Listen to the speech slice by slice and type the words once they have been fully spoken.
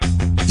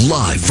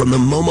Live from the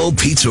Momo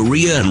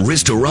Pizzeria and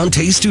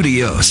Ristorante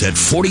Studios at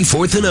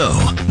 44th and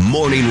O.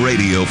 Morning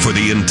radio for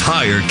the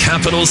entire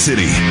capital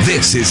city.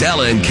 This is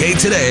LNK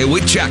Today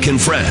with Jack and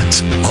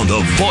Friends on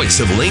the voice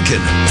of Lincoln,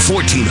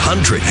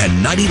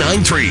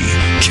 1499.3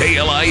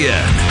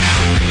 KLIN.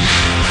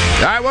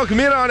 All right, welcome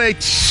in on a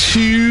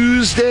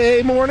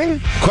Tuesday morning?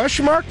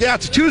 Question mark? Yeah,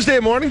 it's a Tuesday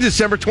morning,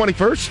 December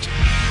 21st.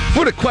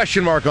 Put a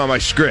question mark on my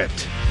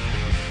script.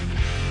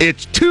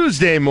 It's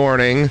Tuesday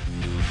morning.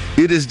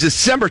 It is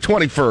December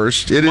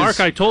 21st. Mark,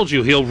 I told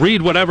you, he'll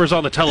read whatever's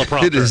on the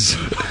teleprompter. It is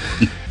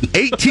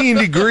 18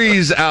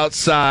 degrees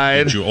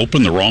outside. Did you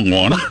open the wrong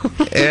one?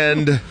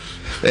 And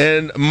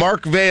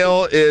Mark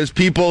Vail is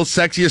people's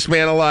sexiest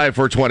man alive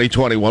for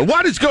 2021.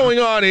 What is going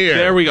on here?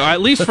 There we go, at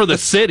least for the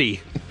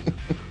city.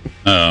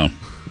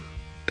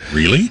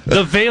 Really?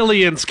 The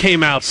Valiants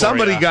came out for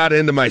Somebody ya. got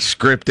into my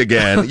script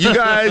again. You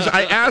guys,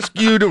 I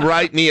asked you to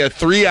write me a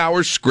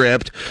 3-hour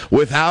script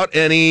without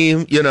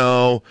any,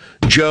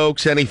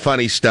 jokes, any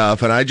funny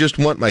stuff, and I just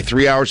want my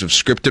 3 hours of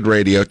scripted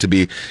radio to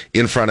be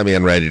in front of me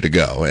and ready to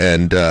go.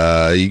 And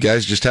you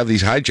guys just have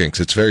these hijinks.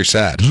 It's very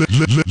sad.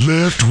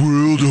 Left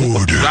World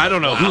Order. I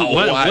don't know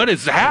what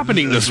is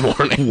happening this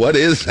morning. What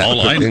is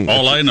happening?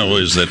 All I know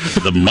is that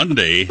the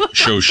Monday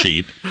show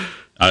sheet,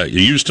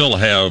 you still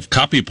have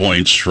copy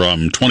points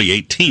from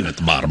 2018 at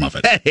the bottom of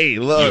it. Hey,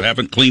 look. You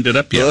haven't cleaned it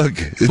up yet. Look,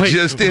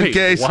 just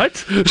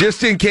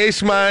in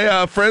case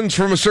my friends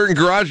from a certain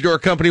garage door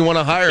company want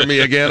to hire me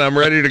again, I'm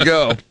ready to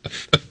go.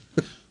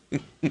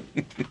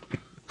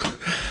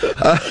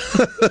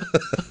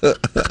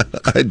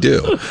 I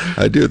do.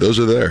 Those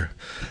are there.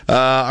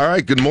 All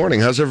right, good morning.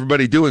 How's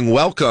everybody doing?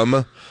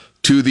 Welcome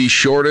to the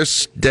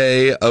shortest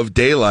day of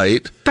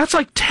daylight. That's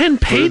like 10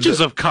 pages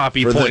of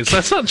copy points.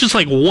 That's not just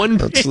like one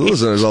page.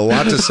 Listen, there's a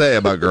lot to say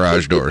about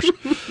garage doors.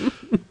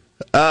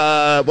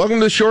 Welcome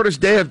to the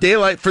shortest day of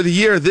daylight for the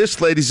year. This,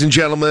 ladies and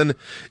gentlemen,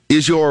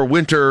 is your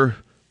winter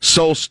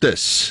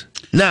solstice.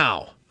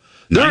 Now,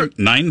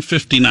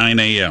 9:59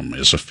 a.m.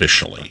 is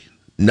officially.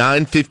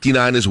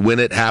 9:59 is when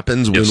it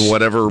happens, Yes, when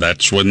whatever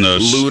that's when the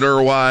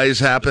lunar-wise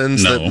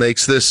happens that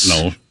makes this...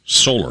 No,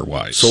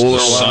 solar-wise.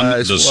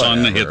 Solar-wise, The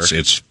sun hits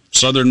its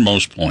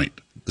southernmost point.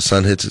 The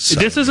sun hits its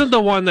sun. This isn't the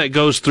one that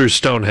goes through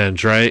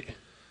Stonehenge, right?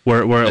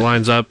 Where it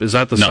lines up? Is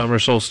that the summer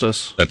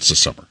solstice? That's the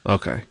summer.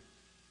 Okay.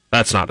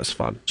 That's not as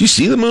fun. Did you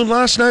see the moon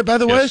last night, by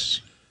the way?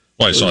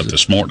 Well, I saw it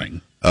this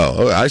morning.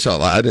 Oh, I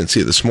didn't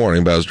see it this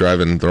morning, but I was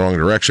driving the wrong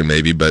direction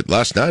maybe. But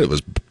last night it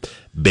was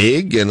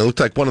big, and it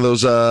looked like one of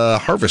those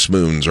harvest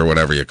moons or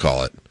whatever you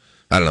call it.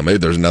 I don't know. Maybe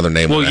there's another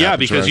name. Well, yeah,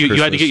 because you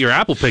had to get your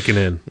apple picking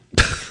in.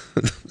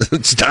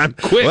 It's time.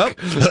 Quick. Well,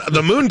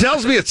 the moon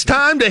tells me it's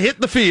time to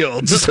hit the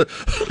fields.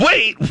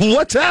 Wait,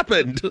 what's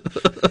happened?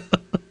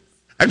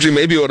 Actually,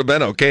 maybe it would have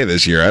been okay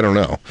this year. I don't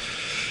know.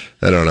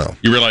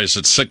 You realize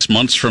that 6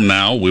 months from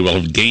now, we will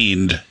have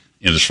gained,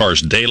 as far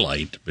as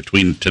daylight,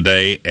 between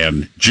today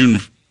and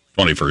June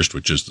 21st,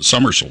 which is the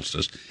summer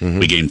solstice,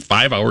 we gained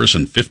 5 hours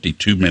and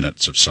 52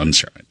 minutes of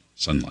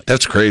sunlight.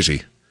 That's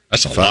crazy.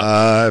 That's a 5 lot.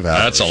 hours.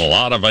 That's a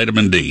lot of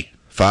vitamin D.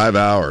 5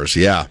 hours,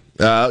 yeah.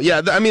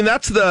 I mean,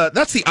 that's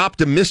the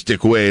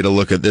optimistic way to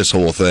look at this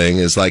whole thing,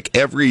 is like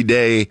every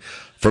day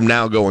from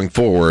now going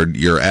forward,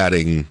 you're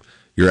adding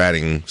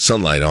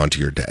sunlight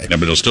onto your day. Yeah,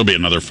 but it'll still be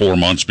another 4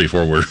 months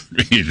before we're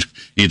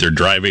either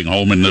driving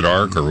home in the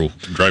dark or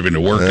driving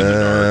to work in the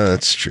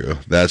dark.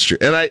 That's true.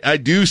 And I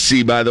do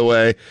see, by the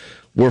way,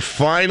 we're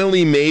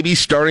finally maybe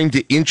starting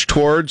to inch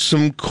towards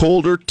some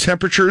colder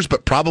temperatures,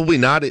 but probably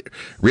not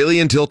really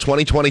until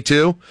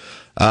 2022.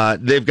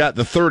 They've got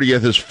the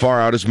 30th as far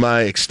out as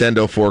my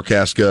extendo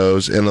forecast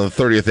goes, and on the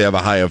 30th they have a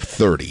high of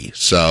 30.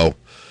 So,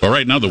 well,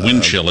 right now the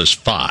wind chill is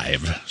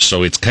 5,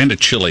 so it's kind of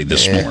chilly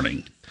this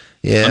morning.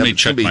 Yeah, let me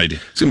check it's going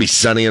to be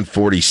sunny and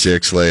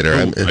 46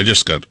 later. I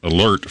just got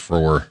alert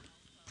for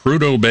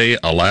Prudhoe Bay,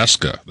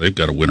 Alaska. They've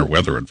got a winter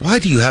weather advisory. Why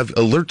do you have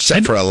alert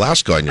set for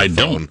Alaska on your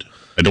phone?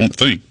 I don't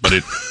think, but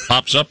it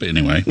pops up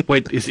anyway.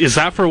 Wait, is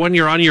that for when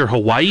you're on your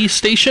Hawaii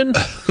station?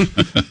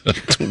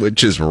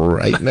 Which is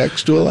right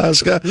next to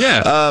Alaska?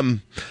 Yeah.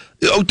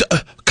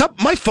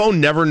 My phone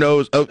never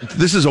knows. Oh,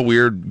 this is a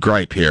weird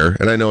gripe here,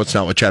 and I know it's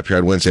not what Chapter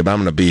Head Wednesday, but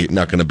I'm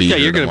not going to be. Yeah,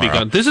 here you're going to be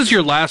gone. This is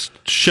your last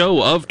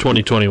show of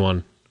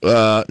 2021.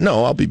 No,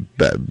 I'll be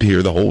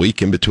here the whole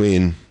week in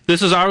between.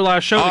 This is our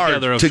last show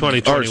together of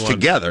 2021. Ours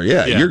together,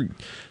 yeah.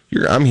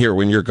 I'm here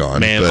when you're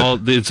gone.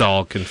 Man, it's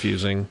all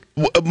confusing.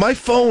 My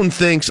phone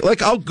thinks,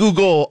 like, I'll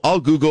Google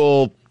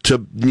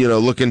to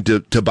look into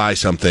to buy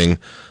something.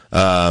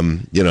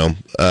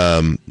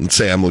 Let's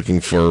say I'm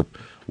looking for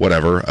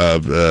whatever,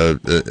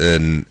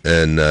 and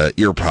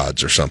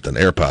earpods or something,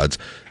 AirPods,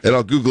 and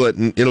I'll Google it,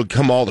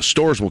 and all the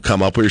stores will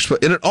come up where you're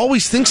supposed, and it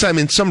always thinks I'm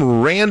in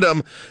some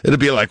random. It'll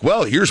be like,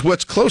 well, here's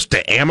what's close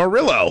to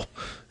Amarillo.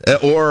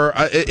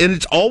 And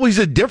it's always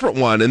a different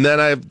one, and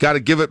then I've got to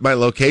give it my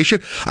location.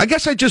 I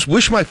guess I just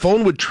wish my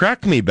phone would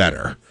track me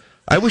better.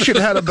 I wish it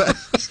had a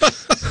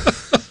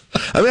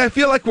I mean, I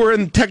feel like we're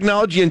in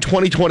technology in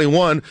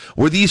 2021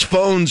 where these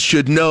phones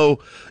should know,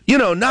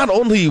 not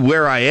only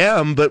where I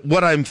am, but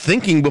what I'm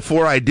thinking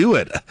before I do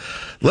it.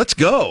 Let's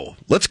go,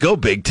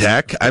 big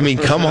tech. I mean,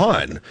 come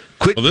on.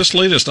 Quit. Well, this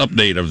latest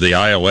update of the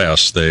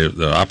iOS,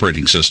 the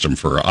operating system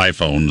for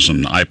iPhones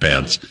and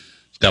iPads,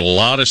 it's got a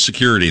lot of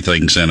security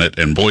things in it,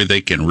 and boy,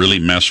 they can really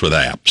mess with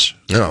apps.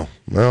 Oh,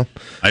 well,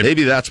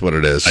 maybe that's what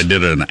it is. I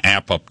did an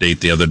app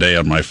update the other day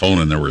on my phone,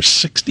 and there were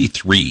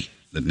 63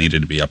 that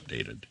needed to be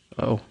updated.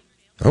 Oh.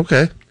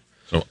 Okay.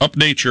 So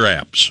update your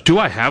apps. Do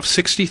I have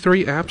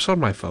 63 apps on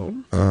my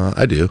phone?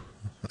 I do.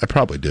 I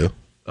probably do.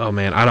 Oh,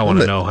 man, I don't want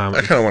to know how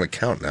many. I kind of want to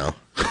count now.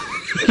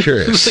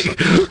 Curious.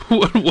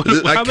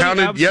 I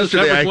counted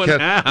yesterday.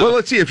 Well,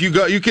 let's see. If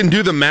you can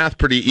do the math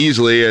pretty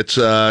easily. It's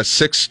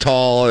 6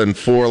 tall and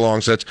 4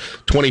 long. So that's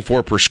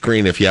 24 per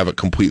screen if you have it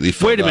completely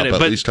filled up.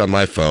 At least on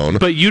my phone.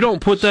 But you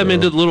don't put them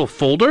into little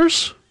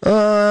folders?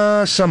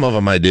 Some of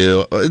them I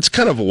do. It's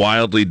kind of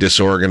wildly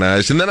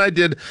disorganized. And then I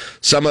did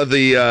some of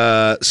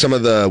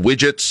the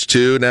widgets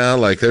too now.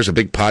 Like there's a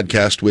big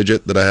podcast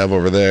widget that I have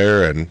over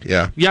there, and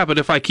yeah. Yeah, but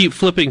if I keep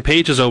flipping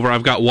pages over,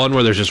 I've got one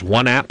where there's just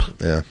one app.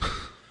 Yeah.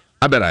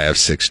 I bet I have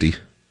 60.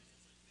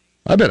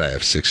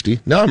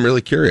 Now I'm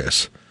really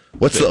curious.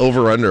 What's the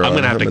over-under? I'm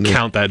going to have to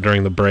count that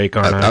during the break,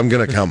 aren't I? I'm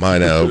going to count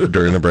mine out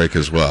during the break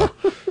as well.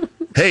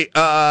 Hey,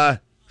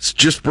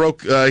 just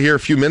broke here a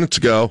few minutes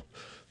ago.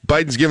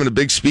 Biden's giving a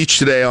big speech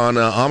today on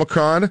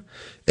Omicron,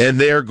 and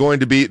they are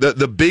going to be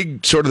the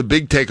big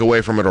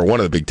takeaway from it, or one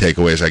of the big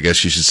takeaways, I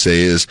guess you should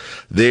say, is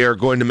they are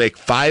going to make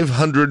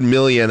 500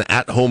 million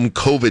at-home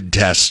COVID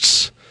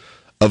tests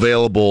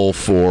available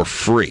for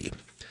free.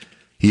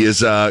 He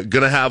is going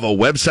to have a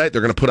website.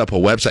 They're going to put up a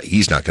website.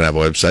 He's not going to have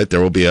a website.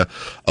 There will be a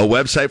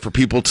website for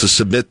people to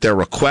submit their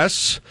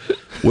requests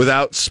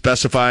without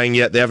specifying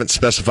yet. They haven't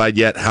specified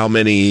yet how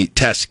many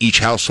tests each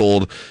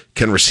household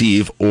can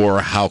receive or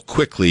how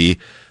quickly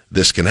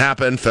this can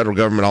happen. Federal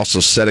government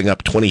also setting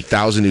up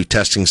 20,000 new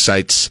testing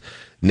sites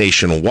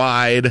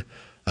nationwide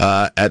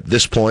at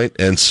this point.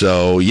 And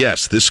so,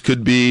 yes, this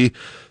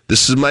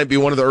might be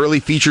one of the early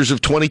features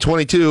of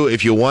 2022.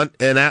 If you want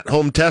an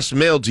at-home test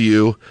mailed to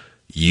you,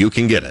 you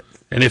can get it.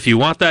 And if you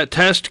want that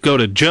test, go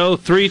to Joe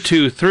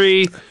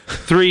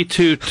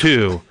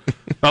 323-322.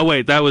 Oh,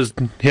 wait, that was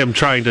him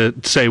trying to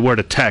say where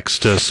to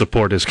text to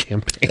support his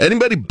campaign.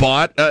 Anybody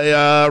bought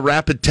a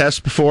rapid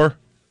test before?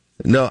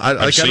 No,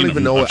 I don't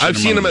even know. I've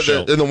seen them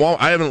in the wall.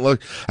 I haven't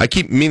looked. I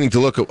keep meaning to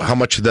look at how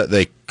much that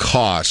they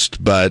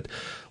cost, but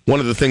one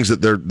of the things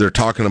that they're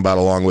talking about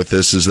along with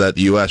this is that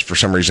the U.S. for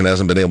some reason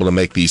hasn't been able to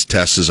make these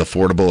tests as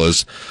affordable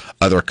as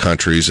other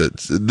countries.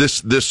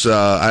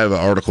 I have an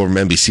article from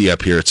NBC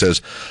up here. It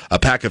says a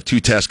pack of 2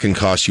 tests can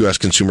cost U.S.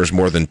 consumers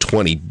more than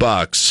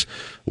 $20,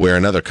 where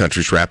in other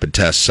countries rapid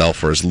tests sell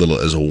for as little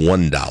as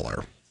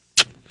 $1.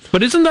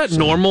 But isn't that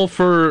normal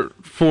for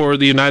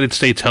the United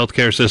States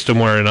healthcare system,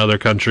 where in other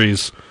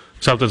countries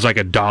something's like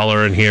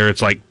 $1 and here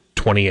it's like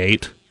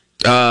 28?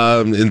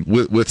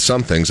 With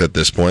some things at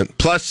this point.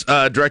 Plus,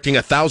 directing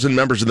 1,000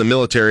 members of the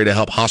military to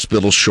help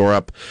hospitals shore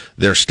up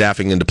their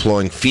staffing and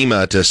deploying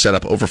FEMA to set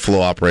up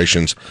overflow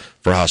operations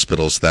for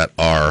hospitals that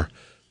are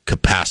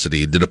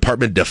capacity. The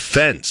Department of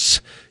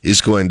Defense is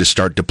going to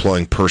start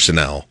deploying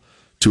personnel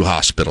to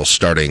hospitals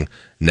starting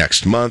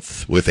next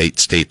month, with 8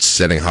 states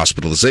setting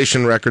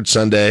hospitalization records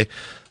Sunday,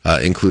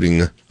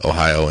 including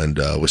Ohio and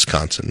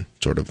Wisconsin,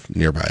 sort of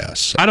nearby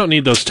us. I don't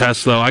need those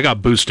tests, though. I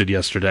got boosted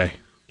yesterday.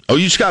 Oh,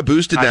 you just got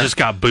boosted now? I just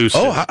got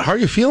boosted. Oh, how are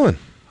you feeling?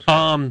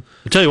 I'll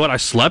tell you what, I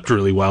slept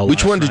really well.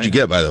 Which one did you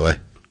get, by the way?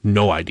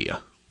 No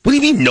idea. What do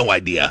you mean, no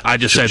idea? I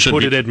just said,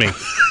 put it in me.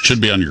 Should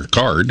be on your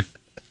card.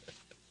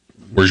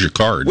 Where's your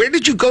card? Where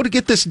did you go to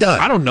get this done?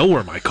 I don't know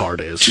where my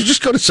card is. Did you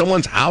just go to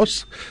someone's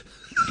house?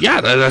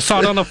 Yeah, I saw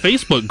it on a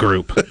Facebook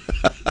group.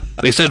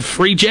 They said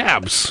free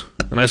jabs.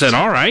 And I said,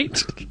 all right.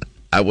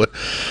 I would.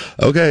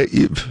 Okay.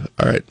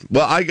 All right.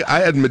 Well, I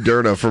had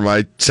Moderna for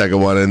my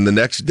second one, and the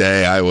next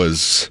day I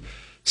was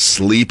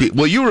sleepy.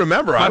 Well, you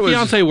remember my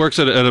fiance works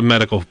at a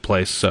medical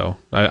place, so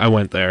I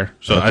went there.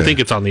 So okay. I think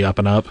it's on the up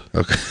and up.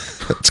 Okay,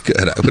 that's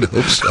good. I would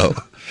hope so.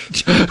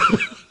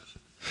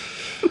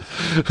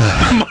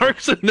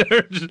 Mark's in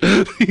there.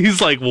 He's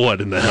like,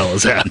 "What in the hell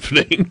is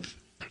happening?"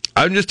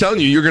 I'm just telling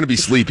you, you're going to be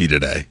sleepy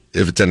today.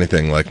 If it's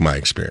anything like my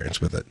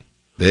experience with it.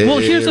 Well,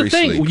 here's the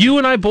thing: sleepy. You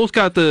and I both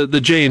got the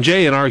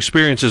J&J, and our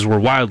experiences were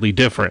wildly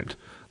different.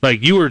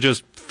 Like you were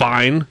just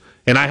fine,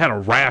 and I had a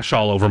rash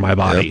all over my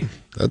body. Yep.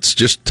 That's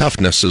just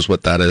toughness is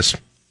what that is.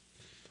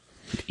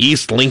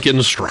 East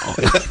Lincoln strong.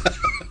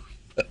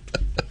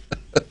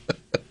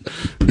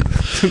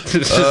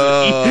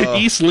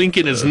 East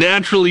Lincoln is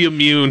naturally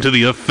immune to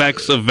the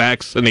effects of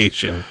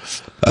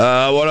vaccinations.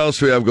 What else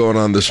do we have going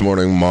on this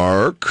morning,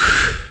 Mark?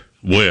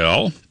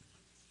 Well,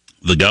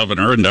 the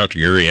governor and Dr.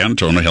 Gary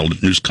Antone held a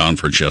news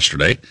conference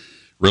yesterday,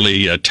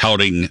 really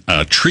touting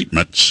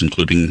treatments,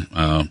 including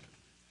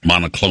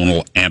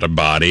monoclonal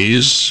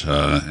antibodies,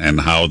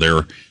 and how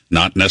they're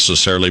not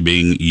necessarily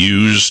being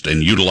used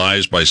and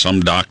utilized by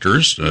some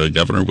doctors. The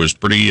governor was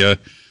pretty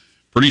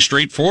pretty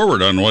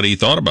straightforward on what he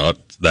thought about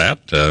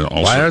that.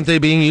 Also, why aren't they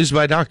being used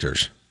by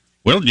doctors?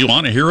 Well, do you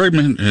want to hear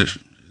him?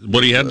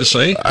 What he had to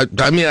say?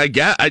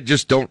 I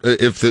just don't.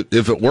 If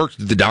it works,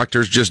 the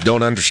doctors just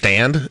don't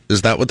understand.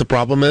 Is that what the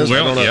problem is?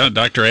 Well, yeah.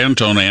 Dr.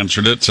 Antone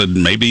answered it. Said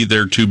maybe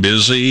they're too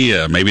busy.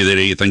 Maybe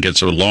they think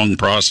it's a long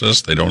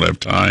process. They don't have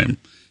time.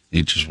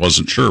 He just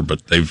wasn't sure.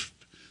 But they've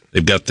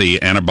got the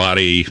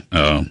antibody.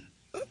 I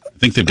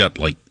think they've got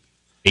like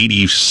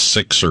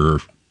 86 or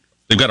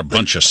they've got a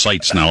bunch of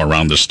sites now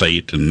around the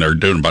state, and they're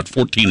doing about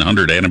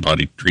 1,400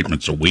 antibody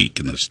treatments a week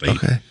in the state.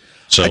 Okay.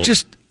 So it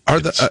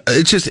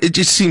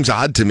just seems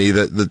odd to me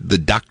that the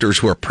doctors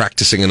who are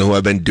practicing and who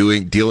have been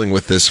dealing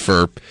with this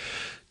for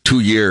 2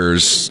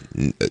 years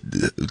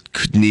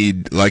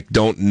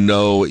don't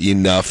know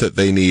enough that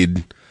they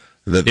need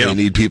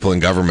people in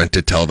government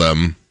to tell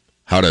them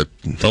how to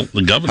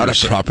properly deal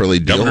with this. The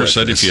governor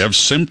said if you have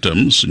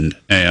symptoms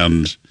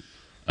and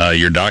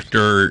your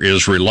doctor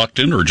is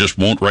reluctant or just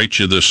won't write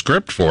you the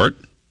script for it,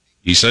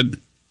 he said,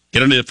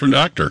 get a different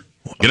doctor.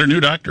 Get a new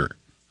doctor.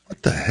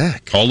 What the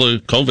heck? Call the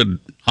COVID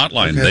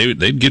hotline. Okay.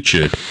 They'd get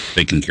you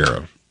taken care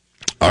of.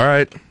 All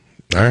right.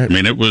 I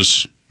mean, it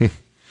was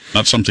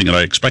not something that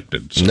I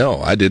expected. So.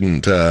 No, I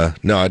didn't. I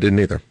didn't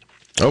either.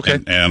 Okay.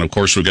 And of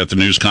course, we got the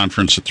news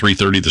conference at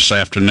 3:30 this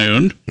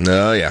afternoon.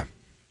 Oh, yeah.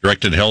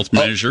 Directed health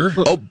measure.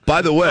 Oh,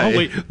 by the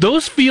way.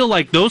 Those feel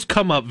like those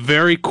come up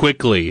very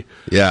quickly.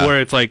 Yeah. Where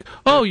it's like,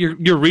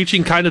 you're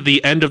reaching kind of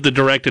the end of the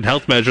directed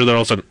health measure. Then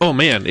all of a sudden, oh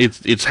man,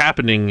 it's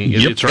happening.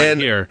 Yep. It's right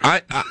here.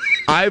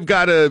 I've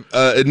got to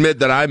admit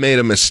that I made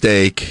a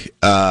mistake.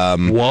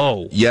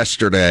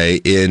 Yesterday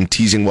in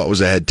teasing what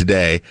was ahead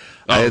today.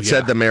 I had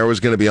said the mayor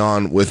was going to be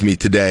on with me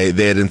today.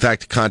 They had in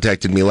fact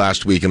contacted me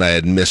last week, and I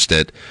had missed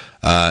it,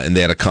 and they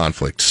had a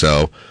conflict.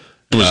 So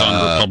it was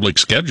on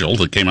Republic's schedule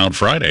that came out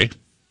Friday.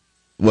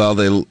 Well,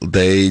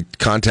 they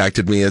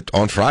contacted me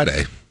on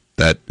Friday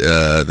that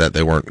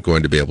they weren't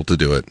going to be able to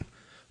do it.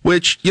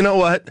 Which, you know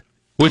what?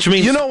 Which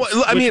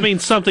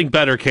means something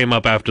better came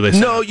up after they.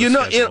 No, in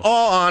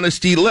all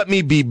honesty, let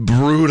me be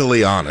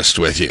brutally honest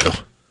with you.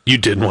 You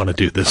didn't want to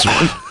do this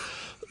one.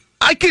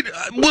 I could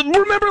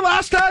remember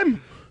last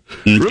time.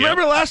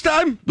 Remember last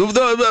time?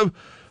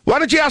 Why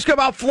don't you ask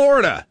about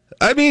Florida?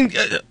 I mean,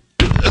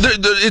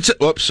 it's.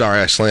 Oops,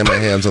 sorry, I slammed my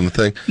hands on the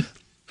thing.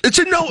 It's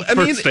a no.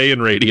 First day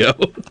in radio.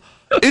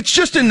 It's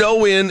just a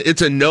no-win.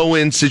 It's a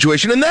no-win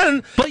situation, and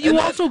then. But you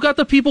also got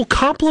the people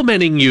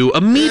complimenting you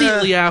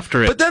immediately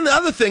after it. But then the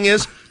other thing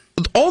is,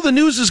 all the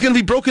news is going to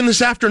be broken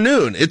this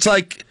afternoon. It's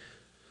like,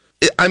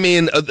 I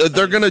mean,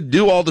 they're going to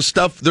do all the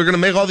stuff. They're going to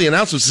make all the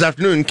announcements this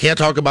afternoon. Can't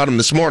talk about them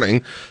this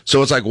morning.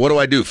 So it's like, what do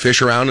I do?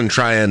 Fish around and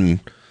try and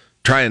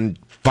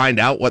find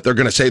out what they're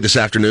going to say this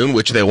afternoon,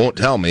 which they won't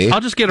tell me.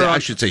 I'll just get her. I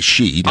should say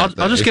she.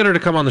 I'll just get her to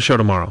come on the show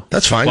tomorrow.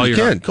 That's fine. You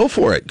can go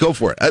for it. Go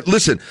for it.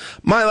 Listen,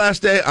 my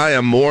last day, I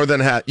am more than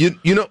happy.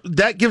 You know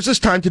that gives us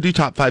time to do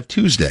Top 5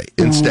 Tuesday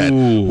instead.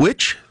 Ooh.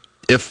 Which,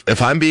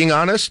 if I'm being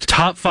honest,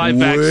 Top 5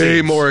 vaccines.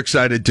 Way more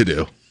excited to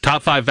do.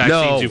 Top 5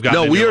 vaccines you've got.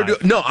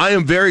 No, I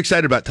am very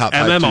excited about Top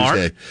 5 MMR?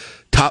 Tuesday.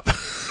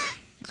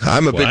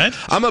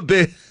 I'm a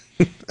big.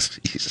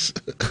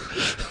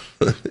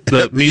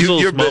 The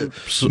measles,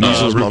 mumps,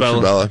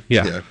 rubella.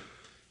 Yeah.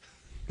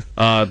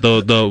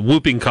 The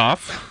whooping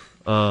cough.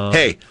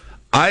 Hey,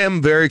 I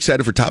am very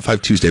excited for Top 5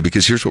 Tuesday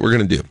because here's what we're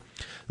going to do.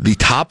 The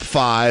top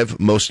 5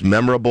 most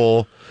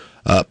memorable,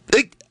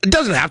 it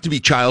doesn't have to be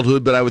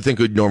childhood, but I would think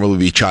it would normally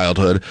be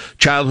childhood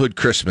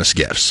Christmas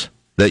gifts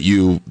that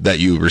you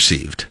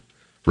received.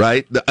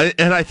 Right?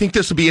 And I think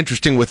this will be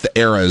interesting with the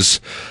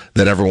eras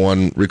that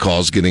everyone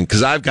recalls getting,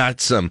 because I have got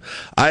some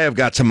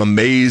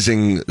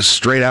amazing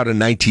straight out of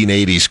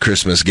 1980s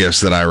Christmas gifts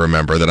that I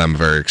remember that I'm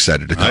very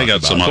excited to talk about. I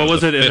got some out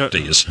of the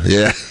 50s.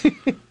 Yeah.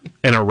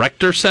 An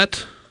erector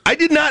set? I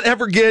did not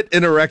ever get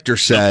an erector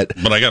set.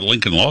 No, but I got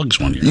Lincoln Logs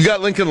one year. You got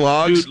Lincoln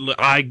Logs?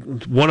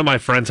 Dude, one of my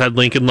friends had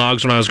Lincoln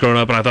Logs when I was growing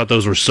up, and I thought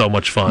those were so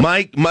much fun.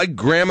 My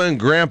grandma and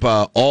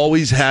grandpa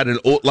always had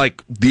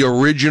the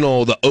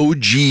original, the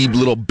OG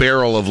little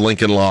barrel of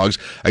Lincoln Logs.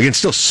 I can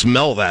still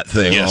smell that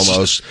thing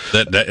almost.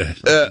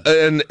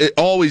 And it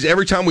always,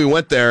 every time we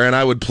went there, and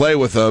I would play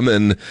with them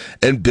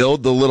and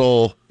build the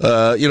little...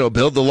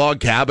 build the log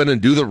cabin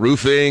and do the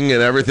roofing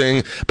and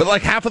everything. But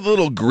like half of the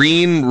little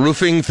green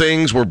roofing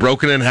things were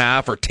broken in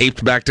half or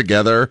taped back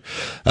together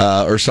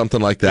or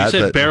something like that. You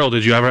said barrel.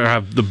 Did you ever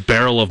have the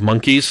barrel of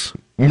monkeys?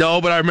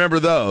 No, but I remember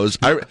those.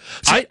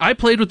 I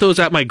played with those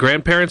at my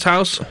grandparents'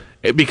 house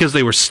because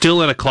they were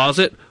still in a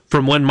closet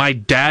from when my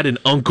dad and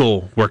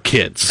uncle were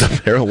kids.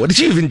 The barrel. What did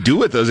you even do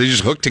with those? They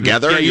just hook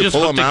together. Yeah, and you just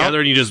pull hook them together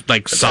out? and you just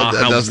saw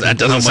how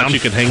much you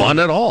could hang fun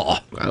at all.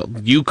 Well,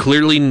 you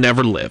clearly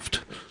never lived.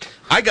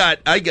 I got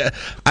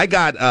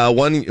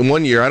one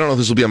year. I don't know if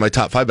this will be on my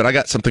top 5, but I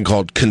got something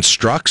called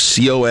Construx,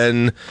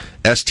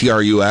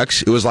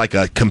 CONSTRUX. It was like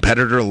a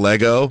competitor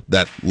Lego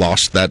that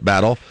lost that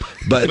battle,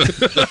 but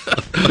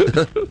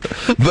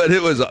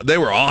they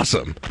were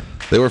awesome.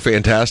 They were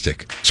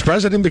fantastic.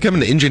 Surprised I didn't become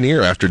an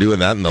engineer after doing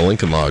that in the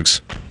Lincoln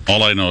Logs.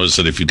 All I know is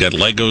that if you got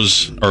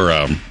Legos or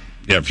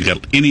Yeah, if you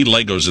got any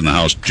Legos in the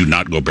house, do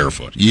not go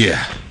barefoot.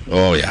 Yeah.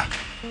 Oh, yeah.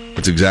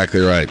 That's exactly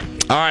right.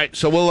 All right,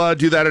 so we'll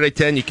do that at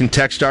 8:10. You can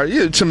text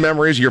some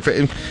memories. If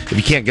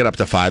you can't get up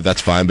to 5, that's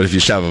fine. But if you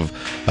just have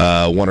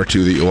one or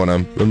two that you want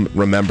to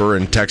remember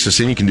and text us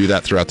in, you can do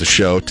that throughout the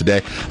show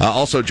today.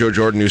 Also, Joe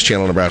Jordan, News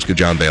Channel Nebraska,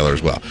 John Baylor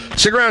as well.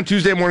 Stick around.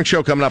 Tuesday morning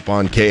show coming up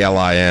on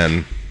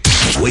KLIN.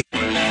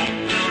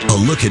 A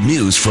look at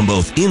news from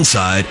both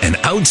inside and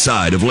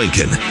outside of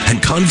Lincoln,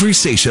 and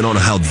conversation on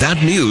how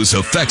that news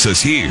affects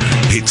us here.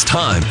 It's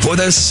time for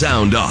the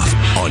Sound Off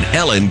on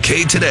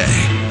LNK Today.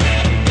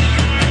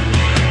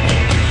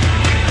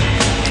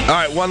 All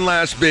right, one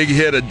last big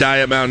hit of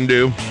Diet Mountain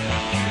Dew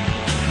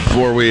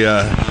before we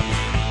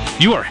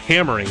You are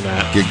hammering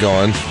that. get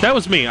going. That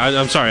was me.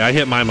 I'm sorry. I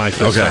hit my mic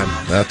this time.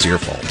 That's your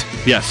fault.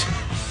 Yes.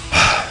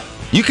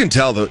 You can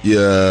tell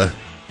that,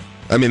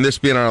 this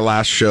being our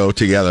last show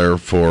together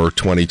for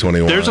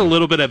 2021. There's a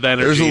little bit of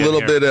energy. There's a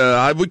little bit,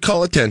 I would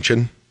call it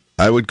tension.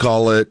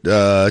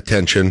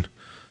 Tension.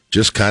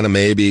 Just kind of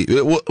maybe,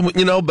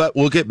 but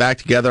we'll get back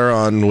together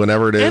on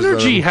whenever it is.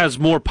 Energy has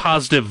more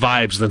positive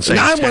vibes than saying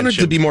I tension. wanted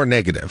to be more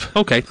negative.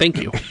 Okay, thank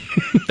you.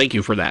 Thank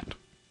you for that.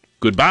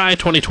 Goodbye,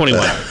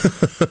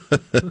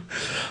 2021.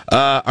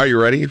 Are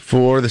you ready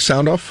for the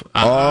sound off?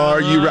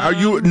 Are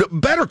you?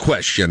 Better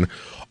question.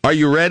 Are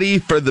you ready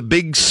for the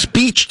big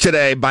speech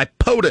today by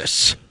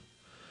POTUS?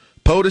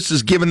 POTUS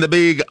is giving the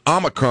big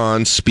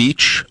Omicron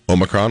speech.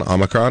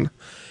 Omicron.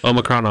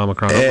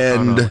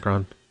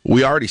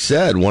 We already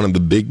said one of the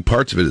big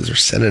parts of it is they're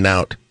sending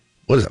out,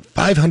 what is it,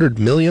 500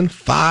 million?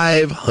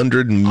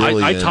 500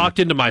 million. I talked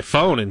into my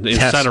phone and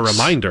set a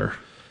reminder.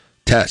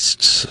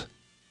 Tests.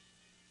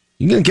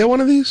 You going to get one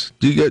of these?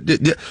 That's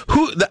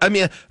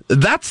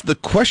the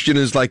question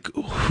is like,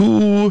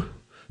 who,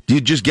 do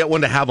you just get one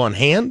to have on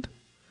hand?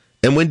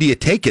 And when do you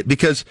take it?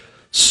 Because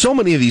so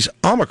many of these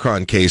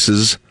Omicron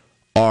cases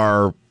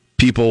are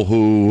people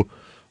who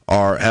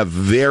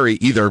have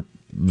either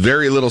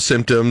very little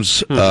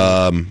symptoms,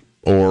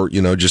 or,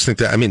 just think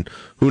that,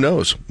 who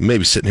knows?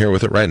 Maybe sitting here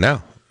with it right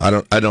now. I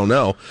don't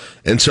know.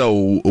 And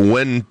so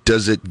when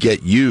does it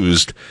get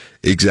used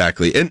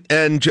exactly? And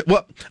I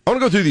want to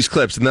go through these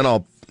clips and then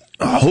I'll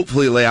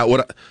hopefully lay out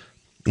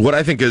what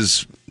I think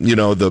is,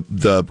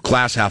 the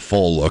glass half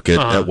full look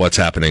at what's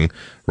happening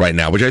right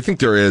now, which I think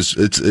there is.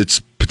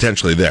 It's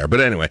potentially there.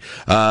 But anyway,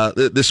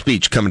 the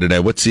speech coming today,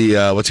 what's he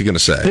going to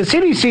say? The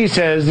CDC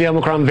says the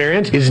Omicron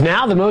variant is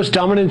now the most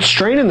dominant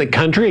strain in the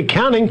country,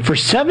 accounting for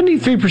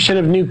 73%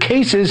 of new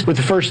cases, with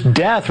the first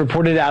death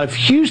reported out of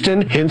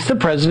Houston. Hence the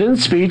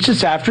president's speech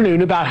this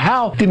afternoon about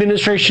how the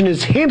administration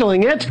is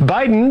handling it.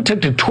 Biden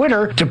took to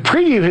Twitter to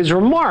preview his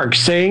remarks,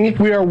 saying,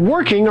 "We are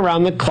working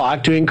around the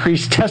clock to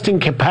increase testing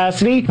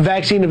capacity,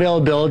 vaccine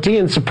availability,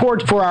 and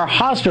support for our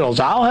hospitals.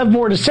 I'll have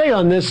more to say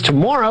on this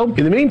tomorrow.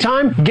 In the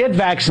meantime, get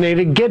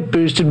vaccinated, get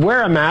boosted,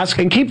 wear a mask,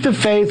 and keep the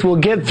faith. We'll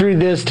get through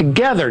this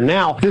together."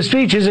 Now, the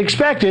speech is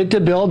expected to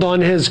build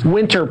on his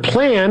winter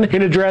plan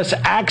and address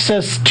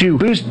access to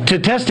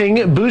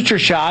testing, booster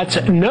shots,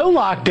 no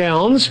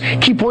lockdowns,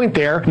 key point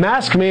there,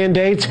 mask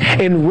mandates,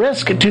 and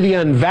risk to the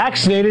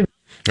unvaccinated.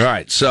 All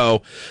right,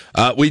 so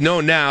we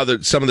know now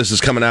that some of this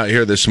is coming out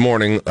here this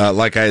morning.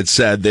 Like I had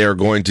said, they are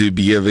going to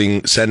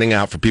be sending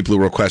out for people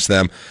who request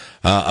them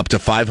up to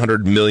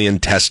 500 million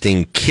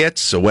testing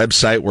kits, a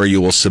website where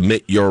you will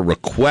submit your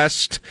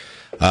request.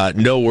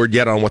 No word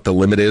yet on what the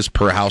limit is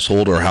per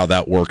household or how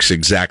that works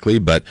exactly,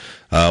 but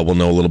we'll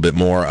know a little bit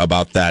more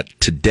about that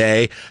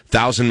today.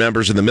 1,000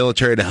 members of the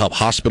military to help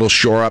hospitals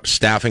shore up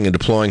staffing and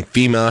deploying.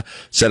 FEMA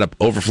set up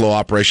overflow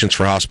operations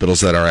for hospitals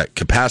that are at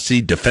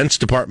capacity. Defense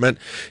Department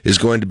is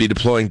going to be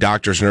deploying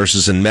doctors,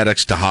 nurses, and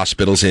medics to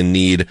hospitals in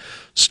need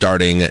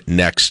starting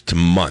next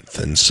month.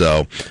 And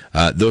so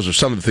those are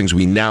some of the things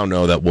we now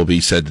know that will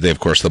be said today. Of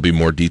course, there'll be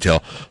more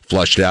detail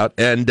flushed out.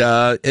 And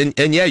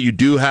yeah, you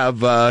do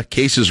have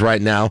cases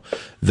right now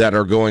that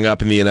are going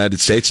up in the United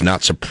States.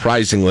 Not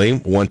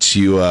surprisingly, once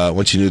you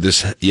knew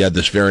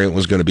this variant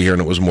was going to be here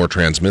and it was more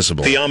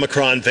transmissible. The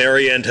Omicron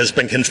variant has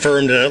been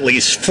confirmed in at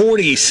least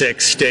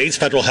 46 states.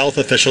 Federal health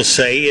officials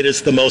say it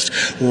is the most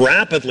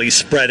rapidly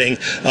spreading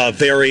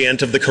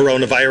variant of the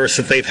coronavirus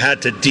that they've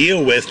had to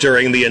deal with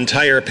during the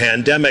entire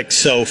pandemic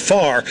so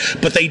far,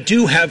 but they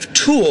do have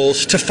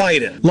tools to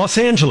fight it. Los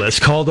Angeles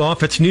called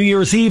off its New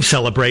Year's Eve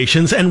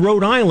celebrations, and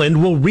Rhode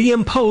Island will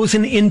reimpose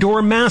an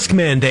indoor mask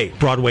mandate.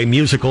 Broadway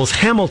musicals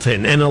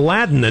Hamilton and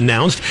Aladdin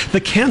announced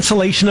the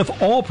cancellation of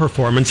all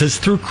performances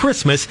through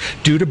Christmas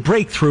due to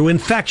breakthrough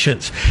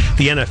infections.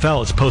 The NFL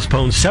has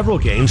postponed several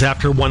games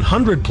after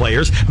 100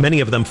 players,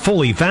 many of them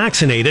fully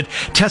vaccinated,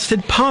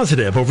 tested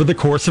positive over the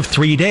course of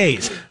 3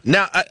 days.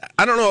 Now,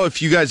 I don't know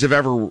if you guys have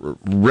ever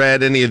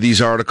read any of these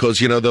articles.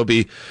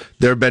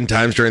 There have been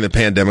times during the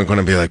pandemic when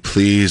I'd be like,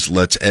 please,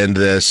 let's end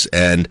this.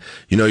 And,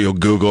 you'll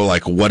Google,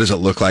 like, what does it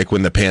look like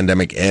when the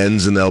pandemic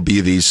ends? And there'll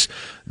be these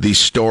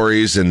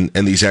stories and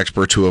these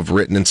experts who have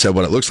written and said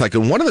what it looks like.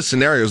 And one of the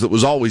scenarios that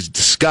was always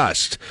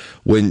discussed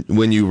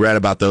when you read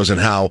about those and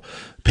how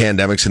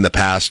pandemics in the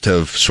past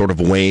have sort of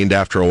waned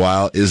after a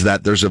while is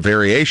that there's a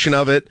variation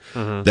of it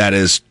that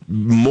is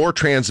more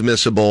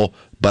transmissible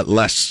but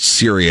less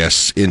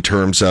serious in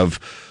terms of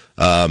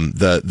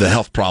the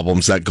health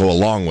problems that go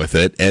along with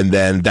it, and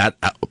then that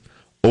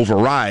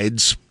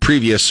overrides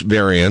previous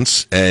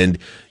variants, and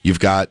you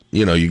have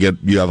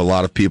a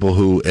lot of people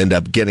who end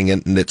up getting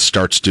it, and it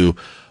starts to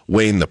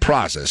wane the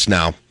process.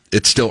 Now,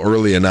 it's still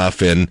early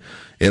enough in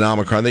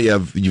Omicron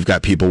that you've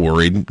got people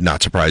worried,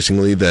 not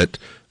surprisingly, that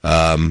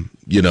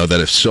that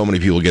if so many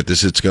people get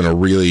this, it's going to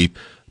really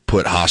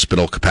put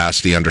hospital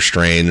capacity under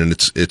strain, and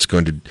it's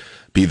going to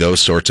be those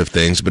sorts of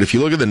things. But if you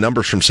look at the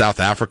numbers from South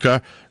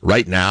Africa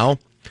right now,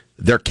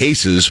 their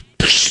cases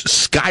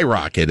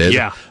skyrocketed.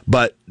 Yeah.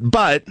 But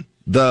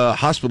the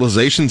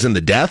hospitalizations and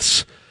the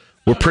deaths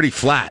were pretty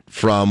flat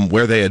from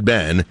where they had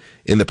been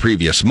in the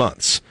previous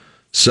months.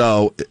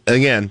 So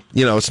again,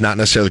 it's not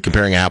necessarily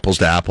comparing apples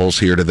to apples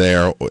here to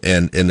there,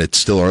 and it's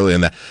still early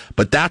in that.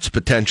 But that's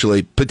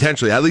potentially,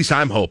 at least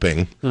I'm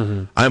hoping,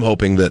 I'm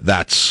hoping that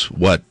that's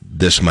what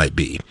this might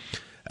be.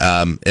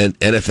 And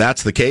if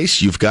that's the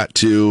case, you got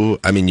to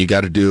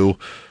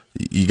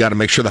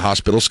make sure the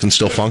hospitals can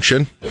still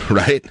function,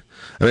 right?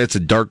 I mean,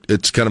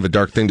 it's kind of a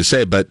dark thing to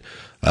say, but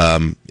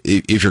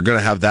if you're going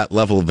to have that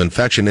level of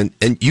infection,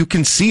 and you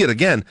can see it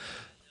again,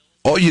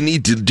 all you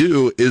need to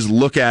do is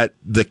look at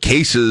the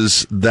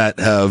cases that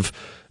have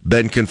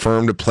been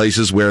confirmed at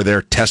places where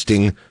they're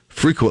testing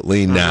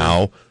frequently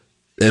now,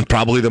 and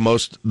probably the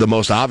most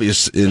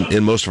obvious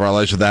in most of our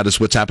lives of that is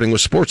what's happening with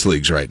sports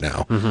leagues right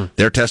now.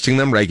 They're testing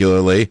them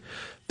regularly.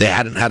 They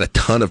hadn't had a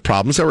ton of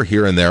problems. There were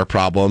here and there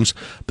problems,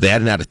 but they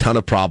hadn't had a ton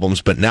of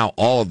problems. But now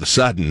all of a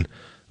sudden,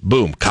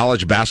 boom,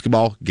 college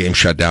basketball, game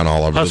shut down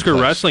all over the place. Husker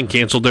Wrestling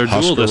canceled their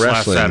duel this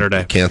last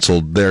Saturday.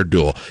 Canceled their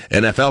duel.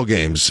 NFL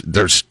games,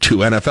 there's 2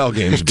 NFL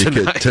games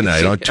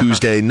tonight on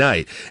Tuesday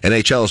night.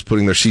 NHL is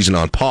putting their season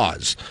on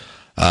pause.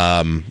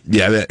 The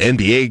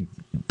NBA,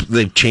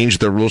 they've changed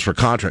their rules for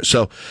contracts.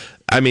 So,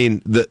 I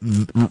mean,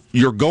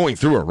 you're going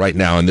through it right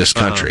now in this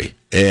country.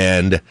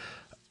 And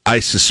I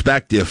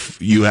suspect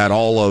if you had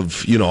all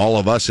of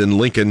us in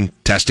Lincoln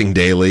testing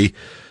daily,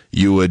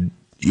 you would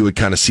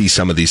kind of see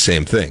some of these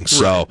same things. Right.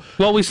 So,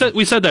 well, we said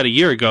that a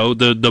year ago.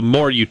 The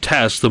more you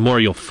test, the more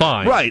you'll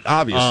find. Right,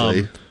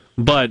 obviously.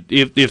 But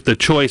if the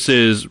choice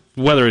is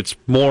whether it's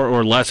more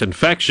or less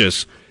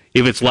infectious,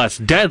 if it's less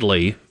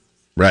deadly,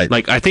 right?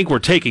 Like, I think we're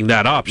taking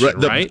that option,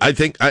 right? I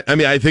think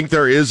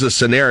there is a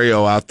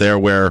scenario out there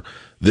where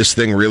this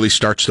thing really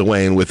starts to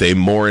wane with a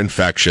more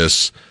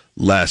infectious,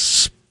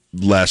 less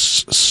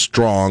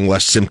strong,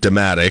 less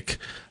symptomatic,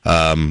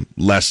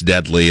 less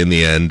deadly in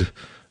the end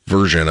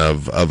version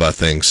of a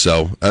thing.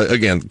 So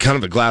again, kind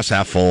of a glass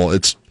half full.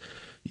 It's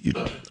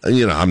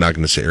I'm not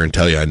going to sit here and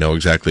tell you I know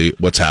exactly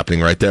what's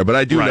happening right there, but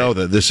I do know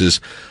that this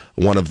is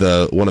one of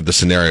the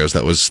scenarios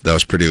that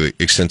was pretty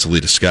extensively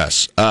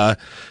discussed. Did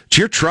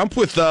you hear Trump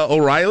with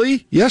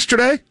O'Reilly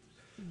yesterday?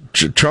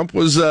 Trump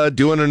was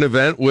doing an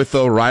event with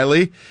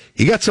O'Reilly.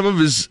 He got some of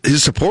his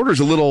supporters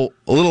a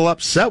little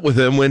upset with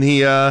him when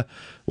he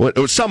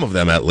some of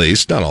them, at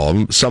least, not all of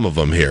them, some of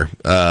them here.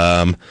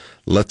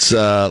 Let's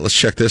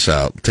check this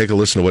out. Take a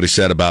listen to what he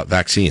said about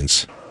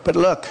vaccines. But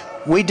look,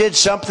 we did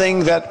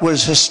something that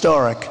was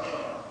historic.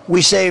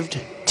 We saved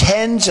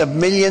tens of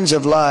millions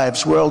of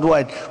lives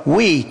worldwide.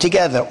 We,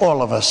 together,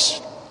 all of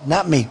us,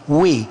 not me,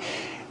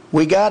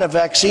 we got a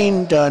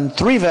vaccine done,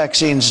 3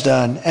 vaccines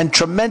done, and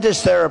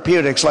tremendous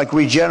therapeutics like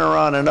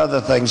Regeneron and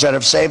other things that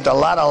have saved a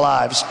lot of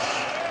lives.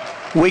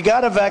 We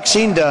got a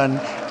vaccine done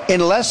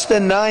in less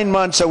than 9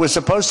 months. It was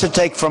supposed to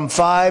take from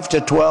 5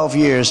 to 12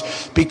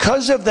 years.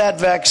 Because of that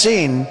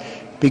vaccine,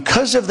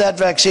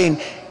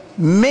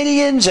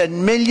 millions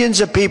and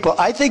millions of people,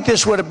 I think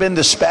this would have been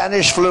the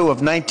Spanish flu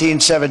of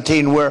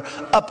 1917, where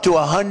up to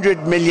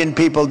 100 million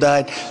people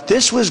died.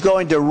 This was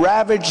going to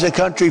ravage the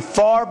country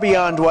far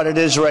beyond what it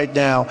is right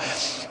now.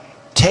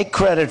 Take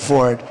credit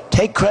for it.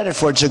 Take credit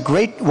for it.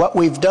 What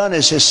we've done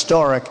is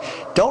historic.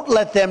 Don't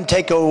let them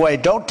take it away.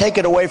 Don't take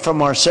it away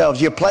from ourselves.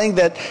 You're playing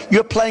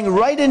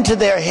right into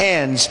their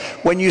hands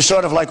when you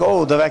sort of like,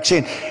 oh, the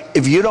vaccine.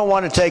 If you don't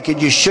want to take it,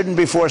 you shouldn't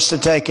be forced to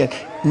take it.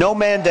 No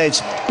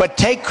mandates, but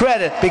take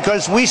credit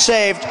because we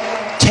saved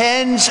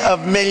tens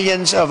of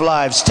millions of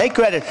lives. Take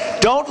credit.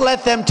 Don't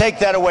let them take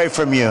that away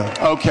from you.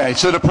 Okay,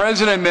 so the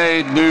president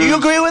made news. Do you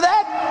agree with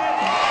that?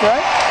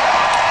 Right?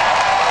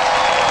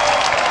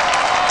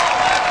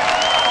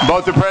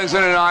 Both the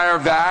president and I are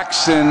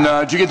vaxxed, and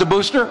did you get the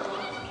booster?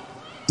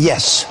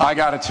 Yes. I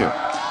got it too.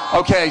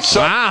 Okay,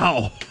 so...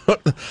 Wow.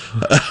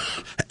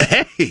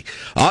 Hey,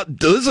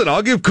 listen,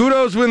 I'll give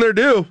kudos when they're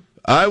due.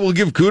 I will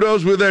give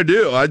kudos when they're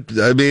due.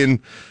 I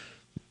mean,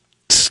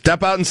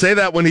 step out and say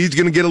that when he's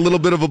going to get a little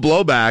bit of a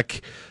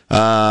blowback. He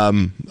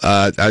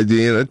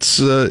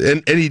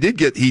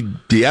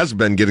has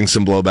been getting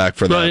some blowback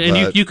for that.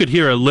 And you could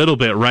hear a little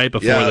bit right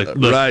before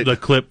the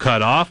clip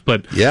cut off,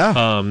 but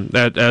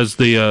as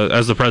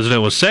the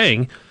president was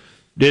saying,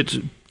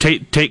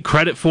 take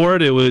credit for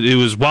it. It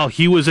was while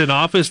he was in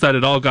office that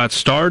it all got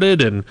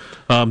started, and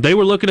they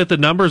were looking at the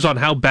numbers on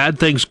how bad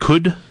things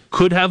could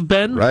could have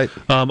been. Right.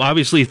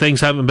 Obviously,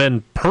 things haven't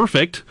been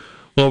perfect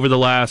over the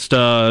last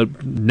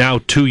now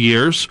 2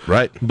 years.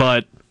 Right.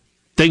 But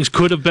things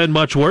could have been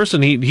much worse,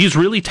 and he's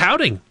really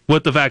touting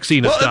what the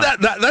vaccine has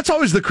done. That's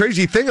always the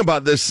crazy thing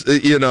about this,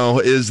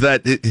 is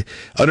that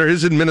under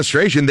his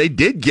administration, they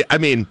did get,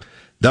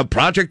 the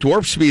Project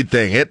Warp Speed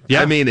thing, it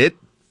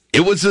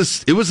was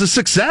a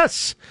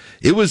success.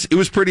 It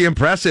was pretty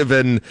impressive,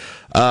 and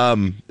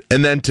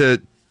then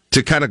to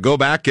kind of go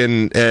back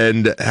and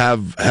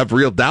have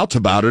real doubts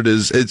about it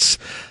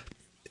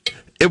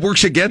it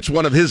works against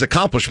one of his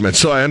accomplishments.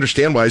 So I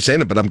understand why he's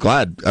saying it, but I'm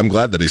glad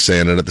that he's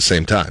saying it at the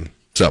same time.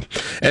 So,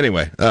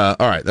 anyway, all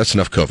right, that's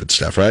enough COVID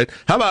stuff, right?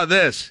 How about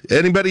this?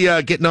 Anybody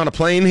getting on a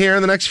plane here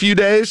in the next few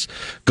days?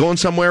 Going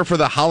somewhere for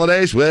the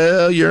holidays?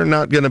 Well, you're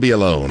not going to be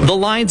alone. The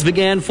lines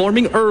began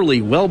forming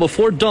early, well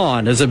before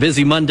dawn, as a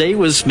busy Monday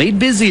was made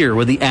busier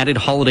with the added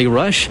holiday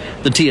rush.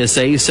 The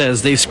TSA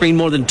says they've screened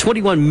more than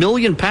 21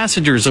 million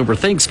passengers over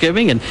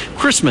Thanksgiving, and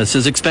Christmas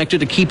is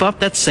expected to keep up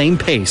that same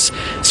pace.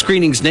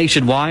 Screenings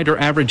nationwide are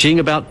averaging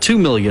about 2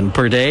 million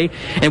per day.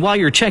 And while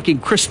you're checking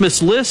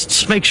Christmas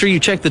lists, make sure you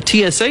check the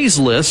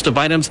TSA's list of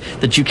items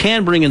that you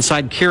can bring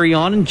inside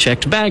carry-on and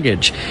checked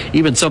baggage.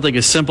 Even something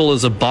as simple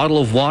as a bottle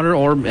of water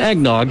or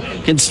eggnog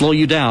can slow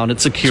you down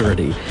at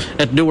security.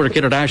 At Newark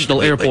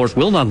International Airport,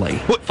 Will Nunley,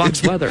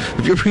 Fox Weather.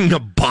 If you're bringing a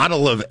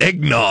bottle of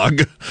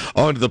eggnog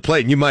onto the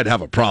plane, you might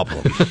have a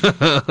problem.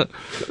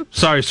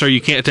 Sorry, sir,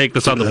 you can't take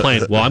this on the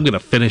plane. Well, I'm going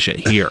to finish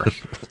it here.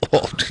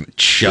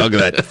 Chug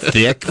that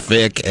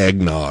thick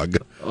eggnog.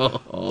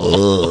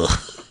 Ugh.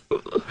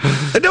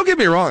 And don't get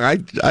me wrong,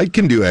 I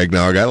can do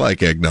eggnog. I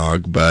like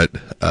eggnog, but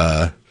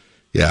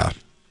yeah.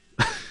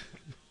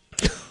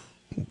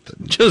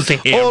 Just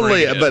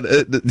only,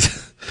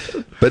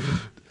 but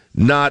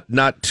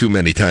not too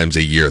many times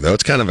a year though.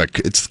 It's kind of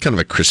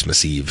a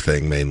Christmas Eve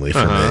thing mainly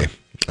for me.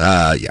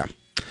 Yeah.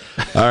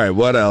 All right,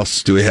 what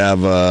else do we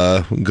have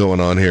going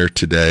on here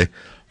today?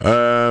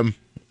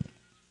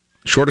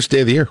 Shortest day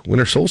of the year,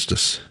 winter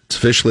solstice. It's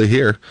officially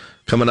here.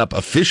 Coming up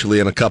officially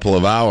in a couple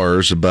of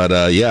hours, but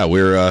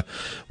we're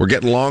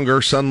getting longer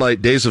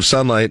days of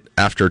sunlight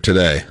after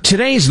today.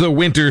 Today's the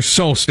winter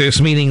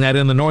solstice, meaning that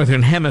in the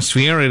northern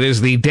hemisphere it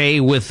is the day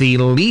with the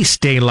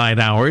least daylight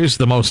hours,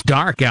 the most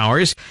dark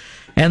hours,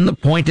 and the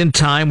point in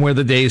time where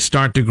the days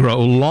start to grow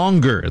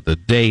longer. The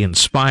day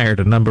inspired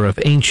a number of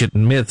ancient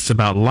myths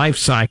about life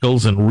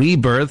cycles and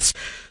rebirths.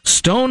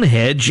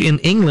 Stonehenge in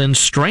England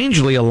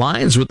strangely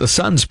aligns with the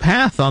sun's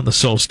path on the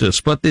solstice,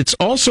 but it's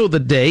also the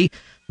day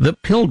the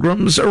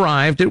Pilgrims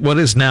arrived at what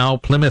is now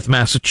Plymouth,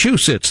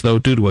 Massachusetts, though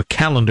due to a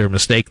calendar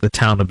mistake, the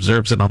town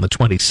observes it on the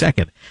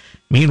 22nd.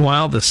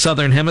 Meanwhile, the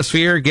Southern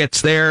Hemisphere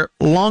gets their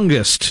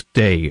longest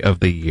day of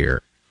the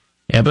year.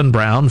 Eben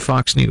Brown,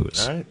 Fox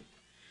News. All right.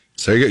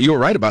 So you were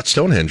right about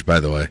Stonehenge, by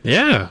the way.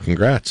 Yeah.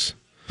 Congrats.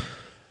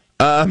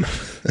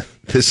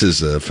 This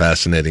is a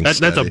fascinating study.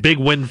 That's a big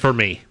win for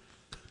me.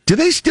 Do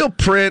they still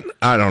print?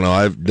 I don't know.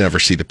 I've never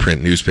seen the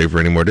print newspaper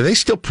anymore. Do they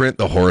still print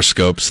the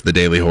horoscopes, the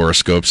daily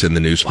horoscopes in the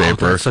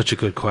newspaper? Wow, that's such a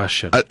good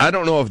question. I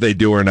don't know if they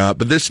do or not,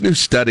 but this new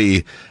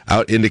study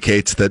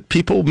indicates that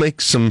people make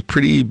some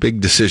pretty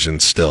big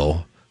decisions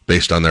still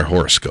based on their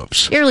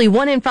horoscopes. Nearly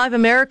 1 in 5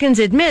 Americans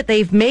admit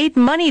they've made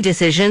money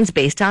decisions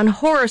based on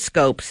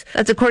horoscopes.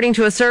 That's according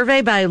to a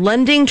survey by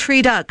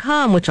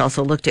LendingTree.com, which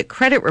also looked at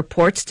credit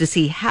reports to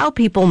see how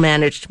people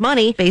managed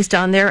money based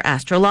on their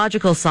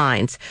astrological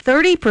signs.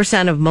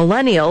 30% of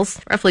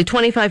millennials, roughly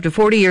 25 to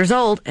 40 years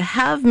old,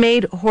 have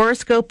made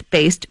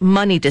horoscope-based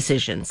money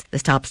decisions.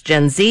 This tops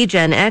Gen Z,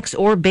 Gen X,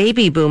 or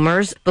baby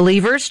boomers.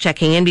 Believers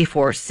checking in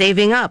before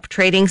saving up,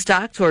 trading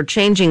stocks, or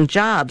changing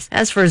jobs.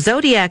 As for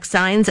zodiac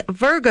signs,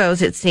 Virgos,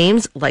 it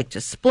seems, like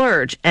to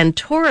splurge, and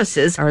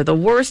Tauruses are the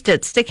worst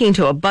at sticking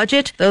to a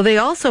budget, though they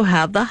also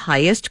have the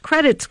highest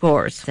credit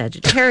scores.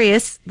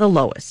 Sagittarius, the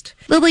lowest.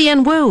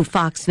 Lillian Wu,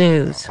 Fox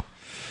News.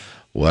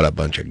 What a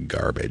bunch of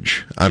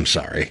garbage. I'm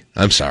sorry.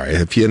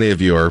 If any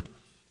of you are...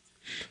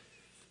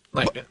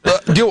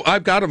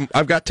 I've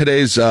got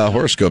today's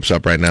horoscopes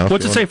up right now.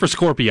 What's it say for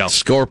Scorpio?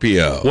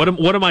 Scorpio.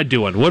 What am I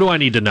doing? What do I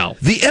need to know?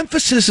 The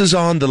emphasis is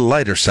on the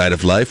lighter side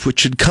of life, which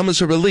should come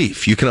as a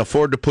relief. You can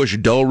afford to push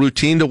dull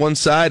routine to one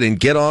side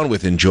and get on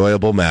with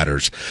enjoyable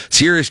matters.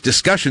 Serious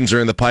discussions are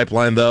in the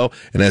pipeline, though,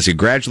 and as you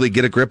gradually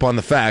get a grip on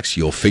the facts,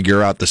 you'll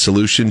figure out the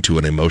solution to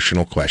an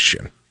emotional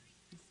question.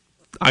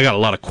 I got a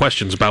lot of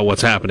questions about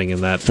what's happening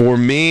in that. For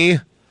me,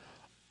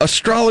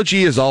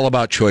 astrology is all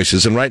about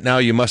choices, and right now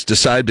you must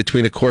decide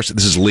between a course,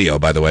 this is Leo,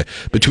 by the way,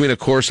 between a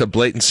course of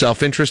blatant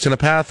self-interest and a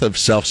path of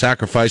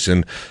self-sacrifice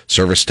and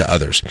service to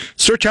others.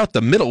 Search out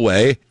the middle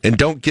way and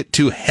don't get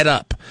too head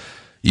up.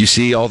 You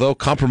see, although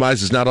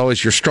compromise is not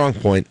always your strong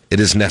point, it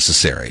is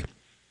necessary.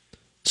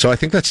 So I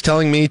think that's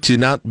telling me to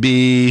not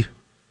be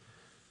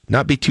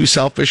too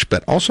selfish,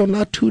 but also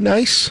not too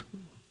nice.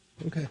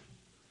 Okay.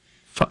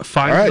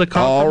 Find all right, the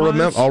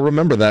compromise? I'll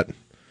remember that.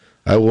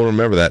 I will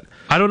remember that.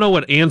 I don't know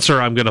what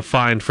answer I'm going to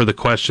find for the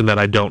question that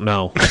I don't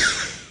know.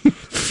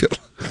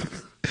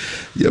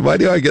 Yeah, why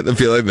do I get the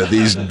feeling that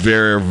these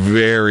very,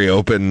 very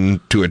open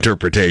to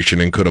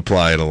interpretation and could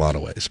apply in a lot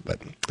of ways? But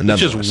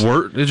nonetheless,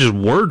 it's just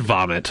word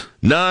vomit.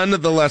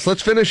 Nonetheless,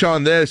 let's finish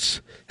on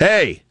this.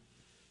 Hey.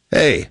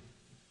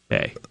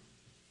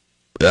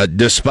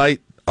 Despite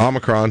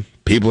Omicron,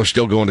 people are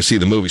still going to see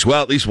the movies.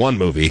 Well, at least one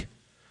movie.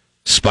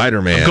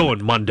 Spider-Man. I'm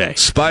going Monday.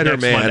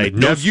 Spider-Man. Monday.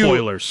 No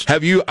spoilers.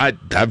 I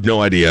have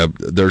no idea.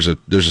 There's a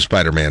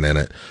Spider-Man in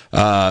it.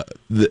 Have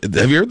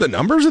you heard the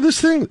numbers of this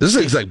thing? This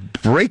thing's like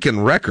breaking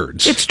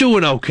records. It's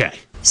doing okay.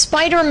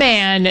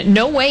 Spider-Man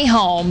No Way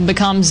Home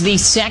becomes the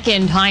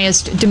second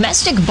highest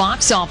domestic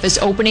box office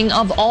opening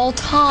of all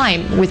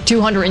time with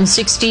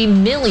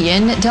 $260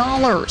 million. This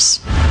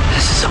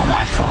is all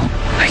my fault.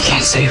 I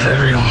can't save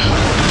everyone.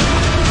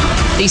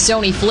 The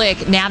Sony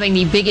flick nabbing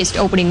the biggest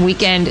opening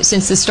weekend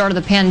since the start of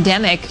the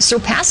pandemic,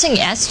 surpassing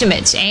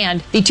estimates,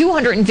 and the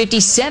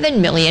 $257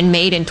 million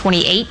made in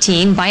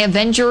 2018 by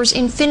Avengers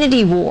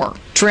Infinity War,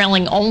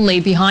 trailing only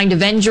behind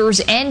Avengers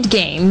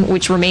Endgame,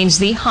 which remains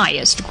the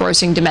highest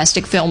grossing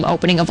domestic film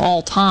opening of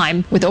all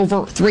time, with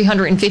over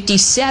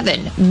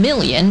 $357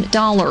 million.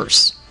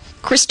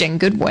 Kristen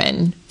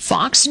Goodwin,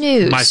 Fox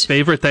News. My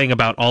favorite thing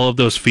about all of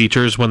those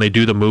features when they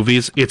do the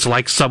movies, it's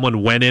like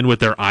someone went in with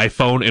their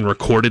iPhone and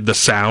recorded the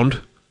sound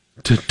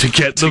to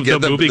get the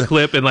movie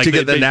clip, and like to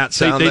get the nat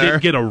sound they there.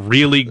 didn't get a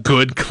really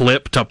good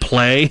clip to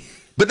play.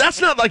 But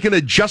that's not like an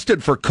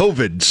adjusted for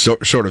COVID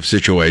sort of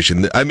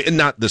situation. I mean,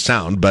 not the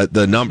sound, but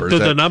the numbers.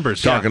 The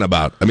numbers, talking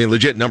about. I mean,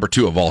 legit number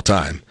 2 of all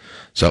time.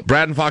 So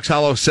Brad in Fox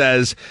Hollow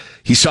says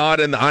he saw it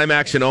in the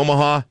IMAX in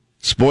Omaha.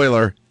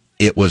 Spoiler,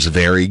 it was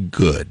very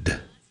good.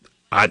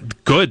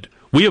 Good.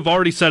 We have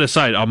already set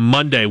aside on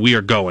Monday. We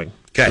are going.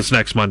 Okay. This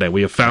next Monday.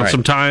 We have found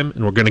some time,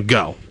 and we're going to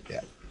go.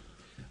 Yeah.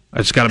 I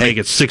just got to make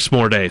it 6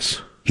 more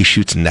days. He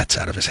shoots nets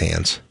out of his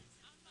hands.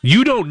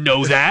 You don't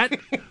know that.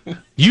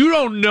 You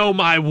don't know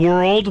my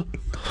world.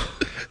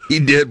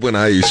 He did when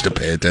I used to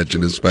pay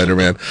attention to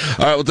Spider-Man.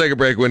 All right, we'll take a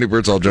break. Wendy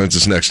Birdsall joins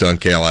us next on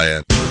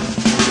KLIN.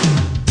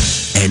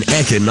 An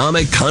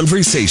economic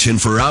conversation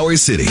for our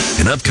city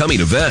and upcoming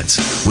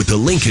events with the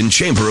Lincoln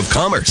Chamber of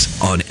Commerce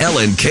on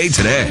LNK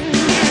Today.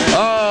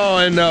 Oh,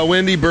 and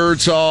Wendy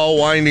Birdsall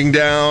winding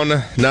down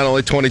not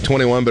only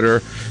 2021, but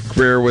her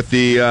career with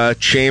the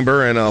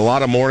Chamber, and a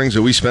lot of mornings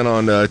that we spent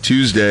on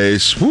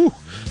Tuesdays. Whew,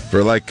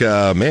 for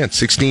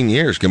 16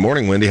 years. Good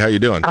morning, Wendy. How you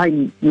doing?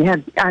 I'm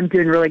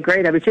doing really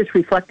great. I was just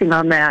reflecting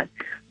on that,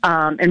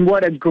 and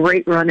what a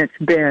great run it's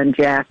been,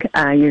 Jack.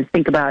 You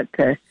think about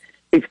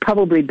it's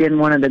probably been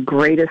one of the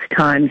greatest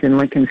times in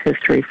Lincoln's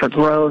history for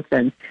growth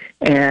and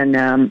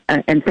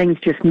things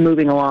just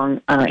moving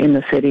along in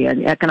the city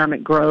and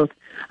economic growth.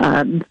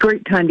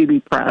 Great time to be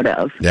proud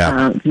of.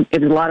 Yeah.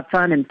 It was a lot of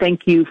fun, and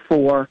thank you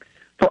for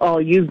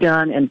all you've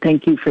done, and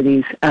thank you for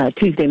these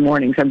Tuesday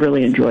mornings. I've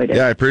really enjoyed it.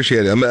 Yeah, I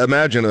appreciate it.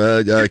 Imagine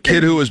a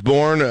kid who was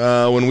born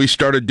when we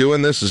started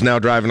doing this is now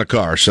driving a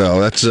car. So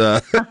that's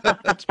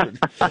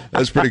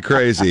pretty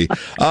crazy.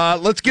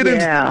 Let's get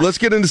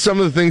into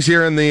some of the things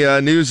here in the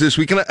news this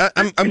week. And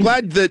I'm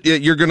glad that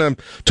you're going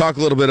to talk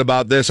a little bit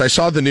about this. I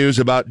saw the news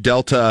about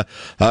Delta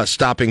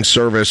stopping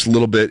service a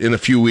little bit in a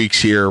few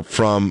weeks here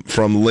from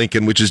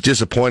Lincoln, which is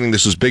disappointing.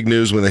 This was big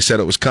news when they said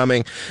it was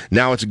coming.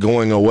 Now it's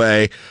going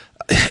away.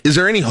 Is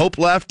there any hope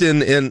left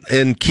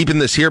in keeping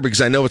this here? Because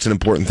I know it's an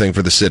important thing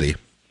for the city.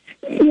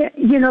 Yeah,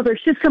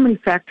 there's just so many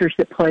factors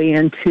that play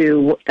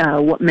into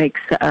what makes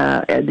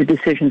the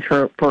decisions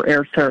for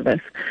air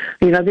service.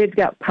 They've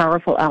got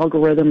powerful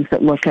algorithms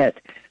that look at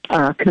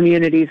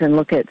communities and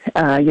look at,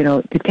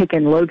 to take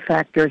in load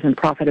factors and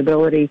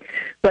profitability.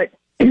 But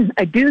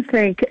I do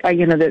think,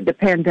 the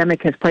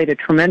pandemic has played a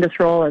tremendous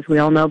role, as we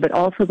all know, but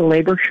also the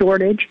labor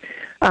shortage.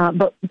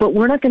 But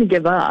we're not going to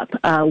give up.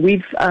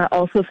 We've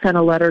also sent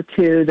a letter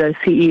to the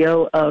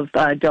CEO of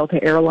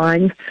Delta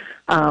Airlines.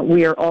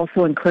 We are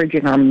also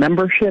encouraging our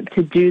membership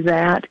to do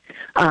that.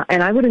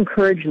 And I would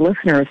encourage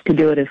listeners to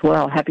do it as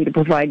well. Happy to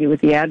provide you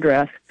with the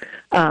address,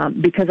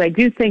 because I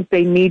do think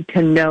they need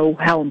to know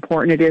how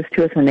important it is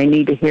to us, and they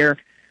need to hear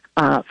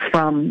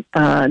from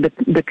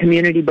the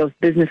community, both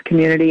business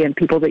community and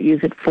people that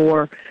use it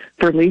for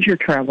leisure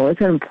travel. It's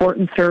an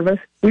important service.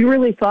 We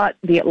really thought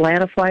the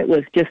Atlanta flight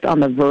was just on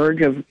the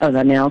verge of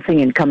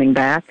announcing and coming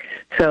back.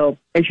 So,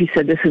 as you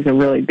said, this is a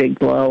really big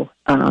blow.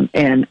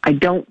 And I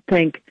don't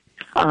think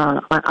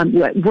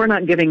we're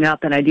not giving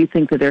up, and I do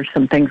think that there's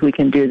some things we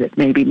can do that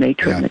maybe may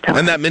turn the tide.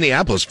 And that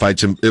Minneapolis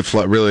flight's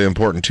really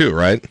important too,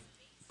 right?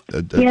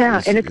 And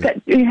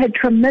it had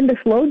tremendous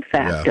load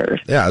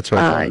factors. Yeah, that's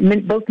what I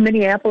thought. Both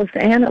Minneapolis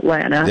and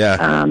Atlanta.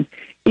 Yeah.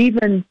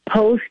 Even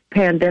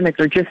post-pandemic,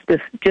 or just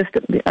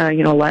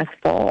last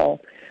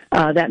fall,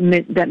 that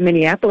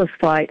Minneapolis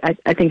flight,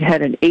 I think,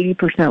 had an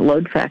 80%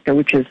 load factor,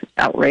 which is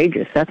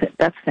outrageous.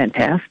 That's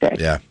fantastic.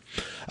 Yeah.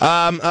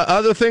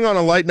 Other thing on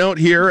a light note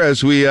here,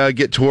 as we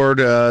get toward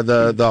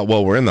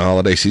we're in the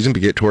holiday season,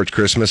 but get towards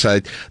Christmas.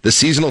 The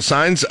seasonal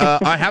signs,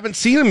 I haven't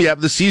seen them yet.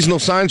 But the seasonal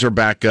signs are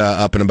back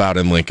up and about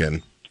in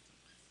Lincoln.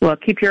 Well,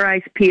 keep your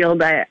eyes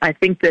peeled. I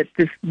think that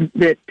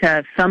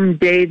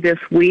someday this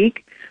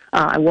week,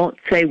 I won't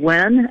say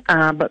when,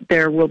 but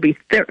there will be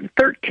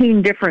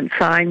 13 different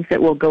signs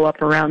that will go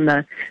up around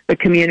the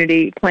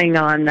community, playing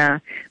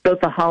on both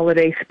the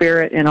holiday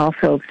spirit and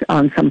also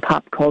on some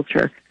pop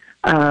culture.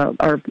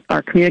 Our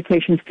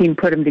communications team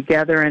put them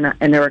together,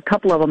 and there are a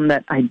couple of them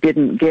that I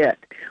didn't get,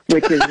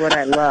 which is what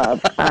I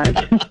love. I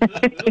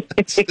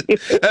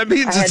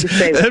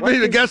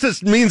guess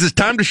it means it's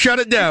time to shut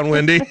it down,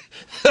 Wendy.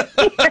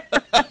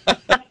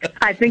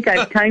 I think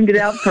I've timed it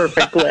out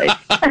perfectly.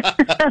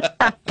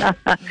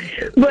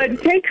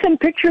 But take some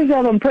pictures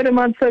of them, put them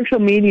on social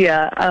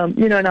media.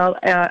 And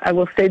I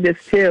will say this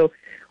too.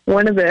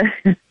 One of the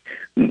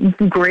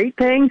great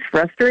things,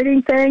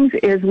 frustrating things,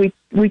 is we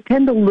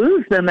tend to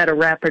lose them at a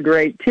rapid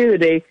rate too.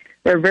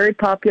 They're very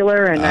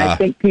popular, and I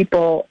think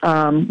people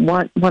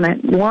want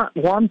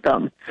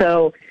them.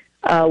 So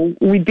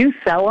we do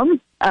sell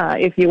them.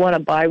 If you want to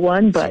buy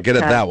one, but get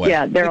it that way.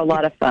 Yeah, they're a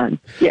lot of fun.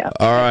 Yeah.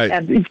 All right.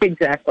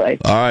 Exactly.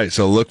 All right.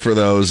 So look for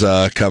those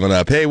coming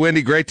up. Hey,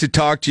 Wendy, great to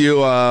talk to you.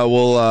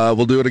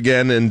 We'll do it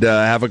again, and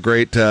have a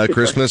great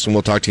Christmas, and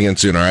we'll talk to you again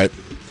soon. All right.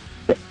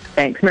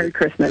 Thanks. Merry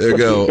Christmas. There you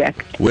go.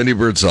 Wendy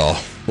Birdsall,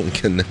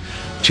 Lincoln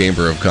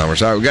Chamber of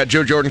Commerce. All right, we got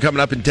Joe Jordan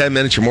coming up in 10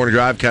 minutes. Your morning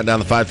drive, counting down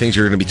the 5 things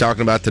you're going to be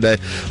talking about today.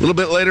 A little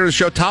bit later in the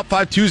show, Top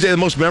 5 Tuesday, the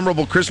most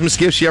memorable Christmas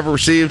gifts you ever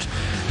received,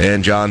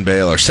 and John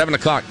Baylor. 7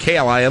 o'clock,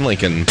 KLIN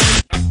Lincoln.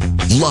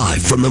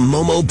 Live from the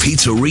Momo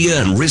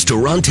Pizzeria and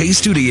Ristorante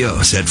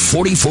Studios at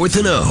 44th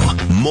and O.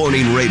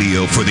 Morning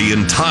radio for the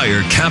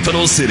entire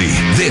capital city.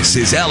 This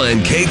is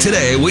LNK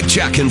Today with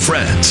Jack and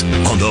Friends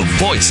on the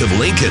voice of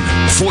Lincoln,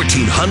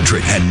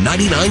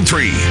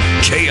 1499.3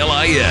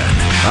 KLIN.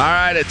 All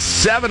right, it's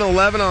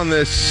 7:11 on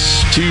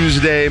this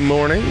Tuesday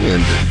morning,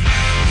 and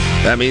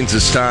that means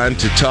it's time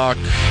to talk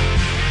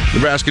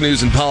Nebraska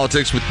news and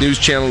politics with News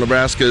Channel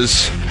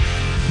Nebraska's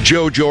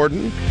Joe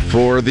Jordan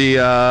for the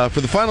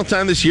final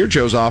time this year.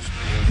 Joe's off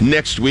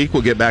next week.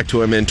 We'll get back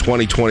to him in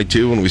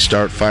 2022 when we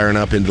start firing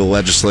up into the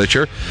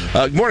legislature.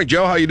 Good morning,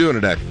 Joe. How are you doing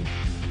today?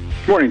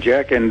 Good morning,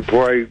 Jack. And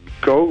before I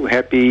go,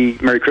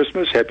 Merry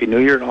Christmas, Happy New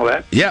Year, and all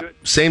that. Yeah,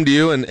 same to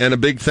you, and a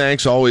big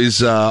thanks.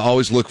 Always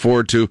look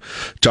forward to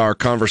our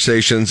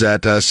conversations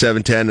at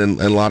 7:10, and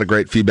a lot of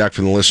great feedback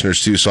from the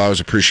listeners too. So I always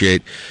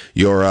appreciate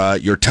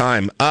your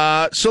time.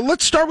 So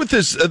let's start with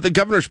this: the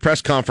governor's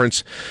press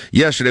conference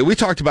yesterday. We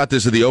talked about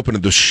this at the open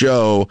of the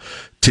show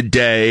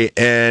today,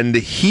 and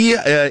he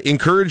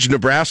encouraged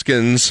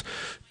Nebraskans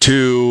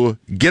to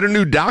get a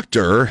new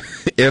doctor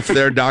if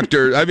their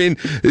doctor,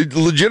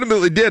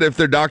 legitimately did, if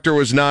their doctor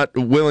was not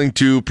willing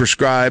to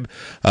prescribe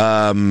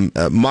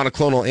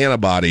monoclonal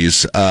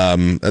antibodies.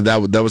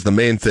 That was the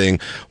main thing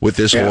with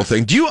this whole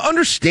thing. Do you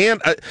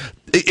understand?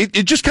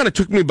 It just kind of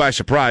took me by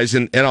surprise,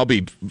 and I'll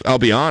be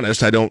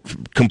honest, I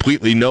don't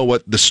completely know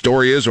what the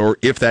story is, or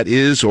if that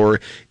is or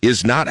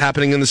is not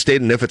happening in the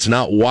state, and if it's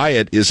not, why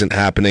it isn't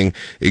happening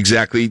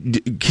exactly.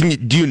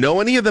 Do you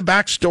know any of the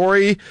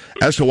backstory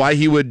as to why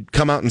he would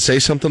come out and say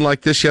something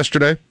like this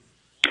yesterday?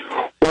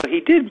 Well,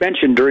 he did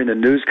mention during the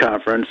news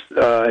conference,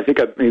 I think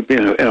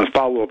in a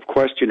follow-up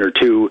question or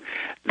two,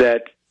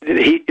 that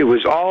it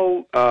was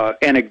all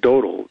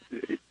anecdotal.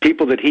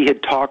 People that he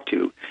had talked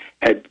to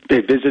they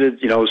visited,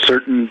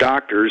 certain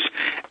doctors,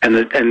 and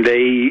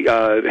they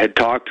had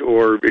talked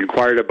or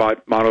inquired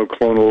about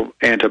monoclonal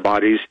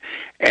antibodies,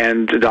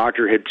 and the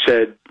doctor had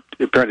said,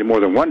 apparently more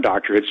than one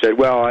doctor had said,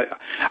 well,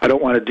 I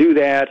don't want to do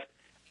that.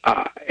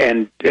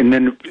 And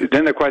then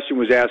the question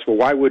was asked, well,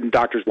 why wouldn't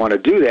doctors want to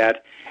do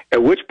that?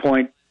 At which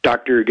point,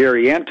 Dr.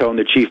 Gary Antone,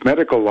 the chief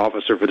medical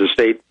officer for the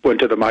state, went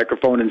to the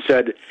microphone and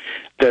said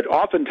that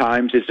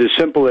oftentimes it's as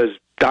simple as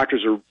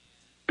doctors are,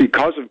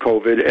 because of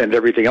COVID and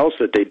everything else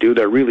that they do,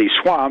 they're really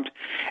swamped,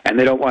 and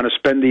they don't want to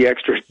spend the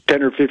extra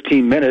 10 or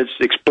 15 minutes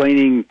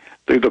explaining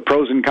the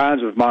pros and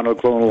cons of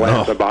monoclonal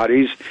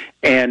antibodies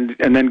and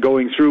then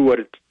going through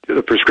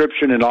the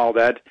prescription and all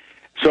that.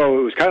 So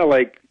it was kind of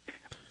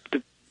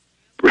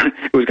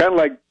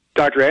like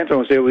Dr.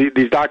 Antone said, well,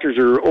 these doctors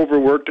are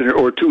overworked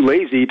or too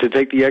lazy to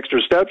take the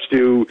extra steps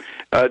to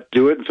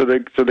do it. And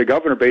so the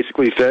governor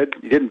basically said,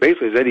 he didn't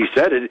basically say, he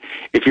said it,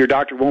 if your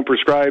doctor won't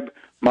prescribe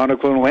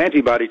monoclonal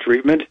antibody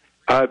treatment,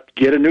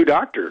 get a new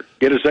doctor,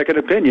 get a second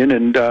opinion,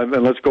 and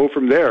let's go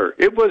from there.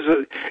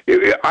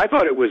 I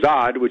thought it was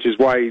odd, which is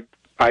why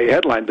I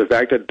headlined the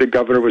fact that the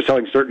governor was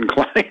telling certain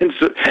clients,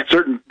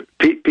 certain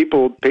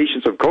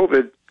patients of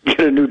COVID, get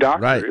a new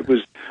doctor. Right. It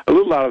was a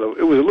little out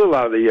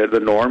of the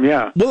norm.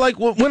 Yeah. Well, like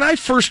when I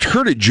first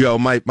heard it, Joe,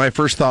 my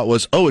first thought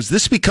was, has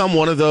this become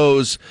one of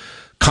those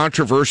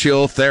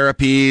controversial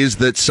therapies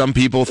that some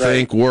people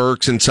think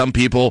works and some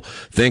people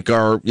think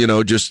are,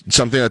 just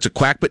something that's a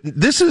quack? But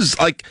this has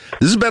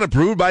been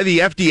approved by the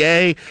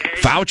FDA.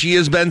 Fauci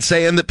has been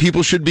saying that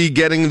people should be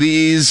getting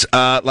these.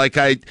 I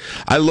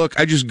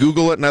just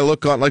Google it and I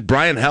look on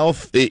Brian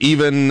Health,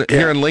 even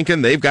here in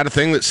Lincoln, they've got a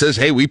thing that says,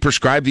 hey, we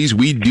prescribe these,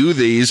 we do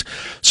these.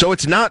 So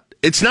it's not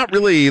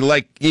really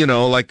like you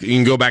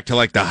can go back to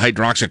the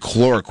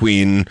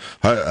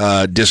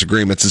hydroxychloroquine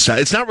disagreements and stuff.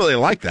 It's not really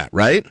like that,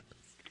 right?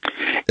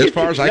 As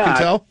far as I can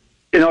tell?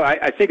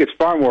 I think it's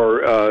far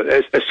more,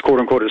 as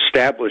quote-unquote,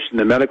 established in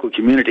the medical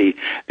community.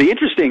 The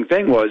interesting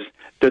thing was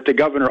that the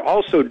governor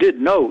also did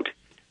note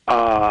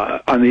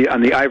on the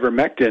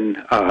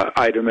ivermectin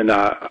item and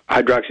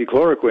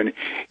hydroxychloroquine,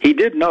 he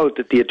did note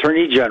that the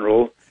Attorney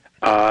General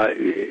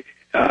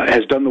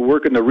has done the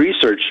work and the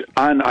research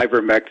on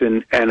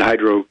ivermectin and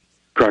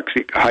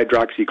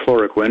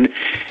hydroxychloroquine,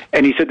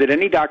 and he said that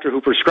any doctor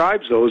who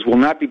prescribes those will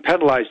not be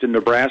penalized in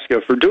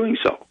Nebraska for doing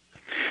so.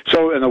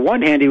 So on the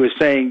one hand, he was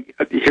saying,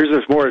 here's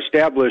this more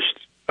established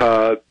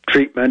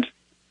treatment,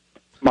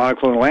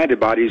 monoclonal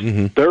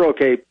antibodies, they're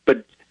okay,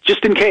 but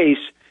just in case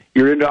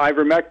you're into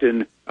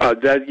ivermectin,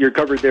 that you're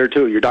covered there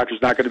too. Your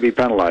doctor's not going to be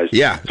penalized.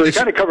 Yeah. So he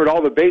kind of covered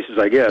all the bases,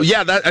 I guess.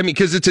 Yeah,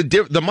 because it's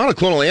the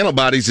monoclonal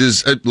antibodies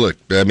is look.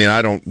 I mean,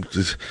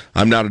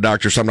 I'm not a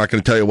doctor, so I'm not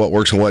going to tell you what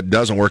works and what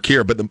doesn't work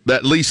here. But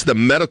at least the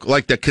medical,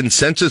 like the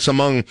consensus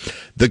among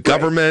the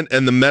government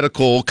and the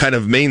medical kind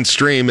of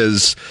mainstream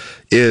is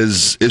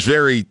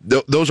very.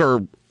 Those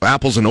are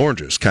apples and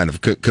oranges, kind of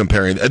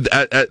comparing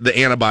the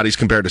antibodies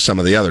compared to some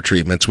of the other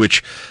treatments,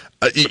 which.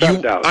 I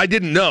didn't know. I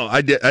didn't know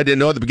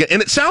at the beginning.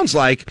 And it sounds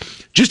like,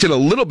 just in a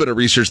little bit of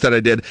research that I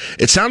did,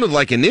 it sounded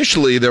like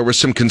initially there was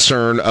some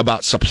concern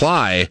about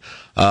supply,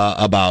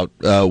 about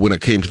when it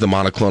came to the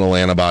monoclonal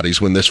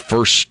antibodies when this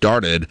first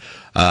started.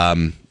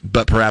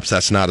 But perhaps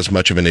that's not as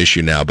much of an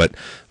issue now. But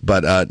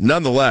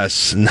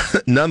nonetheless,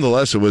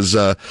 it was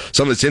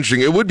something that's interesting.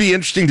 It would be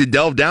interesting to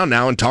delve down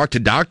now and talk to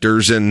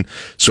doctors and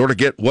sort of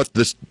get what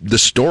the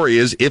story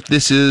is, if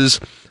this is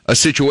a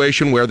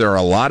situation where there are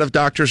a lot of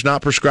doctors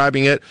not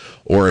prescribing it,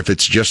 or if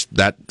it's just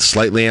that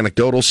slightly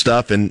anecdotal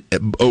stuff,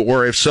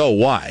 or if so,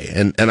 why?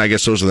 And I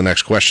guess those are the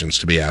next questions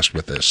to be asked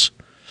with this.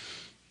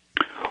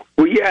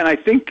 Well, yeah, and I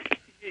think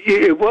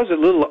it was a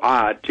little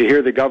odd to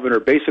hear the governor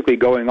basically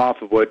going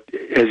off of what,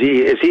 as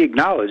he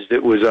acknowledged,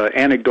 it was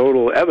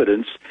anecdotal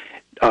evidence,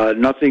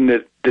 nothing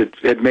that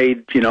had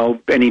made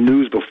any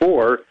news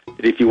before.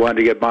 That if you wanted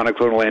to get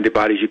monoclonal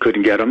antibodies, you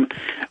couldn't get them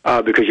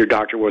because your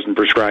doctor wasn't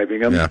prescribing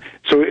them. Yeah.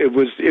 So it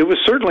was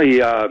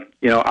certainly out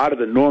of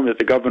the norm that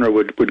the governor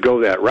would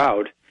go that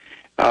route.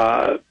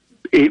 At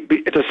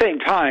the same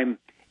time,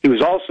 he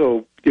was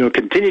also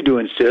continued to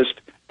insist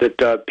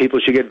that people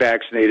should get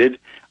vaccinated.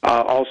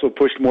 Also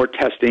pushed more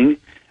testing.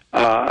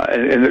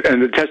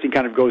 And the testing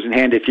kind of goes in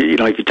hand. If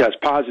you test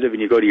positive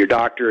and you go to your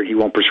doctor and he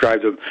won't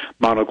prescribe the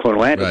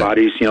monoclonal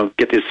antibodies, right.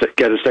 Get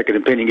a second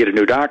opinion, get a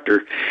new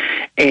doctor,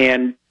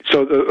 and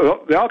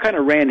so they all kind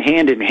of ran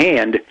hand in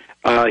hand.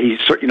 He's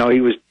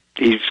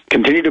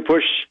continued to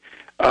push.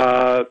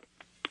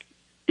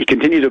 He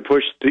continued to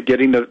push to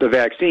getting the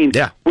vaccine.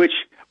 Yeah. Which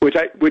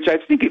I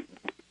think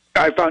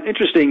I found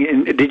interesting.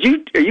 And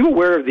are you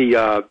aware of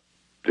the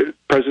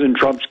President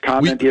Trump's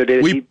comment the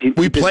other day? We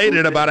played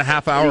it about a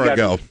half hour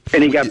ago.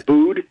 And he got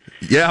booed?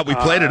 Yeah, we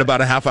played it about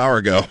a half hour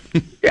ago.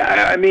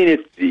 Yeah, I mean,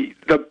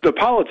 the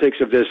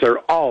politics of this are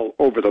all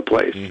over the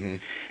place. Mm-hmm.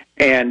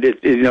 And,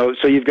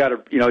 so you've got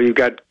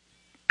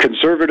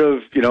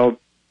conservative,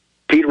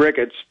 Pete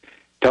Ricketts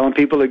telling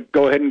people to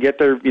go ahead and get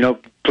their,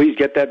 please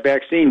get that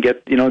vaccine,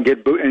 get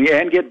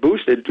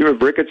boosted.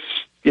 Ricketts,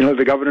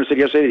 the governor said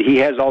yesterday that he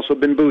has also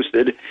been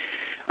boosted.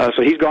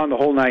 So he's gone the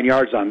whole 9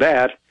 yards on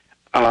that.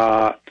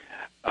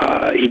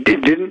 He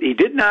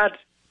did not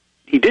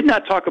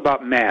talk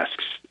about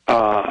masks.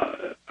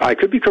 I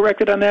could be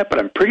corrected on that, but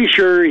I'm pretty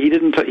sure he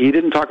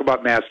didn't talk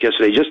about masks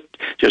yesterday.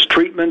 Just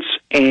treatments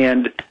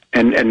and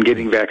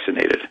getting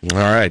vaccinated. All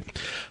right.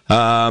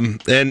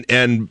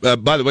 And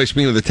by the way,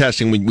 speaking of the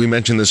testing, we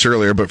mentioned this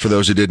earlier, but for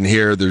those who didn't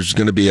hear, there's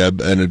going to be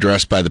an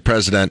address by the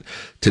president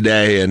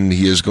today, and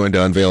he is going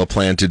to unveil a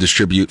plan to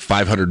distribute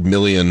 500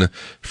 million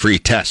free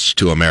tests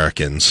to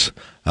Americans.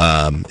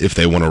 If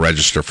they want to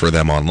register for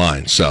them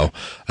online. So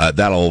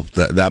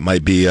that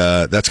might be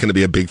that's going to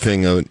be a big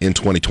thing in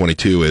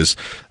 2022 is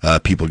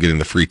people getting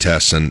the free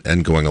tests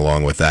and going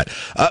along with that.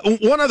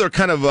 One other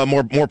kind of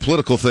more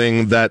political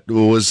thing that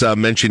was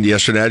mentioned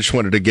yesterday, I just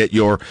wanted to get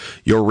your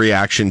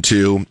reaction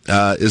to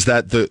is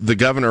that the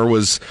governor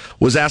was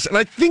asked, and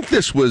I think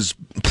this was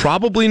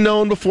probably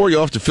known before.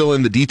 You'll have to fill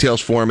in the details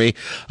for me,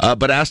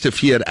 but asked if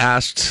he had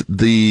asked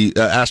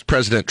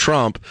President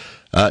Trump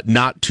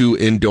not to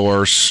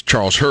endorse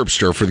Charles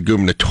Herbster for the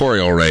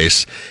gubernatorial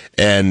race,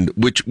 and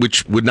which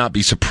would not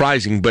be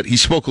surprising, but he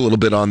spoke a little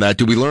bit on that.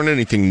 Did we learn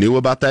anything new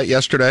about that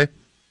yesterday?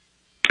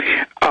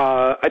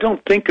 I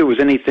don't think there was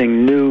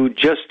anything new,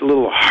 just a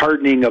little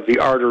hardening of the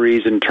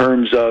arteries in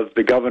terms of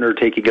the governor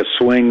taking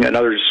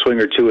another swing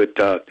or two at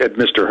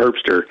Mr.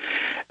 Herbster.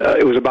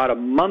 It was about a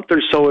month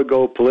or so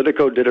ago,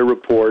 Politico did a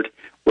report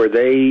where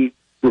they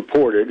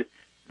reported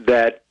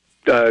that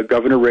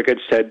Governor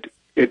Ricketts had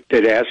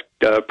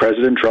asked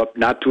President Trump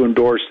not to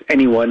endorse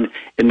anyone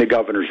in the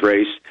governor's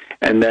race,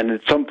 and then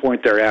at some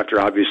point thereafter,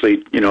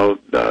 obviously,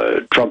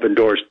 Trump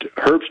endorsed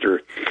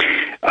Herbster.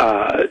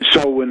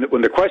 So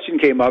when the question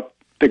came up,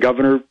 the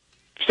governor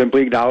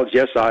simply acknowledged,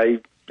 yes, I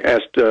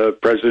asked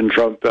President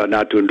Trump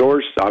not to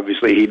endorse.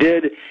 Obviously, he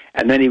did,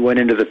 and then he went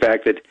into the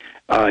fact that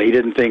he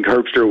didn't think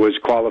Herbster was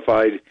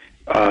qualified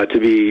to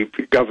be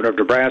governor of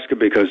Nebraska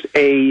because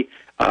A,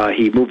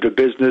 he moved a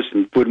business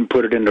and wouldn't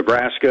put it in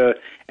Nebraska,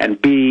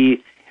 and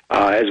B,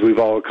 as we've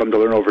all come to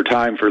learn over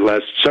time for the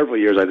last several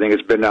years, I think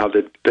it's been now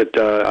that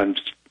on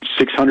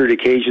 600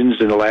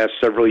 occasions in the last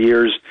several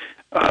years,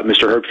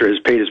 Mr. Herbster has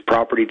paid his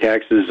property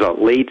taxes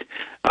late,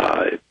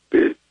 whether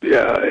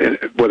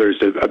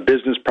it's a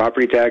business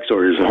property tax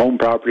or his home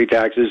property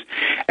taxes.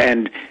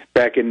 And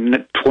back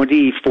in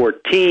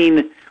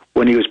 2014,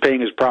 when he was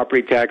paying his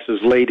property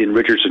taxes late in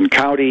Richardson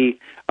County,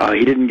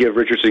 he didn't give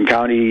Richardson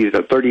County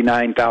the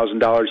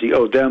 $39,000 he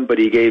owed them, but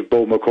he gave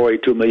Bo McCoy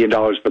 $2 million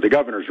for the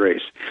governor's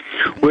race,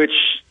 which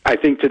I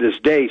think to this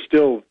day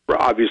still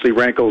obviously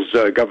rankles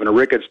Governor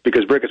Ricketts,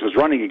 because Ricketts was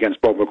running against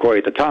Bo McCoy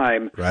at the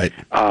time. Right.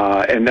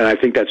 And then I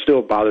think that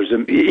still bothers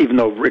him, even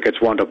though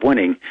Ricketts wound up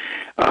winning.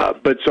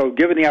 But so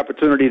given the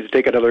opportunity to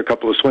take another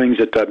couple of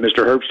swings at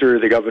Mr. Herbster,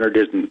 the governor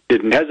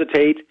didn't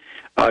hesitate,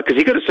 because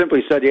he could have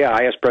simply said, yeah,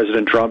 I asked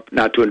President Trump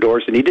not to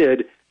endorse, and he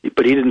did.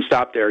 But he didn't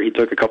stop there. He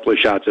took a couple of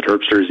shots at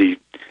Herbster as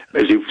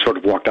he sort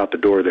of walked out the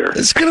door there.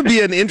 It's going to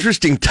be an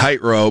interesting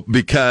tightrope,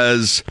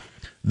 because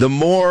the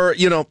more,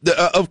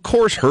 of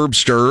course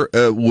Herbster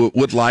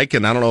would like,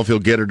 and I don't know if he'll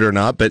get it or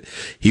not, but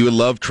he would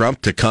love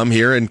Trump to come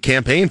here and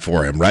campaign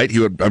for him, right?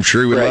 I'm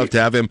sure he would love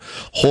to have him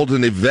hold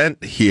an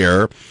event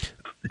here.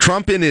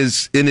 Trump in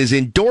his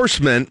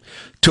endorsement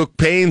took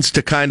pains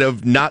to kind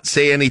of not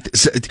say anything,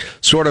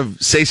 sort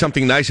of say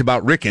something nice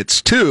about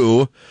Ricketts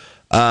too.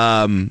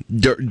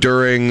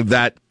 During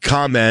that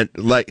comment,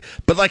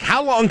 but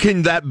how long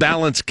can that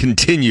balance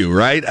continue,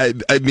 right?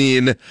 I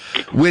mean,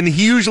 when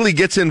he usually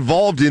gets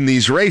involved in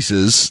these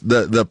races,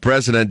 the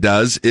president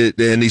does,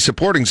 and he's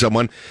supporting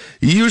someone,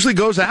 he usually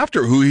goes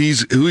after who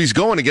he's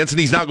going against, and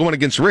he's not going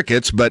against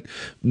Ricketts, but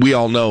we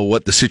all know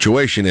what the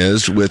situation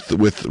is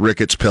with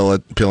Ricketts,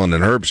 Pillen,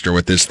 and Herbster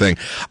with this thing.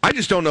 I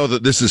just don't know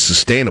that this is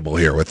sustainable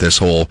here with this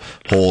whole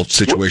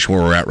situation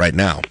where we're at right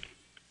now.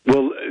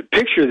 Well,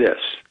 picture this.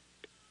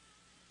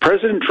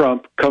 President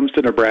Trump comes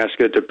to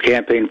Nebraska to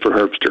campaign for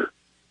Herbster,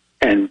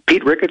 and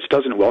Pete Ricketts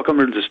doesn't welcome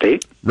him to the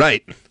state.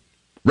 Right.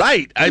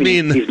 I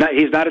mean, he's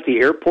not at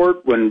the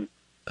airport when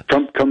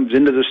Trump comes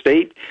into the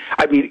state.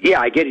 I mean, yeah,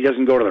 I get he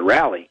doesn't go to the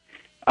rally,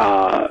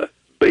 but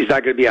he's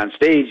not going to be on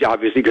stage,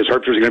 obviously, because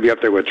Herbster's going to be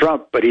up there with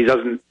Trump. But he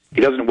doesn't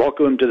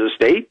welcome him to the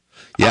state.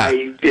 Yeah,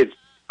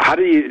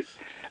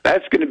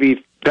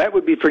 That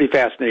would be pretty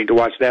fascinating to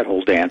watch that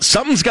whole dance.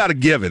 Something's got to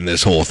give in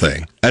this whole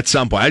thing at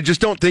some point. I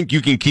just don't think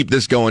you can keep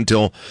this going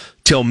till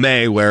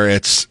May, where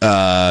it's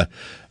I'm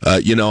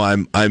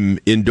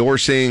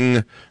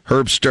endorsing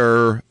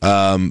Herbster.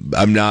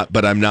 I'm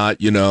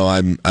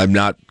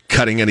not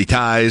cutting any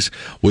ties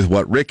with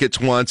what Ricketts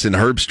wants, and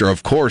Herbster,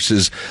 of course, you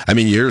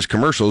hear his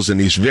commercials,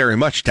 and he's very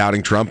much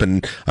touting Trump,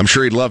 and I'm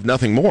sure he'd love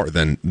nothing more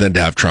than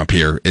to have Trump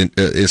here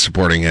is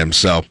supporting him.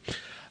 So.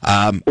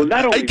 Well,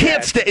 not only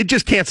it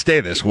just can't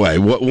stay this way.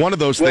 One of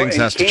those things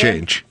has to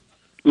change.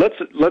 Let's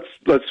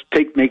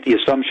make the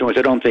assumption, which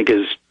I don't think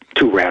is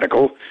too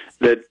radical,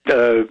 that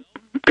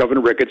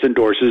Governor Ricketts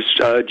endorses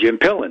Jim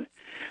Pillen.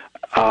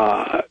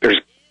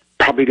 There's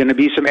probably going to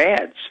be some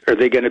ads. Are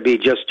they going to be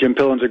just Jim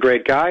Pillen's a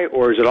great guy,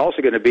 or is it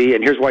also going to be,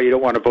 and here's why you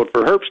don't want to vote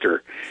for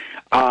Herbster?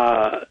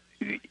 How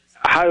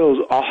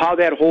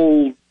that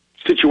whole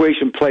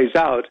situation plays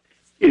out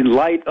in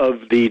light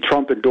of the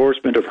Trump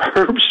endorsement of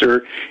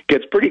Herbster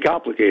gets pretty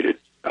complicated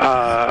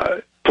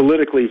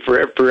politically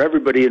for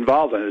everybody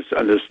involved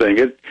on this thing.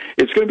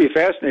 It's going to be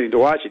fascinating to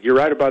watch it. You're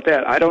right about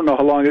that. I don't know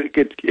how long it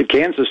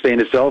can sustain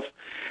itself,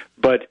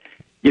 but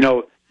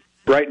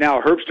right now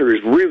Herbster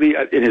is really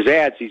in his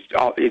ads.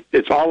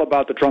 It's all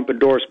about the Trump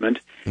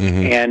endorsement,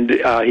 and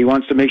he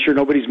wants to make sure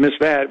nobody's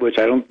missed that. Which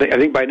I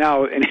think by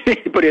now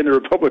anybody in the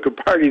Republican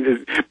Party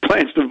that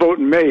plans to vote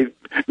in May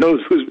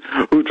knows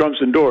who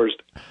Trump's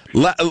endorsed.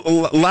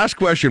 Last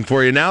question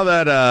for you. Now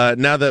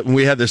that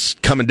we had this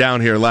coming down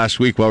here last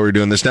week while we were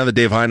doing this, now that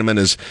Dave Heineman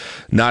is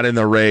not in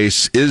the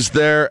race, is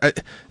there?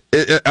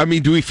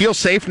 Do we feel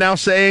safe now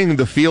saying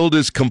the field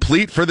is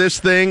complete for this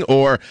thing,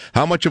 or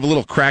how much of a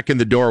little crack in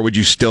the door would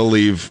you still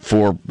leave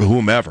for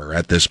whomever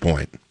at this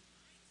point?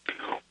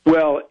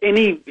 Well,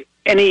 any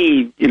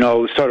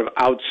sort of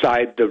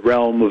outside the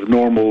realm of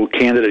normal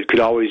candidate could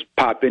always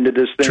pop into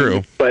this thing.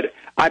 True. But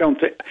I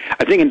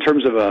think in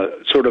terms of a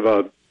sort of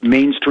a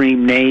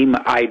mainstream name,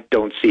 I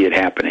don't see it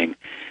happening.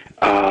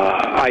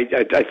 I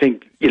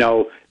think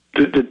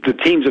the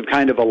teams have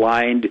kind of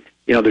aligned.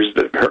 There's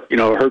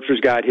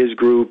Herbster's got his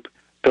group,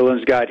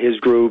 Pillen's got his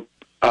group,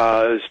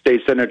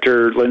 State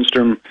Senator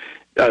Lindstrom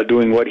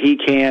doing what he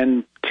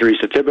can,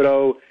 Teresa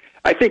Thibodeau.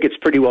 I think it's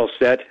pretty well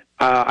set.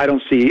 I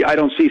don't see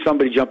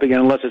somebody jumping in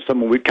unless it's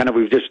someone we've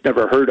just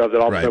never heard of that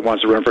all of a sudden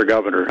wants to run for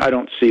governor. I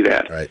don't see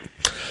that. Right.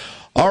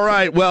 All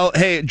right. Well,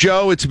 hey,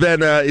 Joe, it's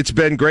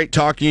been great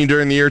talking to you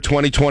during the year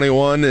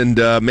 2021, and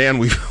man,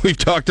 we've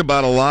talked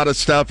about a lot of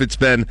stuff. It's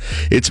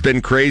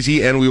been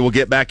crazy, and we will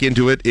get back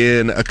into it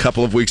in a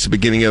couple of weeks, the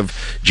beginning of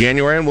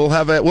January, and we'll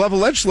have a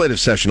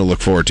legislative session to look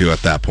forward to at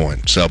that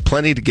point. So,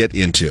 plenty to get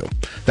into.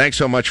 Thanks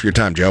so much for your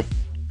time, Joe.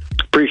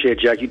 Appreciate it,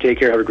 Jack. You take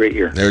care. Have a great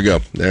year. There we go.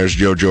 There's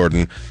Joe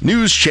Jordan.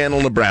 News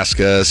Channel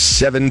Nebraska,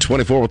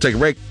 724. We'll take a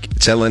break.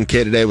 It's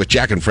LNK Today with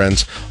Jack and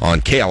Friends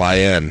on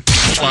KLIN.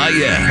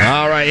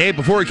 All right. Hey,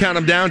 before we count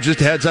them down,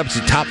 just a heads up. It's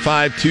a Top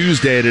 5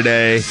 Tuesday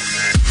today.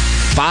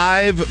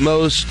 5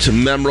 most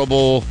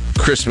memorable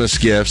Christmas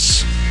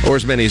gifts, or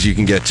as many as you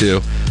can get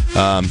to.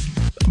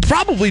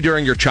 Probably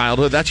during your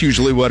childhood. That's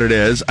usually what it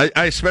is.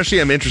 I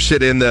especially am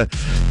interested in the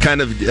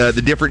kind of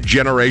the different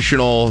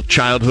generational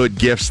childhood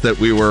gifts that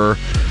we were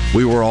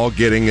all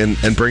getting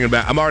and bringing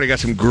back. I've already got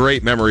some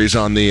great memories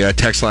on the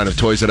text line of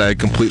toys that I had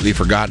completely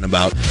forgotten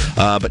about.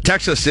 But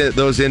text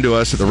those into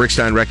us at the Rick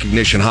Stein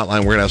Recognition Hotline.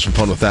 We're going to have some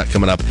fun with that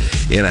coming up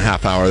in a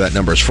half hour. That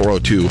number is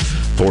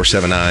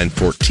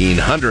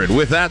 402-479-1400.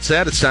 With that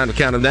said, it's time to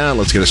count them down.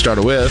 Let's get it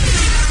started with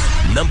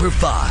number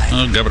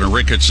 5. Governor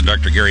Ricketts and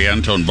Dr. Gary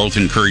Antone both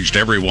encouraged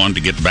everyone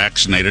to get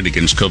vaccinated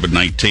against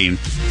COVID-19.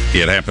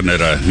 It happened at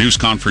a news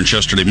conference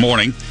yesterday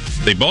morning.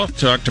 They both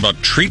talked about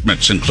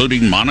treatments,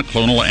 including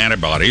monoclonal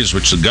antibodies,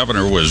 which the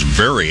governor was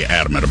very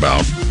adamant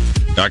about.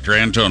 Dr.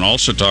 Antone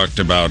also talked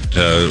about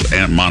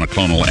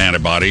monoclonal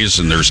antibodies,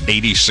 and there's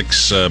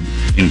 86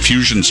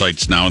 infusion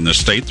sites now in the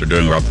state. They're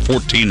doing about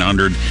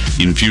 1,400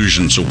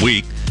 infusions a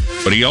week.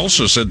 But he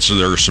also said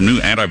there are some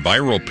new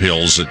antiviral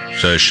pills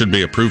that should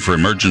be approved for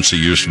emergency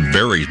use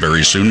very,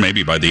 very soon,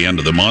 maybe by the end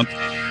of the month.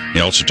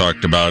 He also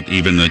talked about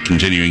even the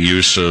continuing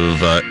use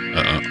of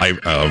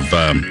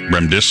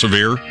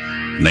remdesivir,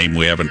 name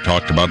we haven't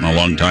talked about in a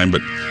long time.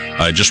 But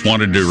I just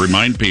wanted to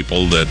remind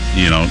people that,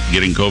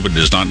 getting COVID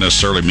does not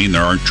necessarily mean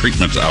there aren't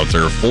treatments out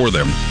there for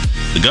them.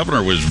 The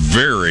governor was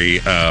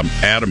very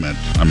adamant,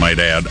 I might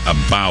add,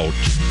 about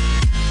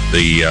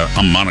the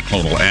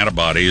monoclonal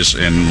antibodies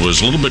and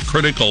was a little bit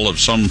critical of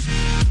some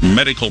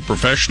medical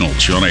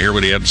professionals. You want to hear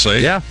what he had to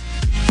say? Yeah.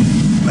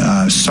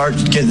 Start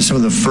getting some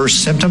of the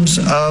first symptoms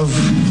of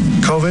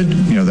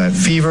COVID, that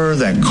fever,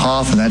 that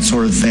cough, and that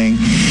sort of thing.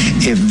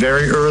 If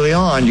very early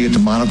on you get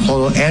the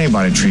monoclonal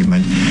antibody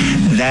treatment,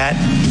 that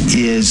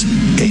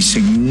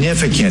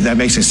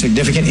makes a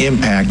significant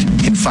impact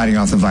in fighting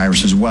off the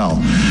virus as well.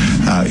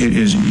 It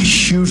is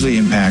hugely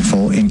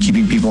impactful in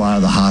keeping people out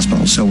of the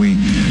hospital. So we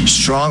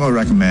strongly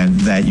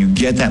recommend that you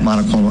get that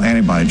monoclonal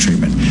antibody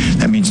treatment.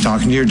 That means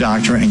talking to your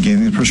doctor and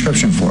getting the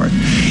prescription for it.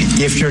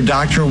 If your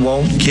doctor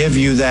won't give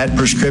you that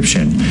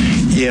prescription,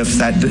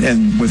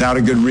 and without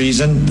a good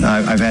reason,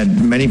 I've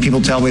had many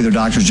people tell me their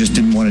doctors just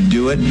didn't want to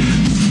do it,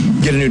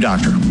 get a new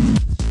doctor.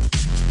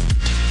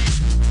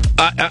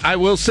 I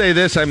will say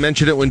this. I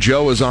mentioned it when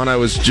Joe was on. I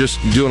was just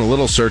doing a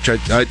little search.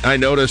 I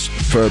noticed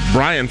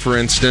Brian, for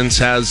instance,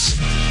 has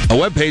a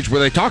webpage where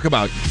they talk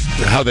about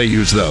how they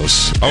use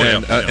those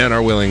and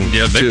are willing to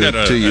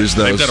use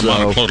those. They've got a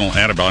monoclonal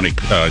antibody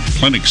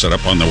clinic set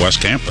up on the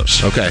West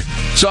Campus. Okay.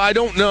 So I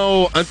don't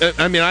know.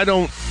 I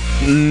don't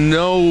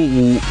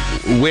know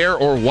where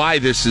or why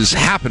this is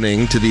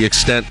happening to the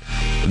extent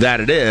that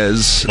it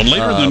is. Well,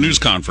 later in the news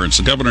conference,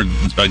 the governor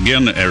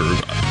again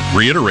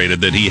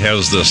reiterated that he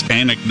has this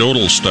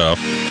anecdotal stuff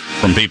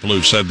from people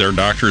who've said their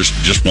doctors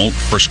just won't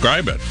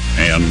prescribe it.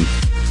 And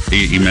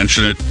he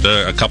mentioned it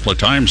a couple of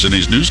times in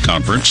his news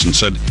conference and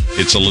said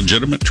it's a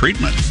legitimate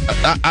treatment.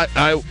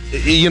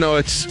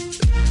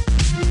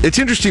 It's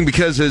interesting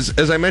because,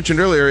 as I mentioned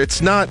earlier,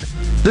 it's not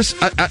this.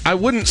 I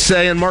wouldn't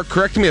say, and Mark,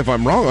 correct me if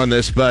I'm wrong on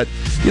this, but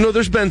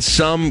there's been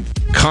some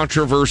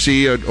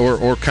controversy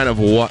or kind of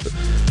what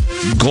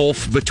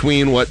gulf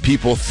between what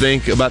people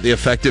think about the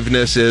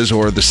effectiveness is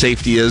or the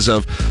safety is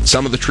of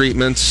some of the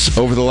treatments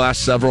over the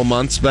last several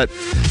months. But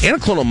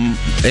monoclonal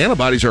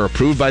antibodies are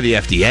approved by the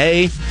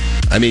FDA.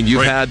 I mean,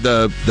 you've had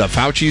the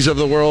Faucis of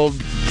the world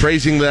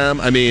praising them.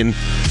 I mean,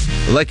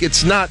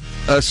 it's not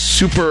a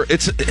super.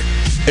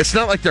 It's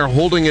not like they're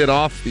holding it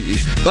off.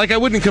 Like, I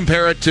wouldn't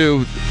compare it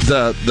to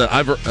the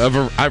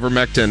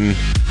ivermectin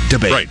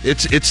debate. Right.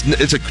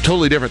 It's a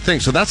totally different thing.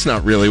 So that's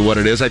not really what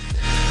it is. I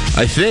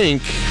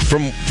think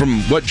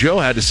from what Joe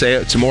had to say,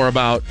 it's more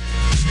about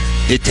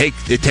it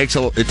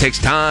takes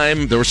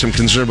time. There was some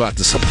concern about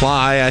the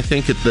supply, I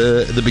think, at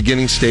the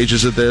beginning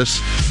stages of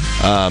this.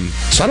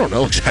 So I don't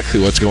know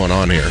exactly what's going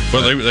on here.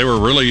 Well, they were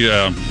really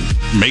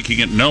making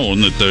it known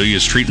that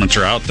these treatments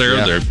are out there.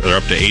 Yeah. They're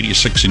up to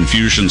 86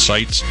 infusion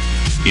sites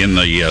in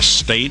the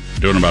state,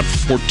 doing about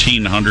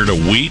 1,400 a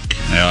week.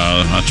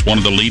 That's one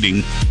of the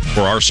leading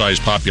for our size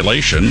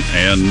population,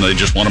 and they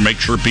just want to make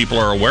sure people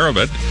are aware of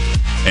it.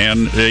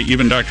 And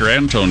even Dr.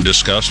 Antone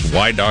discussed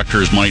why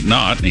doctors might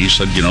not. And he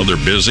said,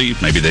 they're busy.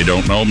 Maybe they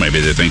don't know. Maybe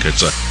they think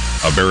it's a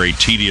very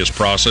tedious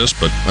process.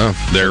 But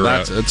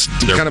it's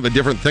kind of a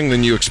different thing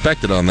than you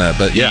expected on that.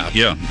 But yeah.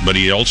 But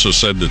he also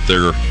said that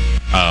their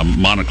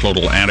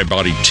monoclonal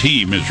antibody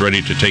team is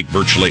ready to take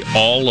virtually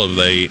all of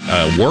the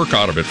work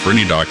out of it for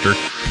any doctor.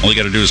 All you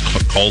got to do is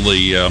call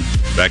the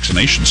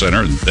vaccination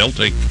center, and they'll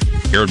take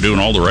care of doing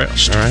all the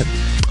rest. All right.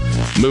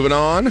 Moving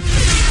on.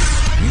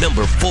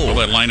 Number 4. Well,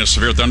 that line of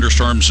severe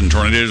thunderstorms and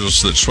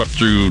tornadoes that swept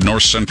through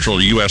north-central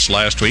U.S.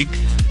 last week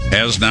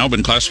has now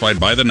been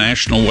classified by the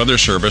National Weather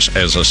Service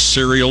as a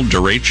serial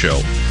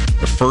derecho,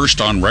 the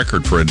first on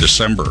record for a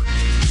December.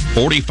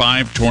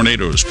 45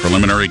 tornadoes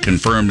preliminary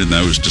confirmed in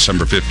those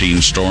December 15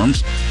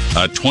 storms.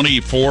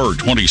 24 or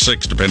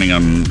 26, depending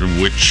on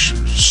which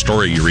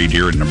story you read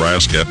here in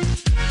Nebraska.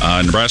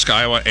 Nebraska,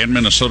 Iowa, and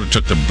Minnesota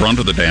took the brunt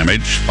of the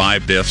damage.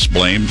 5 deaths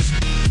blamed.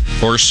 Of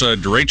course,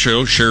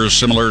 derecho shares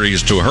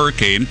similarities to a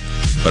hurricane,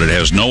 but it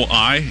has no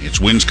eye. Its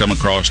winds come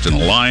across in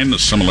a line. The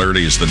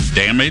similarity is the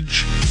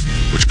damage,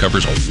 which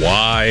covers a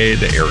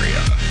wide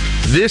area.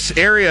 This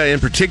area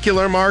in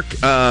particular, Mark,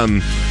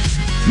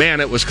 man,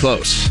 it was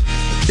close.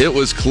 It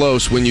was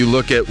close when you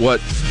look at what,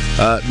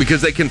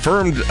 because they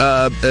confirmed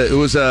it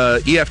was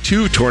a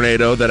EF2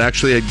 tornado that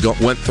actually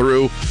went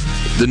through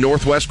the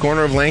northwest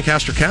corner of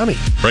Lancaster County,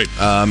 right,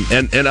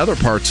 and other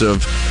parts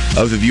of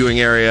the viewing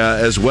area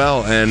as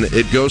well. And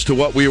it goes to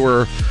what we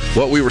were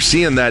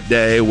seeing that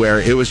day, where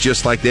it was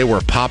just like they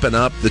were popping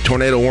up. The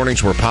tornado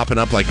warnings were popping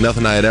up like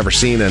nothing I had ever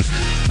seen, and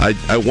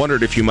I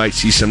wondered if you might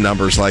see some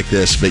numbers like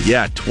this. But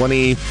yeah,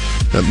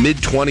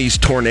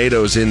 mid-20s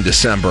tornadoes in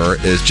December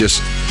is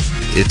just.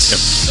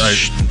 It's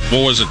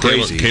what was it?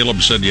 Crazy.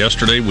 Caleb said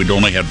yesterday we'd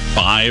only had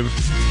 5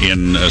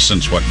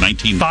 since what,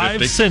 1950?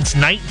 5 since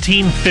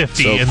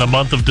 1950 in the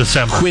month of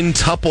December.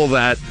 Quintuple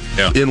that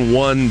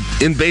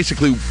in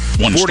basically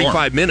 45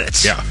 storm.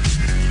 Minutes. Yeah.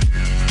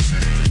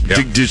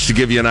 Just to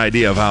give you an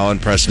idea of how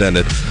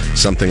unprecedented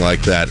something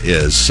like that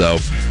is. So,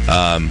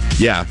 and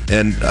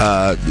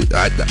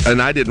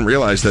I didn't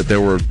realize that there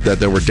were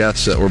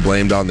deaths that were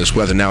blamed on this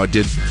weather. Now, it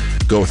did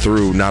go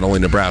through not only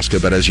Nebraska,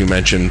 but as you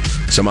mentioned,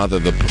 some other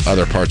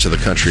parts of the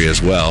country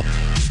as well.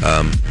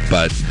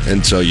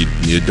 And so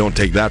you don't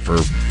take that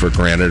for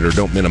granted or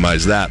don't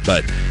minimize that.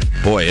 But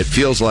boy, it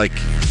feels like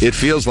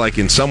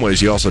in some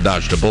ways you also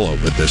dodged a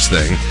bullet with this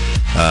thing,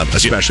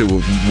 especially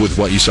with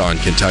what you saw in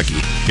Kentucky.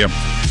 Yep.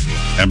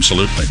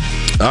 Absolutely.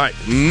 All right,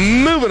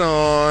 moving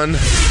on.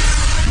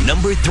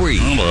 Number 3.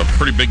 Well, a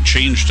pretty big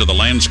change to the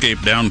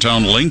landscape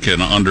downtown Lincoln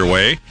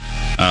underway.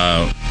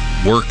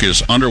 Work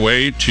is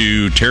underway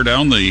to tear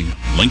down the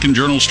Lincoln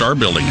Journal-Star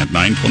building at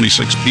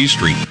 926 P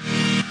Street.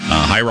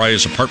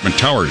 High-rise apartment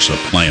towers are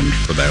planned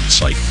for that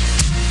site.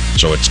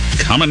 So it's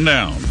coming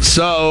down.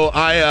 So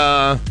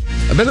I've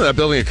been to that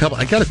building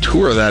I got a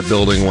tour of that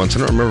building once. I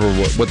don't remember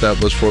what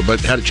that was for,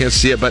 but had a chance to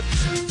see it. But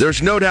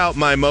there's no doubt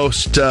my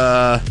most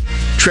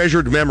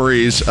treasured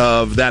memories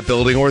of that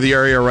building or the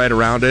area right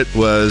around it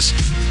was,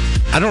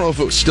 I don't know if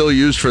it was still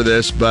used for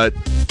this, but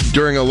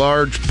during a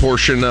large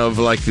portion of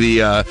like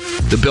the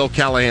Bill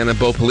Callahan and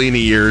Bo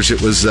Pelini years,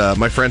 it was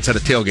my friends had a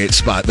tailgate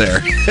spot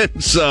there.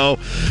 And so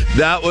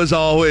that was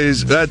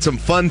always, had some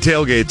fun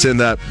tailgates in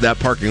that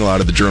parking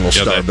lot of the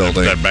Journal-Star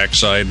building. That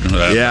backside,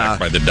 back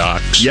by the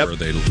docks. Yep. Where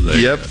they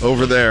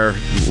over there.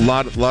 A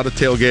lot of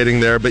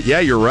tailgating there. But yeah,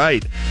 you're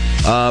right.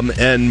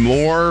 And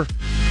more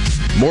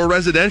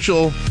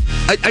residential.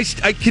 I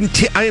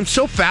am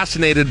so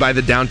fascinated by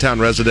the downtown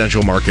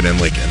residential market in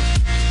Lincoln.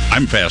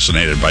 I'm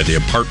fascinated by the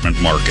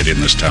apartment market in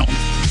this town.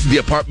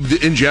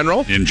 In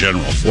general? In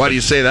general. Why do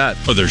you say that?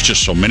 Well, there's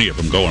just so many of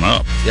them going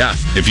up. Yeah.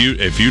 If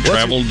you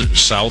traveled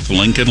south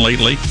Lincoln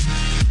lately,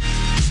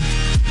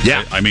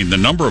 yeah, I mean the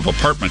number of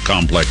apartment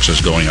complexes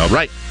going up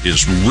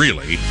is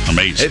really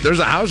amazing. Hey, there's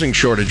a housing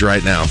shortage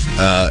right now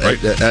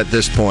at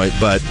this point,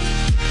 but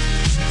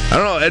I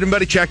don't know.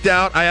 Anybody checked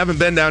out? I haven't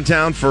been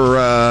downtown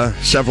for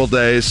several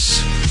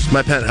days. What's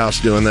my penthouse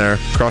doing there,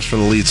 across from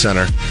the Lead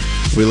Center?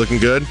 We looking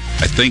good?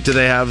 I think. Do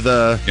they have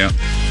the? Yeah,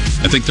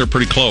 I think they're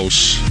pretty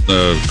close.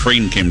 The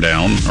crane came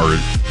down, or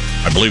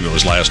I believe it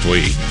was last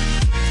week.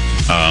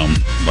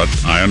 But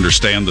I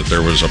understand that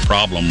there was a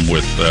problem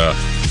with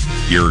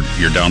your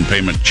down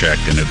payment check,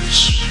 and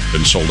it's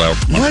been sold out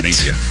from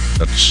underneath you.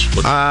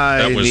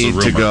 That was the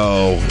rumor. To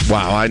go.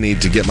 Wow, I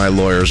need to get my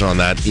lawyers on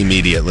that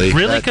immediately.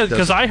 Really?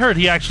 Because I heard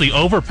he actually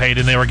overpaid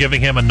and they were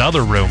giving him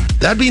another room.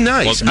 That'd be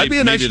nice. That'd be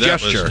a nice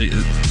gesture.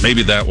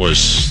 Maybe that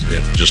was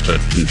just a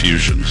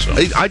confusion. So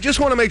I just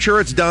want to make sure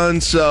it's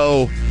done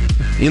so,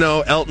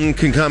 Elton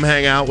can come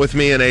hang out with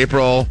me in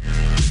April.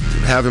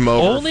 Have him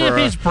over. Only if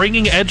he's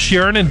bringing Ed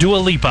Sheeran and Dua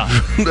Lipa.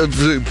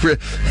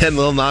 And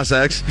Lil Nas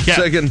X. Yeah.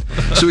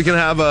 So we can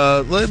have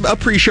a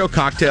pre-show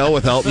cocktail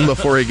with Elton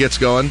before he gets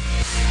going.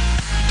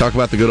 Talk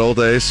about the good old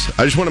days.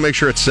 I just want to make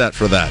sure it's set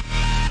for that.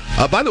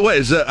 By the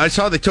way, I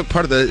saw they took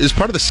part of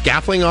the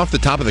scaffolding off the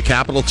top of the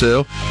Capitol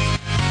too.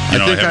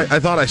 I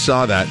thought I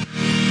saw that.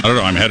 I don't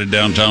know. I'm headed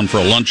downtown for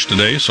a lunch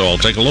today, so I'll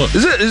take a look.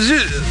 Is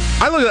it?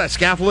 I look at that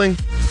scaffolding.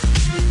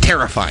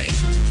 Terrifying.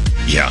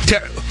 Yeah.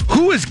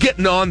 Who is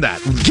getting on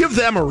that? Give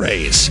them a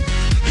raise.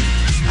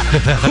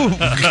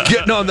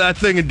 Getting on that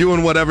thing and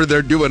doing whatever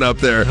they're doing up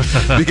there,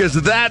 because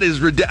that is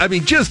ridiculous. I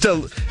mean, just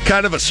a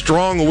kind of a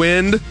strong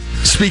wind.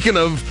 Speaking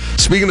of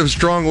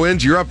strong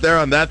winds, you're up there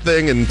on that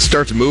thing and it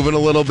starts moving a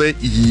little bit.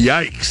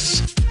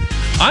 Yikes!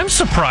 I'm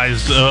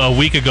surprised a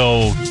week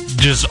ago,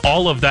 just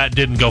all of that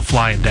didn't go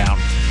flying down.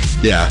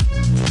 Yeah.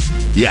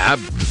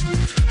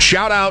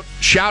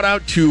 shout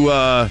out to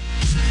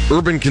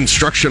urban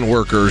construction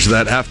workers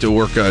that have to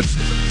work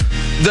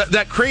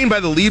that crane by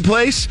the Lead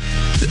place.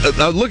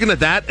 Looking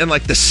at that and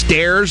like the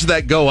stairs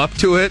that go up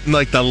to it and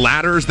like the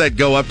ladders that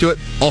go up to it,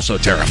 also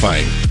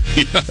terrifying.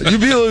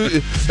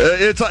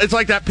 It's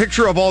like that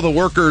picture of all the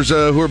workers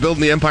who are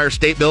building the Empire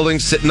State Building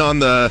sitting on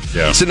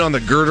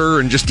the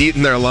girder and just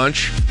eating their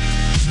lunch.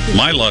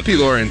 My luck,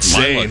 people are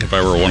insane. My luck, if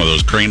I were one of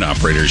those crane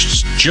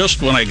operators,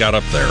 just when I got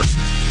up there,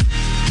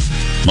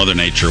 Mother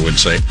Nature would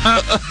say,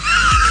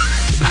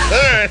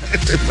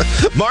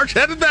 Mark's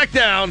headed back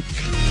down.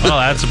 Well,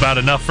 that's about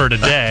enough for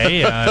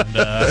today. And,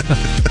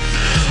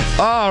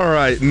 all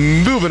right,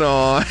 moving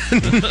on.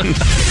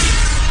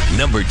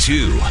 Number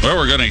 2. Well,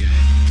 we're going to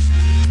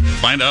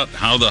find out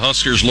how the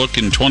Huskers look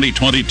in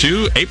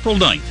 2022, April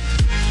 9th.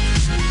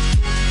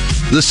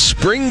 The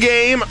spring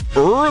game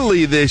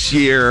early this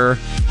year.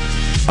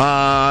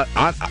 I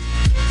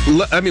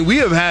mean, we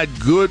have had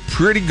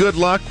pretty good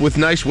luck with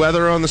nice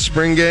weather on the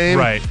spring game.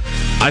 Right.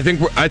 I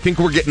think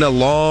we're getting a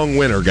long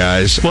winter,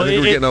 guys. Well, I think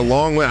we're getting a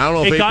long winter. I don't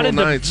know if April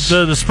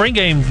 9th. The spring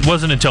game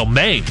wasn't until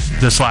May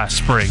this last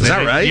spring. Is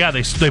that right? Yeah,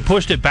 they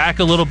pushed it back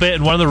a little bit,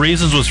 and one of the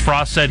reasons was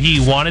Frost said he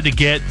wanted to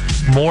get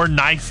more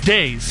nice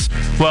days.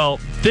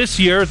 Well, this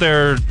year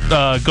they're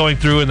going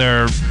through and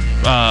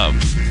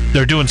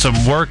they're doing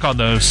some work on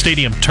the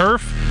stadium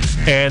turf.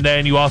 And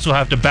then you also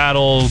have to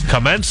battle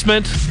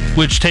commencement,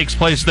 which takes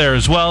place there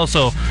as well.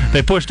 So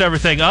they pushed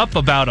everything up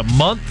about a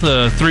month,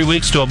 3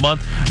 weeks to a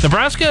month.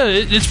 Nebraska,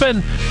 it's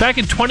been back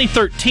in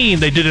 2013,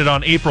 they did it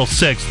on April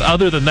 6th.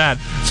 Other than that,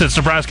 since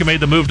Nebraska made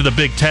the move to the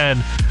Big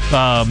Ten,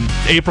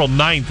 April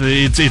 9th,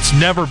 it's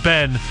never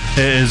been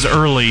as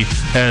early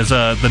as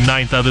the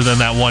 9th other than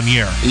that 1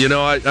 year. You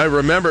know, I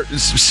remember,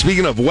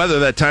 speaking of weather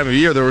that time of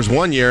year, there was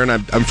 1 year, and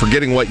I'm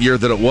forgetting what year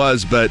that it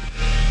was, but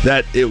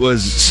that it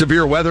was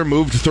severe weather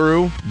moved through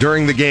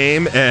during the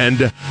game,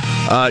 and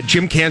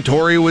Jim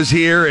Cantori was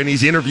here, and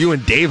he's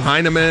interviewing Dave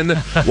Heineman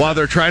while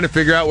they're trying to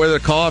figure out whether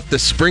to call up the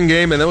spring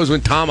game, and that was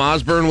when Tom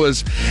Osborne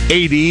was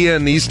AD,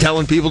 and he's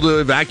telling people to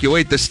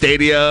evacuate the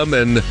stadium,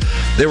 and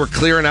they were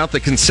clearing out the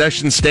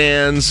concession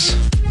stands.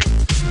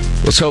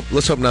 Let's hope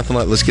nothing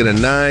like. Let's get a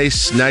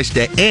nice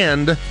day,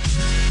 and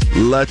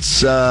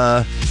let's.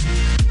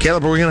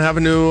 Caleb, are we going to have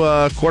a new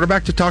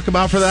quarterback to talk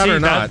about for that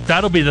or not?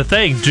 That'll be the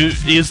thing.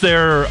 Is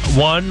there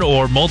one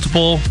or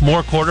multiple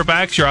more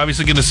quarterbacks? You're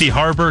obviously going to see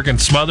Harburg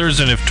and Smothers,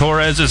 and if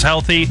Torres is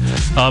healthy,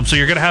 so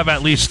you're going to have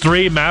at least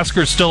 3.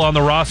 Masker's still on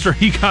the roster.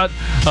 He got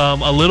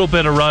a little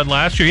bit of run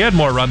last year. He had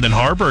more run than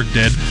Harburg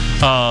did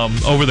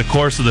over the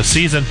course of the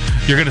season.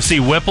 You're going to see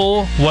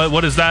Whipple.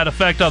 What does that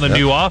affect on the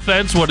new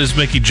offense? What is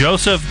Mickey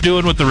Joseph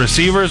doing with the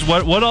receivers?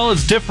 What all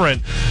is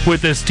different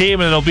with this team?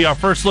 And it'll be our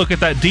first look at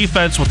that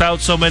defense without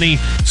so many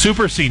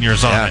super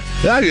seniors on it.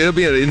 Yeah, it'll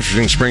be an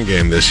interesting spring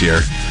game this year.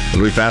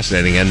 It'll be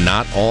fascinating and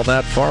not all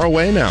that far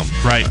away now.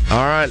 Right.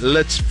 All right,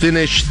 let's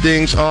finish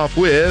things off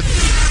with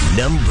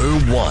number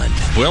 1.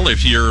 Well,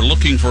 if you're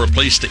looking for a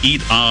place to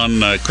eat on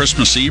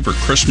Christmas Eve or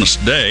Christmas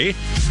Day,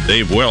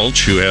 Dave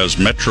Welch, who has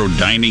Metro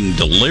Dining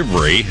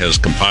Delivery, has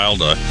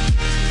compiled a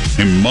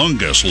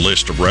humongous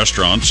list of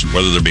restaurants,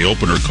 whether they be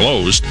open or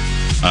closed.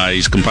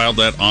 He's compiled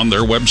that on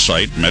their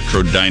website,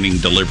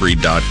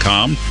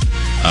 metrodiningdelivery.com.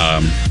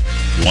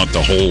 You want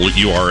the whole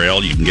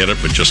URL, you can get it,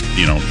 but just,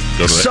 go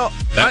to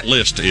that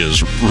list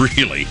is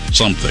really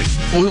something.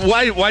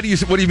 Why do you,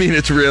 what do you mean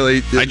it's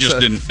really? I just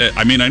didn't,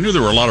 I knew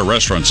there were a lot of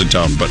restaurants in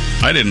town, but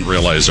I didn't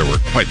realize there were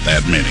quite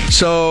that many.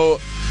 So,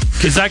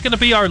 is that going to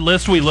be our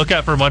list we look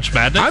at for March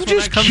Madness? I'm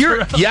just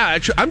curious. Yeah,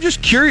 I'm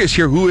just curious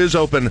here. Who is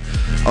open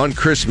on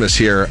Christmas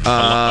here?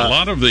 A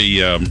lot of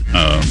the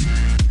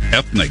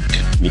ethnic,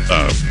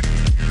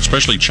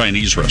 especially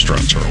Chinese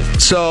restaurants are open.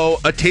 So,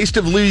 A Taste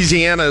of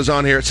Louisiana is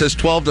on here. It says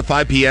 12 to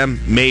 5 p.m.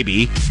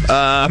 Maybe.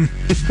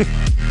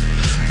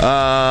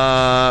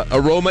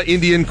 Aroma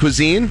Indian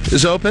Cuisine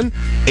is open.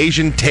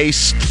 Asian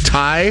Taste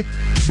Thai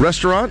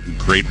Restaurant.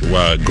 Great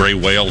Gray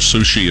Whale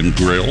Sushi and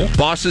Grill.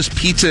 Boss's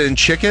Pizza and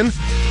Chicken.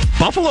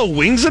 Buffalo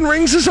Wings and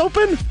Rings is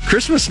open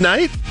Christmas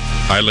night.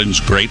 Highlands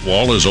Great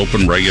Wall is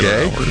open regular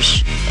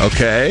hours.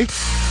 Okay.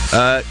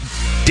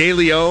 De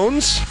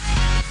Leon's.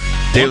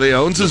 De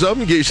Leon's is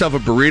open. Get yourself a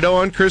burrito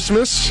on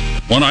Christmas.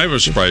 One I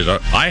was surprised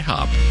at,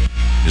 IHOP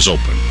is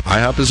open.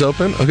 IHOP is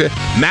open? Okay.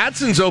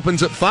 Madsen's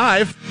opens at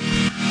 5.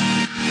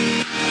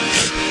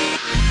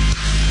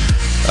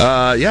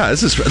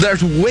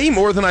 There's way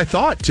more than I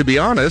thought, to be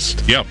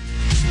honest. Yep.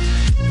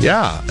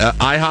 Yeah.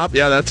 IHOP,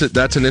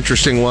 that's an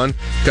interesting one.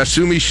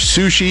 Kasumi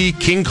Sushi,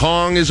 King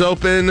Kong is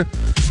open.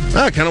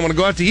 I kind of want to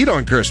go out to eat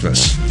on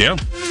Christmas. Yeah.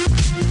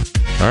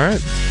 All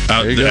right.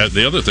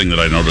 The other thing that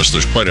I noticed,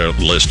 there's quite a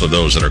list of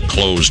those that are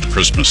closed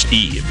Christmas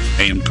Eve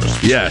and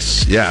Christmas.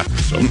 Yes, yeah.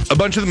 So, a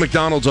bunch of the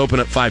McDonald's open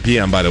at 5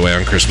 p.m., by the way,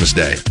 on Christmas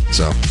Day.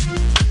 So,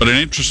 but an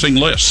interesting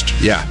list.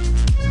 Yeah.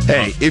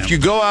 Hey, if you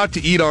go out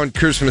to eat on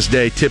Christmas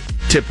Day, tip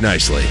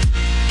nicely.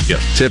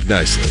 Yes. Tip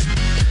nicely.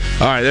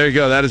 All right, there you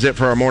go. That is it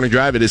for our morning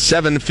drive. It is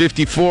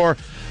 7:54.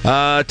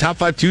 Top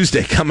 5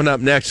 Tuesday coming up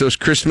next. Those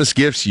Christmas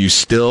gifts you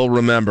still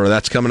remember.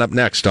 That's coming up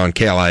next on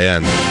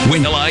KLIN.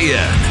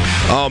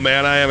 Oh,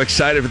 man, I am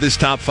excited for this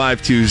Top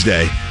 5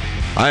 Tuesday.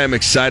 I am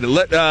excited.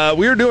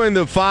 We are doing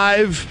the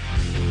 5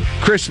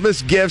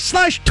 Christmas gifts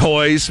 /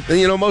 toys.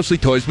 Mostly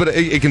toys, but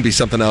it can be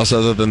something else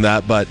other than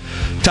that. But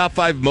top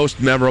 5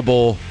 most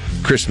memorable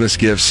Christmas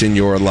gifts in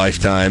your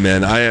lifetime,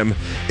 and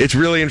it's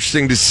really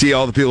interesting to see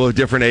all the people of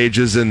different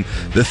ages and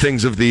the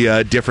things of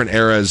the different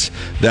eras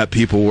that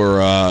people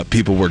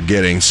were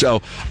getting.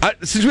 So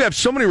since we have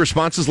so many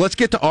responses, let's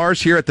get to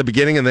ours here at the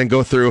beginning and then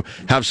go through,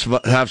 have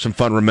some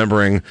fun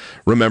remembering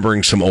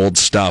some old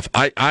stuff.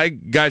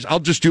 Guys, I'll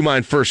just do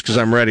mine first because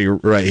I'm ready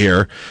right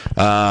here.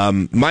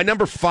 My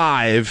number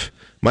five,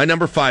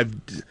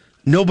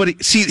 nobody,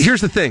 see,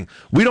 here's the thing.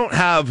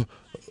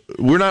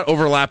 We're not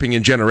overlapping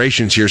in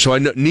generations here, so I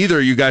know neither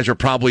of you guys are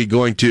probably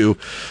going to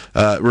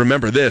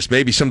remember this.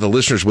 Maybe some of the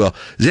listeners will.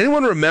 Does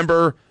anyone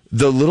remember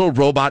the little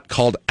robot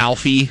called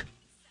Alfie?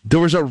 There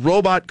was a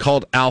robot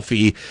called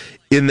Alfie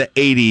in the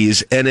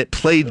 80s, and it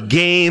played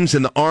games,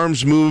 and the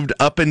arms moved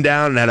up and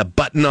down and had a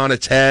button on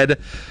its head.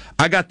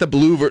 I got the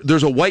blue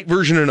there's a white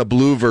version and a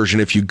blue version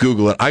if you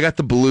Google it. I got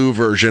the blue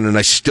version, and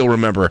I still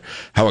remember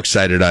how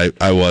excited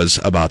I was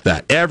about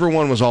that.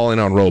 Everyone was all in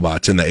on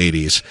robots in the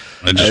 80s.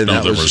 I just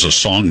know there was a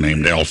song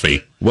named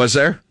Alfie. Was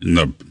there? In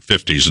the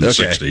 50s and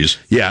 60s.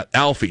 Yeah,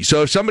 Alfie.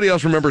 So if somebody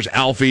else remembers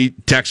Alfie,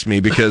 text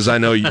me, because I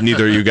know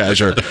neither of you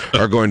guys are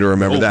going to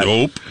remember that.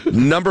 Nope.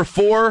 Number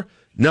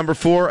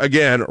four,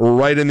 again,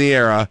 right in the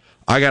era,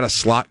 I got a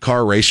slot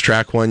car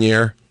racetrack one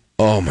year.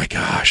 Oh my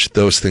gosh,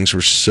 those things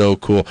were so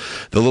cool.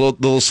 The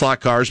little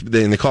slot cars,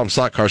 they call them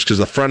slot cars because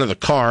the front of the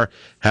car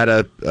had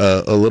a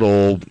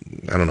little,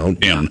 I don't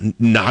know,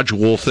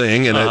 nodule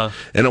thing, and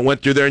it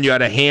went through there, and you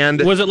had a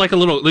hand. Was it like a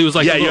little? It was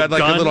like you had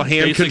like a little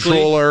hand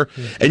controller,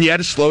 and you had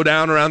to slow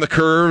down around the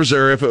curves,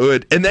 or if it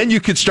would, and then you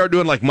could start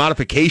doing like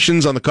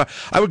modifications on the car.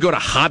 I would go to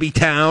Hobby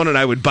Town and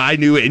I would buy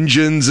new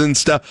engines and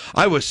stuff.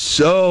 I was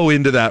so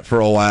into that for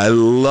a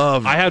while.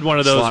 I had one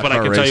of those, but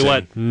I can tell you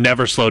what,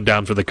 never slowed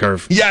down for the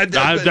curve. Yeah,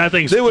 that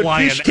thing's they would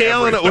flying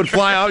fishtail and it would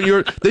fly out.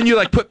 Then you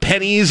like put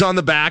pennies on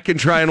the back and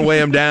try and weigh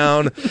them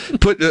down.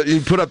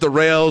 You put up the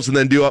rails and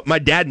then do up. My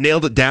dad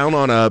nailed it down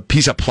on a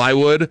piece of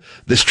plywood.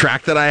 This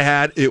track that I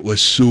had, it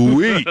was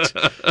sweet.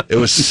 It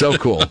was so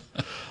cool.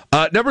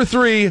 Number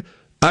 3.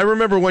 I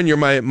remember one year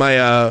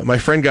my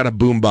friend got a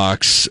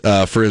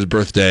boombox for his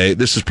birthday.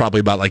 This is probably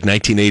about like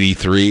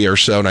 1983 or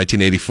so,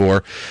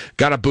 1984.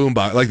 Got a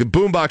boombox. Like the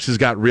boomboxes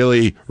got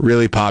really,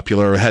 really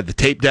popular. It had the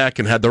tape deck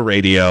and had the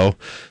radio,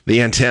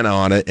 the antenna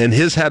on it, and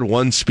his had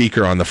one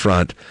speaker on the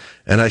front.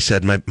 And I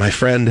said, my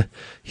friend,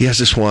 he has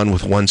this one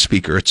with one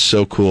speaker. It's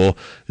so cool.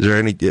 Is there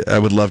any? I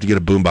would love to get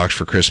a boombox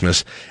for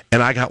Christmas.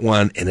 And I got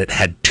one, and it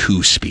had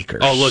 2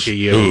 speakers. Oh, look at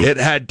you! It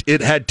had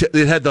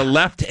the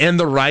left and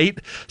the right.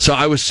 So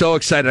I was so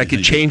excited I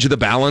could change the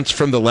balance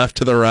from the left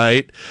to the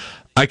right.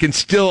 I can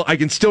still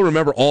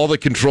remember all the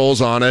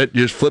controls on it.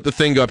 You just flip the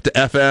thing, go up to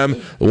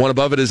FM. The one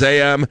above it is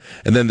AM,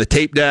 and then the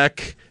tape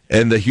deck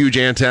and the huge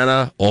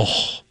antenna.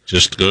 Oh,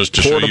 just goes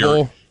to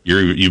portable. Show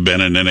you've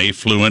been in an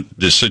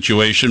affluent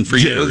situation for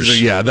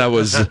years. Yeah, that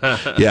was.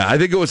 Yeah, I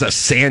think it was a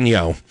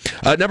Sanyo.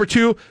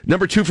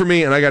 Number two for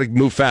me, and I got to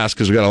move fast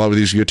because we got a lot of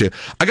these to go to.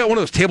 I got one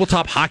of those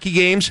tabletop hockey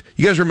games.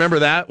 You guys remember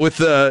that with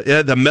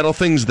the metal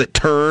things that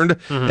turned,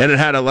 and it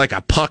had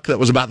a puck that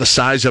was about the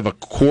size of a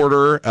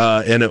quarter,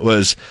 and it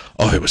was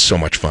so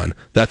much fun.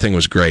 That thing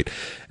was great.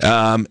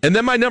 And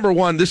then my number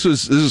 1. This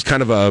is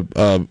kind of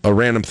a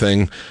random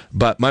thing,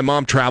 but my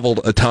mom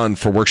traveled a ton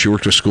for work. She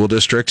worked with school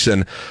districts,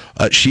 and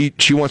she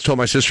once told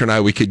my sister and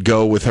I we could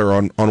go with her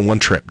on one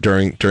trip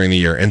during the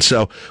year. And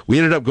so we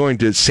ended up going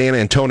to San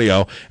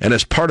Antonio, and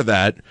as part of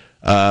that,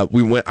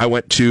 I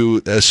went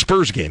to a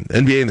Spurs game,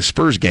 NBA and the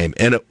Spurs game,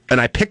 and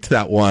I picked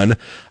that one.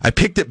 I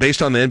picked it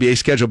based on the NBA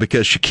schedule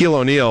because Shaquille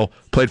O'Neal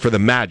played for the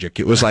Magic.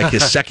 It was like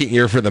his second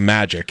year for the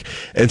Magic,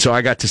 and so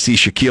I got to see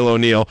Shaquille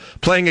O'Neal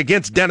playing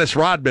against Dennis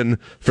Rodman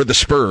for the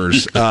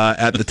Spurs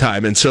at the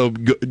time, and so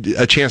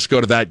a chance to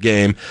go to that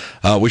game,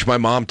 which my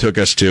mom took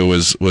us to,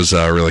 was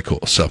really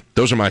cool. So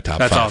those are my top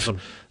 5. That's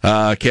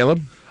awesome.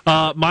 Caleb?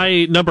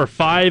 My number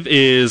 5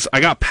 is I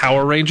got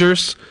Power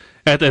Rangers.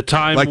 At the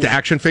time, like the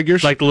action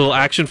figures, like the little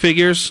action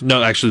figures.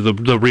 No, actually,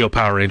 the real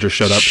Power Rangers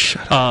showed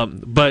up.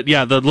 But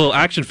yeah, the little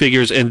action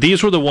figures, and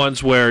these were the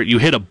ones where you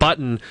hit a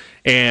button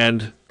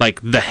and like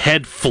the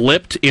head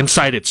flipped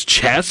inside its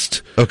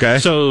chest. Okay,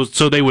 so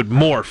they would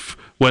morph.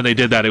 When they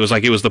did that, it was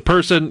the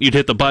person, you'd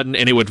hit the button,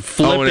 and it would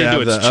flip into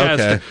its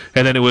chest,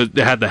 and then it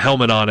had the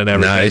helmet on and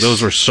everything. Nice.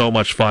 Those were so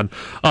much fun.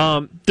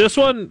 This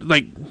one,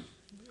 I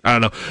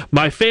don't know.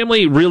 My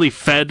family really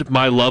fed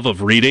my love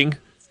of reading.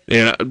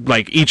 And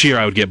each year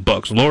I would get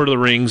books. Lord of the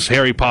Rings,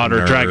 Harry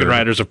Potter, Dragon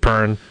Riders of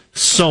Pern.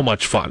 So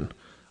much fun.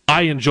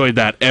 I enjoyed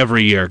that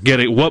every year.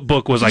 What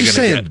book was I going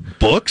to get?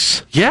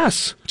 Books?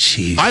 Yes.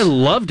 Jeez. I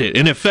loved it.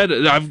 And it fed.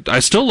 I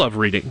still love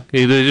reading.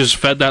 They just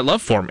fed that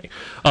love for me.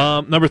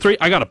 Number 3,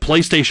 I got a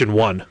PlayStation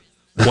 1.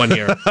 one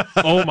year.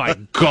 Oh my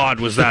God,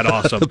 was that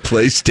awesome!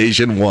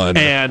 PlayStation 1.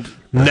 And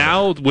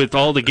now with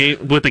all the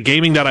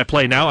gaming that I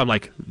play now, I'm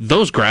like,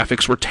 those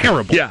graphics were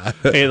terrible. Yeah.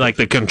 And like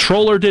the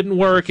controller didn't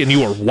work, and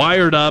you were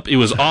wired up. It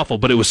was awful,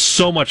 but it was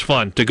so much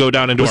fun to go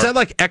down into. Was that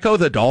like Echo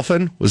the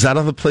Dolphin? Was that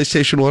on the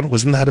PlayStation 1?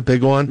 Wasn't that a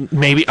big one?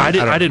 Maybe I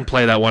didn't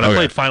play that one. Okay. I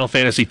played Final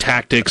Fantasy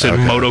Tactics and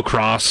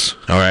Motocross.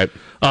 All right.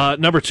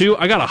 Number 2,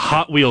 I got a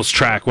Hot Wheels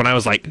track when I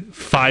was like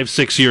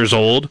 5-6 years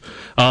old.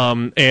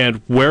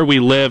 And where we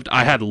lived,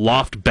 I had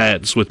loft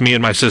beds with me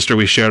and my sister.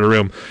 We shared a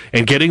room.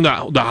 And getting the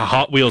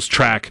Hot Wheels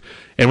track,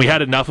 and we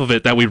had enough of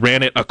it that we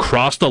ran it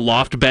across the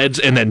loft beds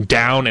and then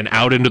down and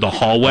out into the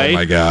hallway. Oh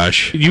my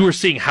gosh. You were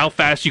seeing how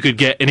fast you could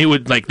get, and it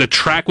would, like, the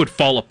track would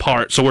fall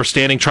apart. So we're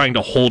standing trying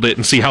to hold it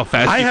and see how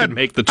fast you could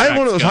make the track. I had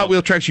one of those Hot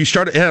Wheel tracks.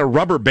 It had a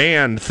rubber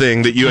band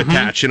thing that you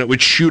attach, and it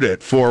would shoot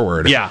it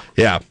forward. Yeah.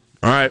 Yeah.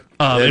 All right.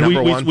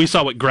 And we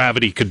saw what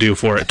gravity could do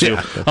for it, too.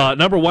 Yeah.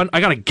 Number 1, I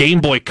got a Game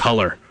Boy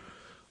Color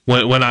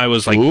when I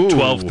was like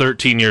 12,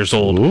 13 years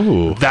old.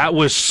 Ooh. That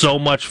was so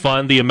much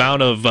fun. The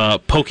amount of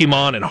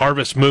Pokemon and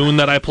Harvest Moon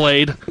that I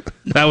played,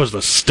 that was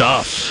the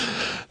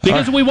stuff.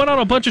 Because we went on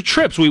a bunch of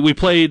trips. We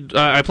played.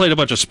 I played a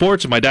bunch of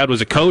sports, and my dad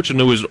was a coach,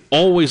 and it was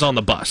always on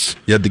the bus.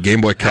 You had the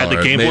Game Boy Color. Had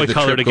the Game Boy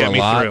Color to get me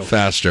through.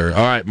 Faster.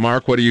 All right,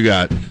 Mark, what do you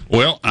got?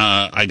 Well,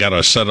 I got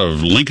a set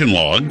of Lincoln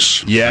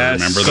Logs.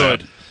 Yes. I remember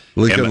Good. that.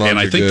 And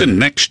I think the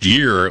next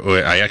year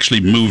I actually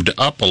moved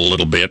up a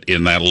little bit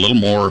in that, a little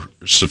more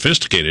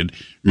sophisticated.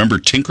 Remember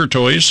Tinker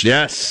Toys?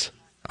 Yes.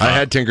 I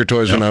had Tinker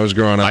Toys when I was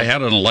growing up. I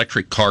had an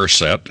electric car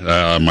set.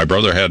 My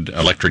brother had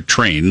electric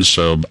trains,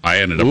 so I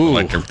ended up with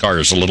electric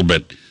cars a little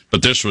bit.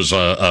 But this was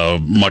a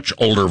much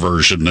older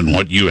version than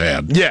what you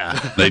had. Yeah.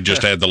 They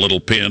just had the little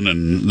pin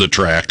and the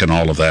track and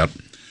all of that.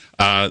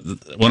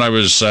 When I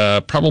was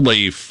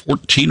probably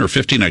 14 or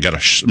 15, I got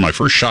my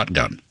first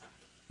shotgun.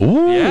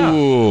 Ooh. Yeah.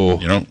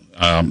 You know,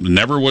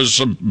 never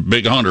was a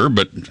big hunter,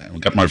 but I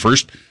got my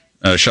first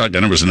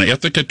shotgun. It was an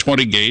Ithaca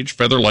 20 gauge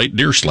Featherlight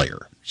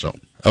Deerslayer. So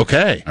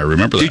okay, I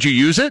remember that. Did you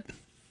use it?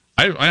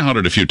 I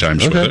hunted a few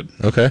times with it.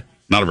 Okay.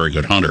 Not a very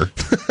good hunter.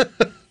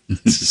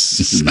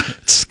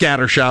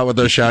 Scattershot with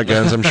those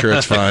shotguns. I'm sure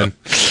it's fine.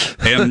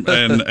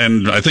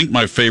 and I think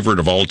my favorite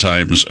of all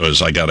times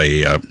was I got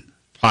a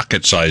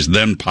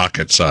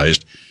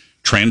pocket-sized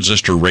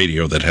transistor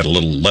radio that had a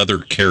little leather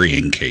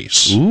carrying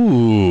case.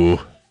 Ooh.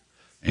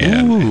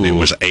 And it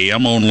was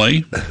AM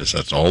only, because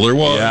that's all there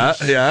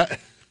was. Yeah.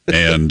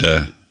 And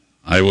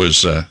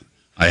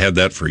I had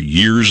that for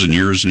years and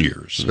years and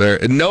years.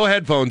 No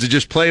headphones, it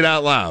just played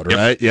out loud,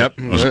 right? Yep.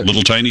 It was a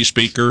little tiny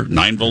speaker,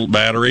 9-volt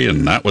battery,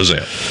 and that was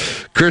it.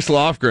 Chris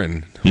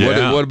Lofgren,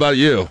 Yeah. what about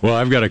you? Well,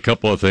 I've got a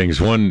couple of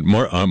things. One,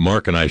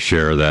 Mark and I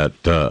share that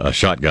a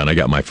shotgun. I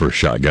got my first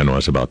shotgun when I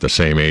was about the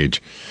same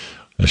age.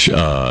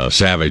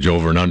 Savage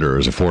over and under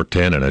is a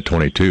 410 and a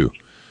 22.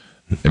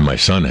 And my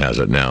son has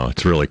it now.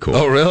 It's really cool.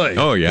 Oh, really?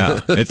 Oh, yeah.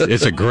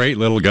 It's a great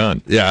little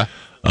gun. Yeah.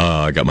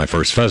 I got my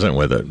first pheasant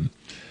with it.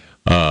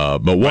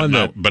 But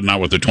not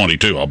with the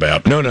 22, I'll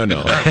bet. No.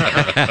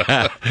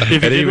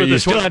 If you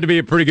still had to be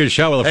a pretty good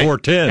shot with a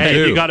 410, Hey,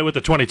 too. if you got it with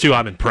the 22,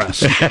 I'm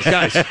impressed.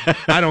 Guys,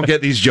 I don't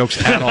get these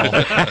jokes at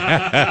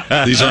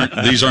all. These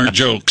aren't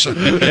jokes.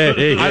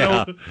 Hey, yeah. I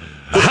don't.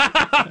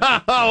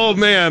 Oh,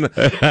 man.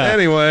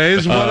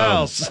 Anyways, what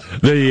else?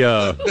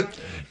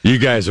 You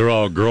guys are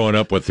all growing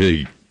up with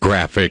the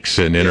graphics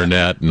and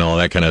internet and all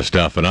that kind of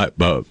stuff. And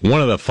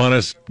one of the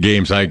funnest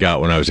games I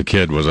got when I was a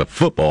kid was a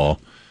football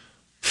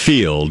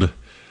field,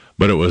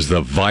 but it was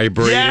the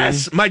vibrating.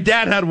 Yes, my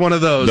dad had one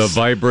of those. The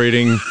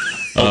vibrating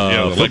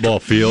football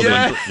field.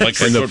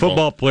 Yes. And the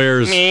football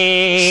players,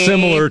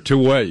 similar to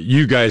what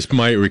you guys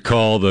might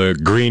recall the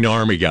Green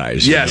Army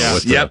guys.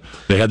 Yes,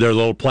 They had their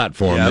little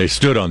platform. Yep. They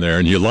stood on there,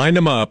 and you lined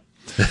them up,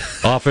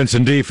 offense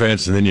and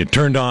defense, and then you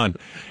turned on.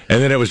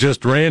 And then it was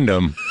just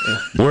random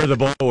where the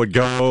ball would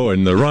go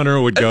and the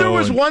runner would go. And there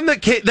was one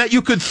that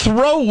you could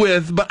throw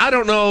with, but I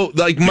don't know.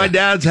 Like my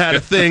dad's had a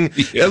thing,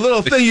 a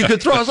little thing you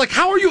could throw. I was like,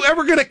 how are you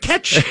ever going to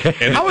catch?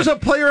 How is a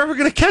player ever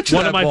going to catch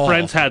One that of my ball?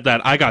 friends had that.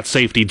 I got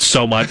safetied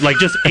so much, like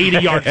just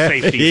 80-yard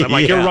safeties. I'm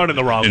like, you're running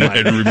the wrong way.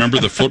 And remember,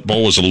 the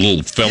football was a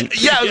little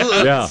felt. Yeah,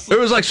 it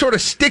was like sort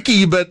of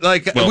sticky, but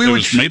like it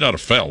was made out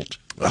of felt.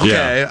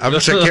 Okay, I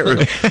can't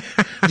remember.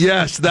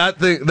 Yes, that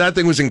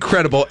thing was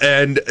incredible,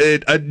 and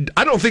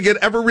I don't think it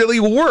ever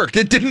really worked.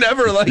 It didn't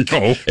ever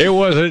No, it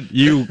wasn't.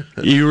 You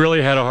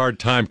really had a hard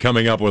time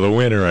coming up with a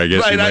winner, I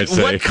guess you might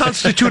say. What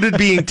constituted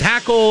being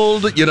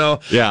tackled?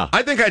 Yeah.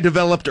 I think I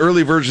developed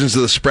early versions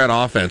of the spread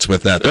offense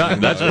with that.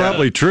 That's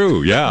probably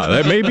true. Yeah,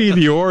 that may be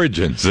the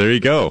origins. There you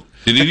go.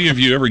 Did any of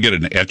you ever get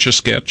an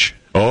Etch-a-Sketch?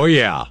 Oh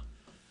yeah.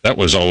 That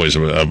was always a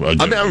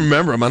good I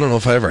remember them. I don't know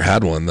if I ever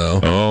had one, though.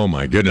 Oh,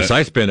 my goodness.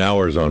 I spent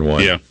hours on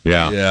one.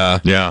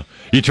 Yeah.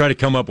 You try to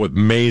come up with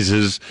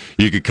mazes.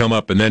 You could come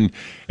up, and then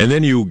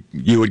you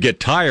would get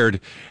tired,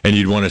 and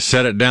you'd want to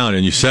set it down,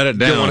 and you set it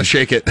down. You don't want to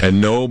shake it.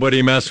 And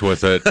nobody mess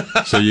with it,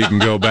 so you can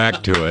go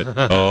back to it.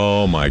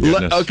 Oh, my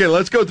goodness. Okay,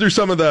 let's go through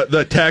some of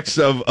the texts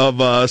of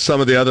some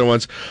of the other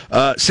ones.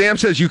 Sam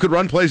says you could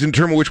run plays and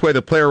determine which way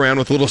the player ran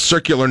with a little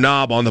circular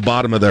knob on the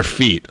bottom of their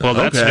feet. Well,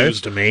 that's news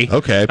to me.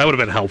 Okay. That would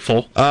have been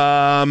helpful.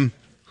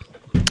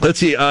 Let's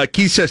see.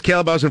 Keith says,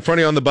 Caleb, I was in front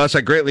of you on the bus.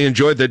 I greatly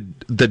enjoyed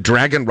the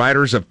Dragon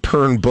Riders of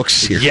Pern book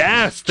series.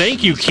 Yes,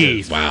 thank you,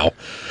 Keith. Wow.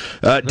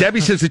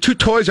 Debbie says, the two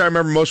toys I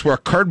remember most were a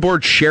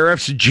cardboard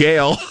sheriff's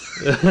jail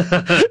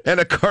and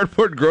a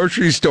cardboard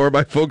grocery store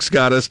my folks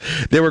got us.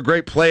 They were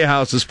great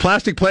playhouses.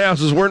 Plastic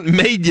playhouses weren't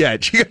made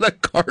yet. She got a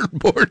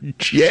cardboard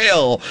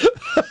jail.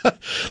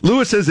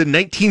 Lewis says, in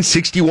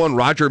 1961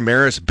 Roger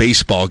Maris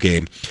baseball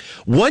game.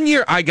 One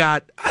year I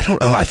got,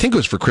 I think it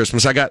was for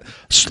Christmas, I got,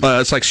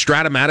 it's like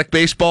Stratomatic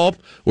baseball,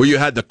 where you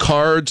had the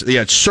cards, you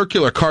had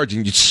circular cards,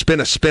 and you'd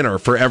spin a spinner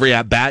for every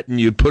at-bat, and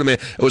you'd put them in.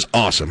 It was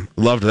awesome.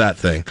 Loved that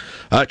thing.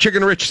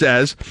 Chicken Rich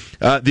says,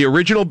 the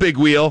original big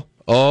wheel,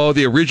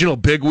 the original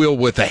big wheel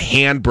with a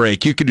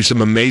handbrake. You could do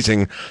some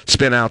amazing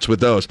spin-outs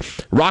with those.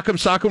 Rock'em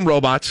Sock'em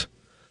Robots,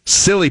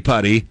 Silly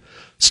Putty.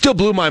 Still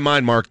blew my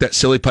mind, Mark, that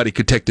Silly Putty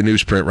could take the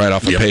newsprint right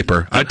off of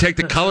paper. I'd take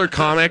the colored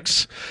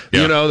comics,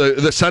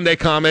 the Sunday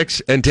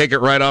comics, and take it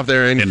right off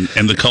there. And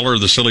the color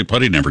of the Silly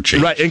Putty never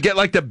changed. Right, and get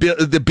like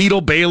the Beetle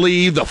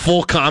Bailey, the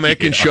full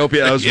comic, and show up.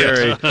 That was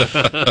very...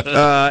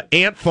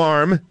 Ant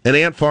Farm,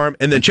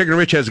 and then Chicken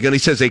Rich has a gun. He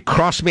says a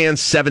Crossman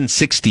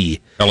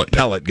 760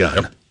 pellet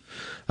gun.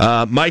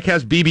 Yep. Mike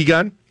has BB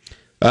gun,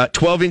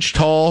 12-inch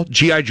tall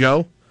G.I.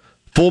 Joe,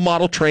 full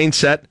model train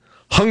set,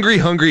 Hungry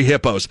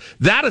Hippos.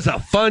 That is a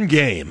fun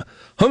game.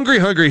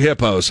 Hungry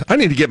Hippos. I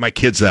need to get my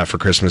kids that for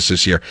Christmas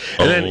this year.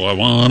 And I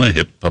want a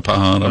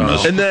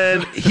hippopotamus. And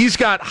then he's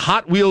got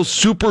Hot Wheels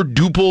Super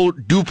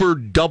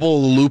Duper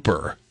Double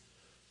Looper.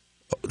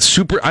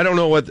 I don't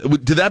know what.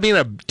 Did that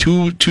mean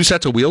two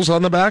sets of wheels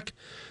on the back?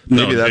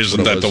 Maybe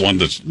isn't that the one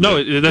that's...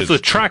 No, that's the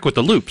track with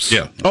the loops.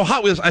 Yeah. Oh,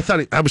 Hot Wheels.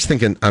 I was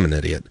thinking, I'm an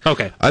idiot.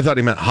 Okay. I thought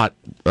he meant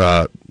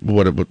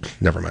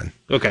never mind.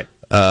 Okay.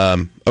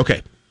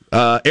 Okay.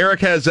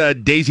 Eric has a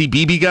Daisy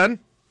BB gun,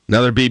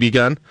 another BB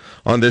gun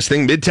on this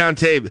thing. Midtown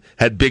Tape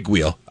had Big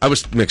Wheel. I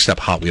was mixed up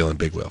Hot Wheel and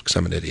Big Wheel because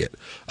I'm an idiot.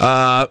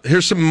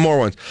 Here's some more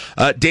ones.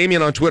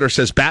 Damien on Twitter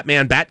says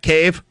Batman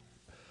Batcave,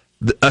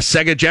 a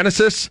Sega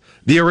Genesis,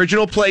 the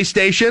original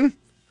PlayStation,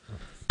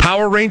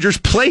 Power Rangers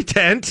Play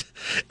Tent,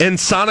 and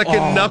Sonic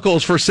and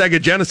Knuckles for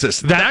Sega Genesis.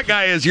 That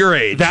guy is your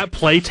age. That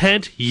Play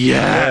Tent?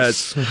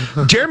 Yes.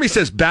 Jeremy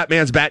says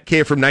Batman's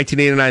Batcave from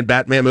 1989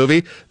 Batman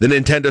movie, the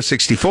Nintendo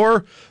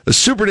 64, the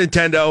Super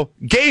Nintendo,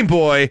 Game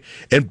Boy,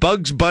 and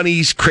Bugs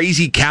Bunny's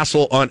Crazy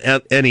Castle on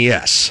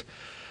NES.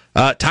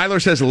 Tyler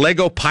says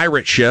Lego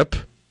Pirate Ship.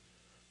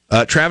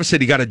 Travis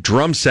said he got a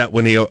drum set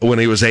when he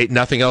was 8.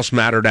 Nothing else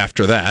mattered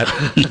after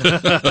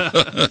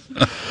that.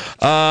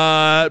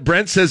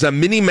 Brent says a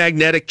mini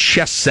magnetic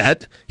chess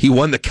set. He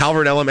won the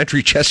Calvert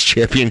Elementary Chess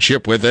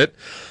Championship with it.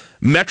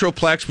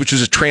 Metroplex, which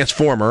is a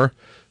transformer.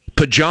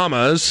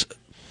 Pajamas.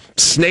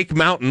 Snake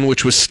Mountain,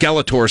 which was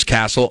Skeletor's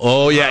castle.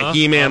 Oh, yeah,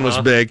 He-Man was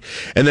big.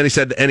 And then he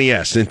said the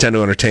NES,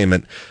 Nintendo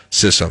Entertainment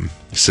System.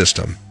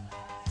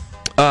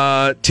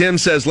 Tim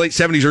says late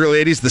 70s,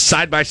 early 80s, the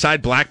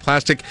side-by-side black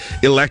plastic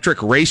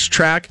electric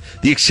racetrack.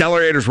 The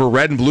accelerators were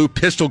red and blue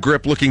pistol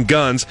grip looking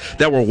guns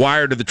that were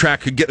wired to the track,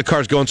 could get the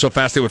cars going so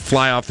fast they would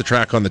fly off the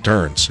track on the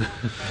turns.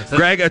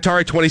 Greg,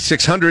 Atari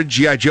 2600,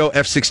 G.I. Joe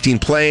F-16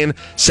 plane,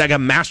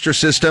 Sega Master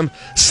System,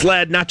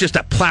 sled, not just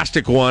a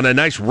plastic one, a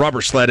nice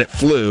rubber sled, it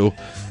flew,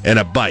 and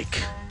a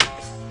bike.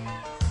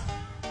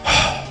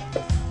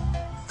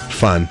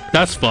 Fun.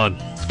 That's fun.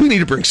 We need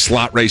to bring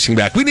slot racing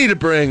back. We need to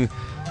bring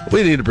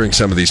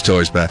some of these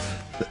toys back.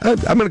 I'm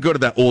going to go to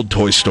that old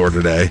toy store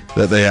today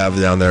that they have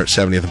down there at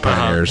 70th and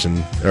Pioneers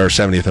or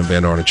 70th and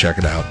Van Dorn and check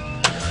it out.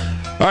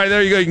 All right,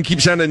 there you go. You can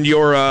keep sending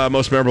your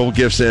most memorable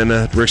gifts in.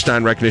 Rick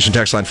Stein Recognition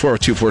Text Line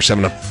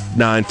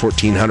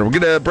 402-479-1400. We'll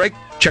get a break.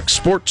 Check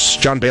sports.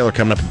 John Baylor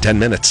coming up in 10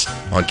 minutes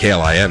on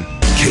KLIN.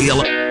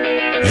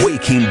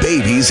 Waking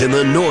babies in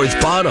the North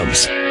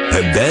Bottoms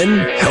and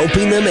then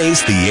helping them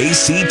ace the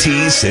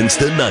ACT since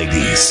the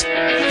 90s.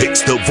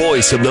 It's the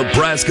voice of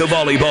Nebraska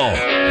volleyball,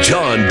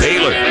 John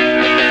Baylor.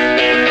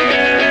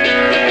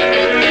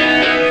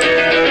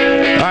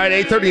 All right,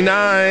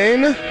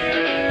 8:39.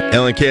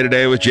 LNK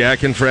Today with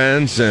Jack and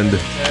friends, and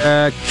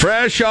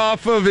fresh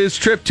off of his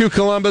trip to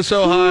Columbus,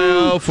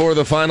 Ohio for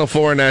the Final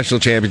Four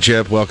National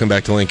Championship. Welcome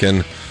back to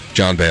Lincoln,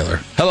 John Baylor.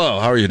 Hello,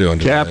 how are you doing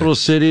today? Capital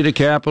city to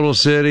capital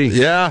city.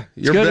 Yeah,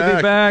 you're back. It's good to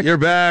be back. You're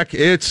back.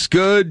 It's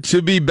good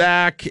to be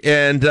back.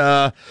 And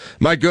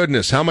my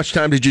goodness, how much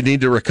time did you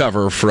need to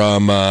recover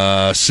from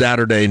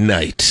Saturday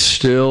night?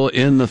 Still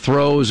in the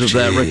throes of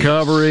that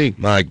recovery.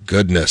 My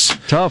goodness.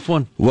 Tough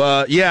one.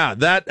 Well, yeah,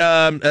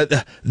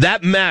 that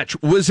match,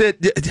 was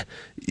it...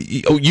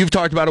 You've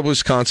talked about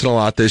Wisconsin a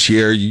lot this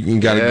year. You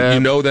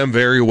know them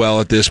very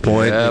well at this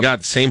point. They got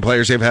the same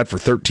players they've had for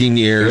 13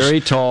 years. Very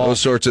tall.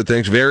 Those sorts of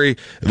things. Very,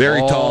 very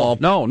tall.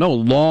 No,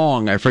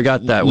 long. I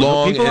forgot that.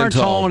 Long People aren't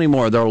tall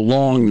anymore. They're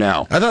long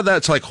now. I thought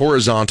that's like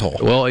horizontal.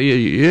 Well,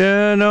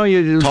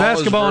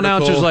 basketball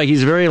announcers like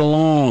he's very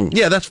long.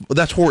 Yeah,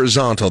 that's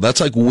horizontal.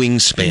 That's like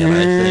wingspan,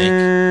 I think.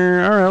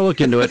 All right, I'll look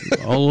into it.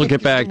 I'll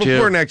get back to you.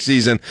 Before next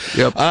season.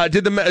 Yep.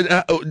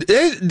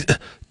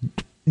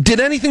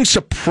 Did anything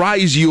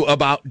surprise you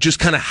about just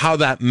kind of how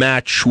that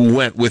match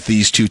went with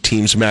these two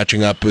teams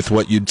matching up with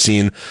what you'd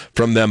seen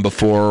from them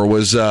before?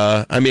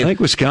 I think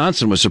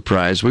Wisconsin was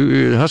surprised.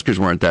 The Huskers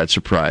weren't that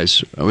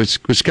surprised.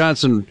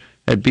 Wisconsin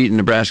had beaten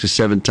Nebraska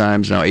 7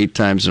 times, now 8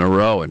 times in a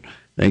row, and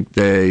I think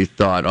they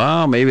thought,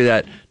 oh, maybe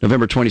that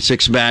November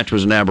 26th match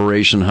was an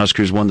aberration.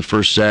 Huskers won the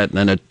first set,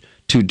 and then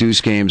 2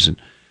 deuce games, and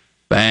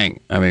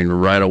bang.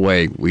 Right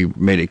away we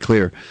made it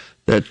clear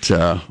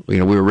that we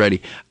were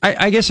ready.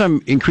 I guess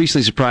I'm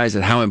increasingly surprised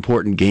at how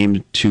important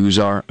game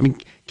 2s are.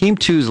 Game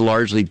 2s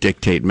largely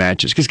dictate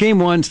matches because game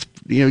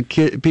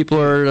 1s, people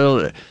are a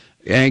little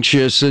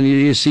anxious and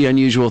you see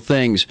unusual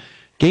things.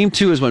 Game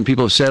 2 is when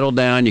people have settled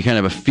down. You kind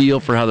of have a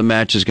feel for how the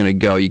match is going to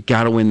go. You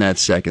got to win that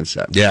second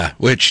set. Yeah,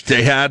 which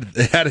they had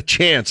a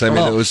chance. It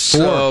was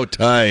so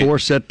tight. 4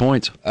 set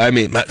points.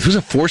 It was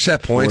a 4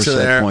 set points in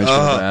there. 4 set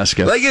points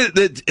for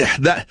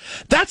Nebraska.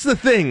 That's the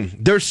thing.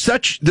 There's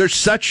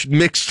such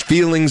mixed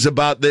feelings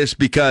about this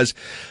because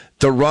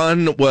the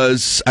run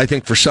was, I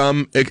think, for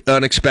some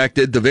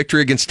unexpected. The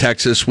victory against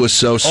Texas was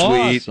so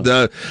sweet.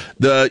 Awesome.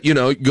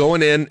 The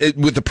going in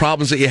with the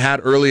problems that you had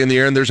early in the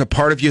year, and there's a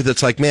part of you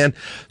that's like, man,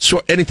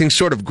 anything's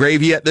sort of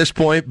gravy at this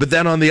point. But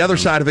then on the other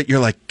side of it, you're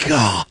like,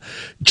 God,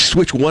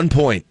 switch 1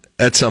 point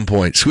at some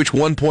point. Switch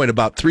 1 point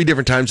about 3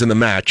 different times in the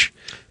match,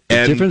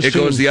 and it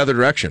goes the other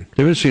direction. The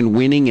difference between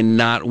winning and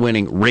not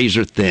winning,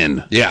 razor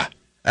thin. Yeah.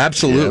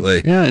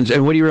 Absolutely. Yeah,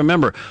 and what do you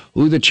remember?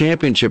 Who the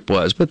championship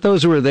was. But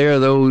those who were there,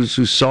 those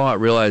who saw it,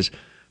 realized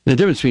the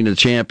difference between the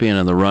champion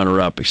and the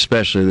runner-up,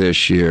 especially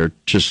this year,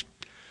 just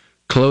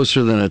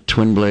closer than a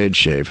twin blade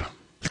shave.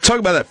 Let's talk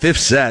about that 5th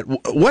set.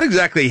 What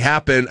exactly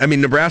happened?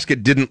 Nebraska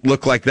didn't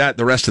look like that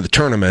the rest of the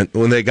tournament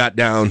when they got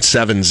down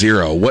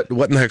 7-0. What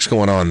in the heck's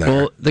going on there?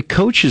 Well, the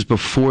coaches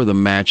before the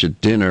match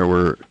at dinner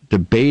were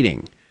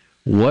debating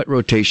what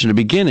rotation to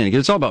begin in.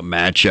 It's all about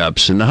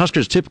matchups, and the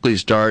Huskers typically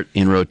start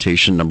in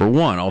rotation number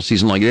 1 all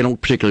season long. They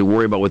don't particularly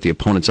worry about what the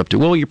opponent's up to.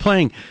 Well, you're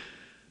playing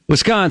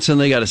Wisconsin.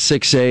 They got a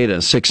 6'8", a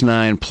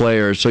 6'9"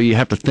 player, so you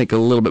have to think a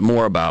little bit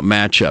more about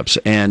matchups.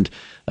 And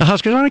the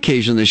Huskers, on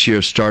occasion this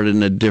year, started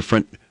in a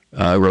different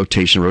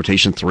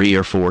rotation 3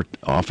 or 4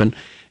 often.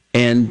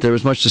 And there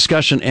was much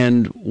discussion,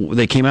 and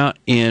they came out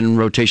in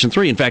rotation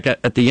 3. In fact,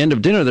 at the end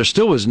of dinner, there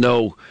still was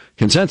no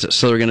consensus.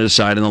 So they're going to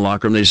decide in the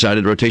locker room. They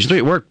decided rotation 3.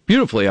 It worked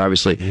beautifully,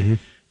 obviously. Mm-hmm.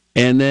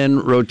 And then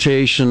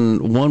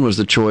rotation 1 was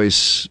the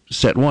choice.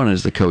 Set 1,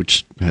 as the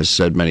coach has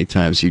said many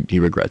times, he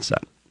regrets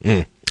that.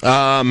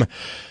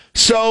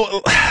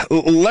 So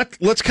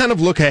let's kind of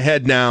look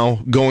ahead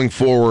now, going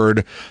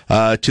forward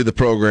to the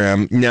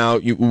program. Now,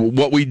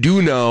 what we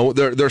do know,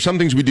 there are some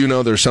things we do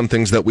know. There are some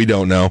things that we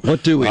don't know.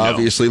 What do we know?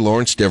 Obviously,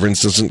 Lawrence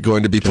Stivrins isn't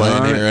going to be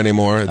playing here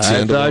anymore. It's the I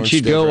end of thought Lawrence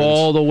she'd Stivrins. go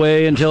all the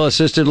way until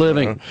assisted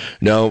living.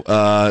 No,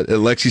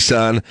 Lexi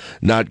Sun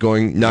not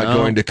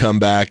going to come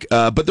back.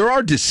 But there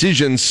are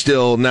decisions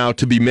still now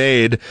to be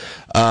made.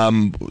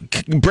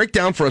 Break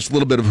down for us a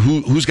little bit of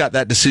who's got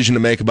that decision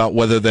to make about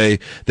whether they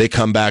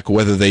come back or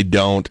whether they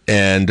don't.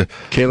 And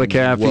Kayla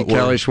Caffey,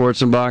 Kelly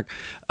Schwarzenbach,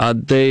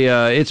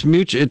 it's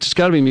mutual. It's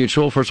got to be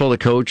mutual. First of all, the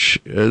coach,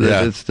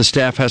 the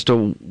staff has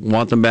to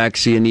want them back,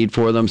 see a need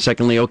for them.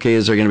 Secondly, okay,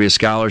 is there going to be a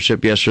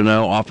scholarship? Yes or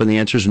no? Often the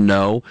answer is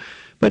no.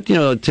 But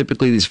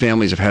typically these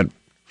families have had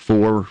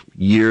 4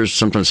 years,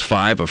 sometimes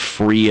 5, of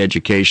free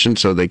education,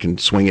 so they can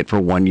swing it for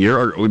 1 year,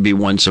 or it would be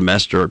 1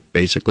 semester,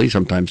 basically.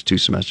 Sometimes 2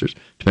 semesters,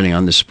 depending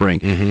on the spring.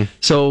 Mm-hmm.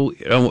 So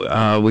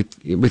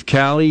with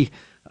Callie.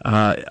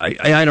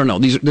 I don't know.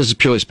 This is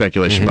purely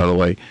speculation, by the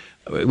way.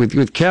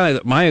 With Callie,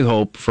 my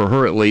hope for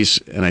her at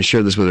least, and I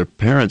shared this with her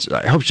parents,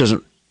 I hope she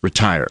doesn't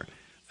retire.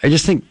 I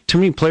just think too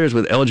many players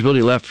with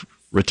eligibility left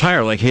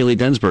retire, like Haley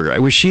Densberger. I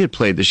wish she had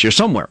played this year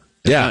somewhere.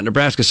 Yeah,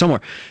 Nebraska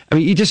somewhere.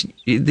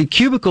 The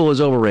cubicle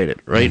is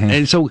overrated, right? Mm-hmm.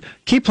 And so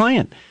keep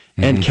playing.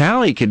 Mm-hmm. And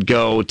Callie could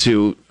go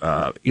to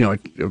a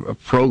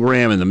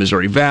program in the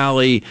Missouri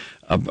Valley,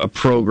 a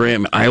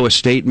program, Iowa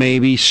State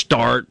maybe,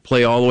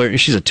 play all the way.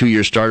 She's a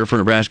 2-year starter for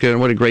Nebraska, and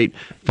what a great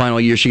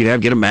final year she could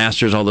have, get a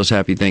master's, all those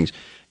happy things.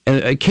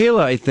 And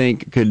Kayla, I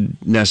think, could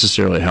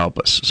necessarily help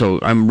us. So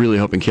I'm really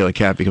hoping Kayla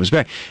Caffey comes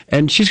back.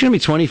 And she's going to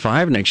be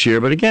 25 next year,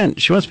 but again,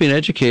 she wants to be an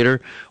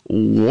educator.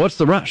 What's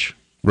the rush?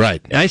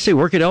 Right. And I say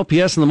work at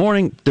LPS in the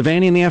morning,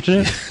 Devaney in the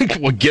afternoon.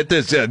 Well, get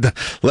this.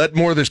 Let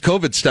more of this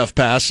COVID stuff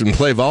pass and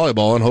play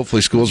volleyball, and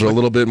hopefully schools are a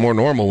little bit more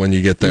normal when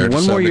you get there.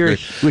 One more year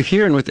with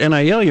here and with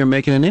NIL, you're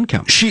making an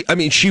income.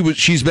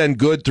 She's been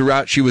good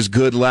throughout. She was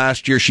good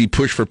last year. She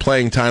pushed for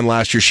playing time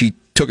last year. She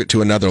took it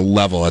to another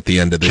level at the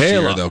end of this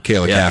year, though.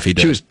 Kayla Caffey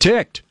did. She was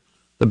ticked.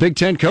 The Big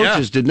Ten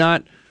coaches did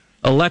not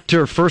elect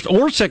her first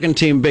or second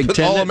team Big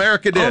Ten.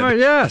 All-America did.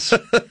 Yes.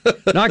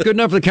 Not good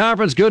enough for the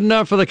conference, good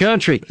enough for the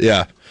country.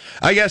 Yeah.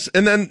 I guess,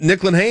 and then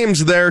Nicklin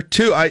Hames there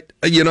too.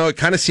 It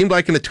kind of seemed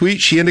like in a tweet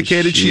she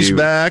indicated she's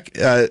back.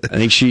 I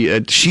think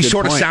she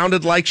sort of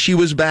sounded like she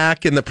was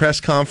back in the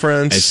press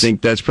conference. I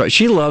think that's probably,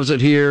 she loves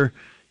it here.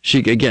 She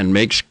again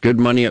makes good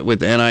money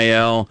with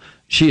NIL.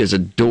 She is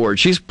adored.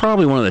 She's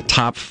probably one of the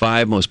top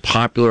 5 most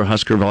popular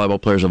Husker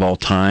volleyball players of all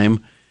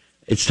time.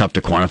 It's tough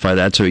to quantify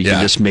that, so you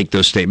can just make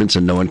those statements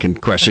and no one can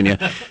question you.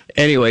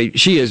 Anyway,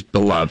 she is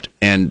beloved,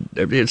 and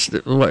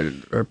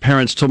her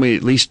parents told me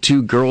at least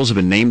 2 girls have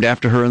been named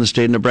after her in the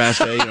state of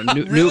Nebraska.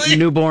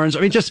 Newborns.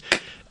 I mean, just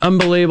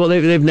unbelievable.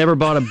 They've never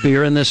bought a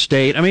beer in this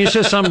state. I mean, it's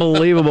just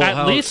unbelievable.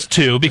 At least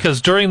 2,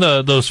 because during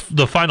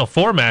the Final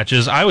Four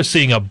matches, I was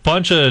seeing a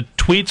bunch of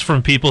tweets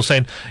from people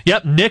saying,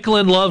 "Yep,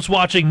 Nicklin loves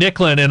watching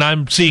Nicklin," and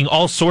I'm seeing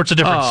all sorts of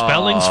different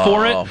spellings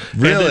for it.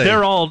 Really? And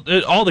they're all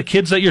the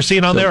kids that you're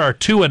seeing on there are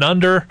 2 and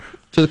under.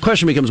 So the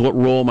question becomes, what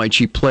role might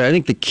she play? I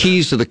think the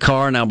keys to the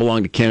car now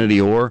belong to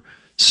Kennedy Orr.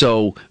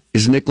 So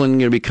is Nicklin going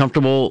to be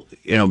comfortable,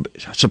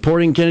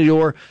 supporting Kennedy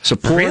Orr,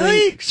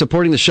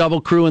 supporting the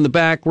shovel crew in the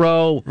back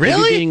row,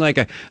 really being like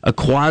a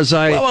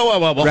quasi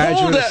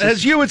graduate?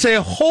 As you would say,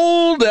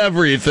 hold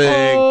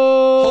everything.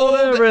 Hold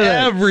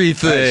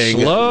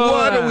everything.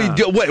 What do we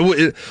do?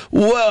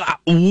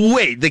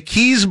 Wait. The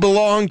keys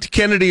belong to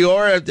Kennedy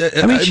Orr.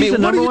 She's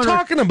what are you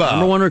talking about?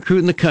 Number 1 recruit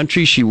in the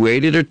country. She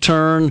waited her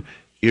turn.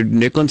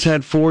 Nicklin's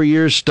had 4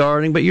 years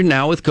starting, but you're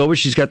now with COVID.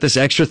 She's got this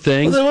extra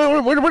thing.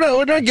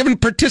 We're not giving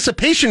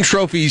participation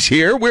trophies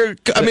here. What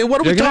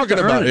are we talking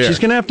about here? She's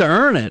going to have to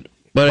earn it.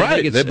 But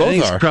I think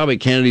it's probably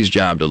Kennedy's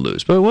job to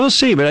lose. But we'll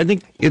see. But I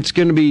think it's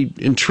going to be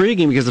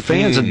intriguing because the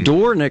fans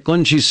adore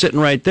Nicklin. She's sitting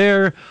right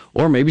there.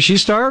 Or maybe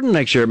she's starting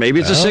next year. Maybe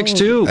it's a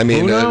 6-2. I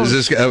mean,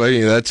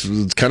 that's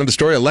kind of the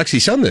story of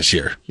Lexi's son this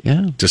year.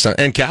 Yeah.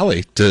 And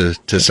Callie to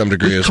some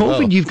degree as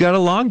well. COVID, you've got a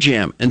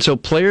logjam. And so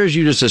players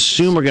you just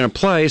assume are going to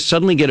play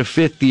suddenly get a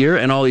 5th year,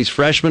 and all these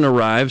freshmen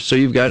arrive. So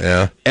you've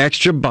got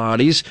extra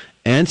bodies,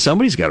 and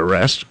somebody's got to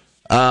rest.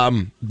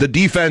 The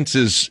defense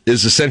is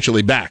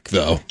essentially back,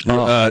 though.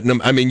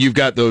 You've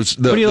got those.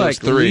 What do you like,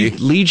 3?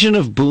 Legion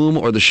of Boom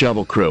or the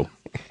Shovel Crew?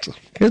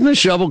 Isn't the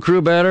Shovel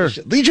Crew better?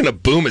 Legion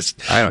of Boom is.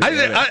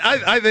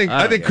 I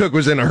think Cook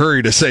was in a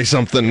hurry to say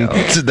something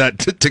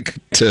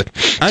to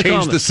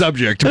change the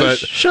subject. But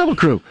Shovel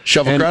Crew,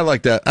 I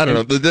like that. I don't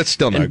know. That's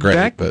still not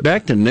great.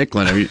 Back to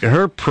Nicklin.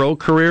 her pro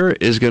career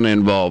is going to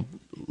involve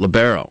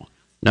libero.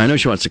 Now I know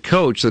she wants to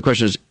coach. So the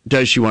question is,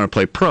 does she want to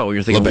play pro? And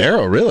you're thinking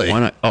libero, really? Why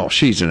not? Oh,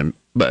 she's the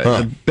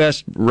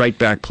best right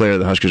back player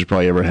the Huskers have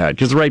probably ever had.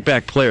 Because the right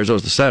back player is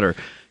always the setter.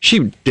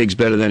 She digs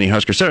better than any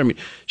Husker setter. I mean,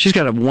 she's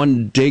got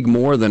one dig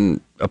more than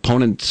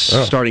opponents'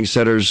 starting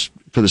setters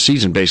for the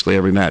season, basically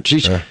every match.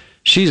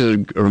 She's a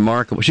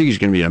remarkable. She's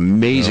going to be an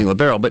amazing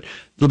libero. But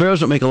liberos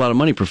don't make a lot of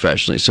money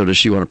professionally. So does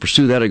she want to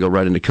pursue that or go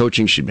right into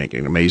coaching? She'd make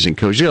an amazing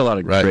coach. She got a lot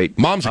of great.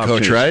 Mom's a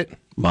coach, right?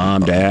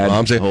 Mom, dad,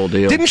 Mom's the whole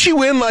deal. Didn't she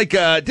win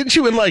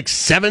like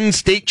 7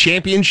 state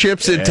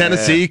championships in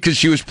Tennessee because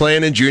she was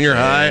playing in junior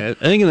high? I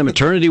think in the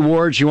maternity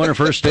ward she won her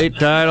first state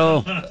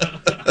title.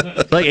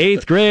 It's like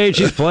 8th grade.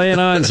 She's playing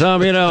on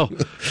some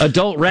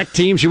adult rec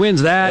team. She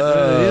wins that.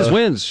 She just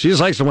wins. She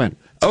just likes to win.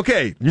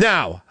 Okay,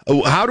 now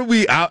how do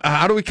we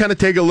kind of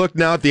take a look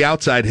now at the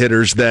outside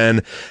hitters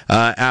then?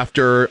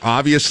 After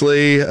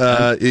obviously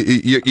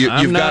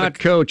I'm not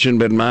coaching,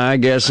 but my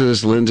guess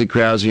is Lindsey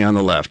Krause on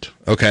the left.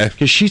 Okay,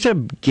 because she's a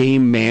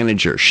game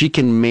manager. She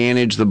can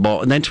manage the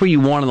ball, and that's what you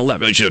want on the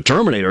left. She's a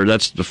Terminator.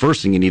 That's the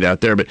first thing you need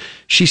out there. But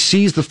she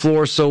sees the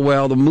floor so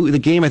well. The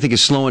game I think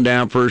is slowing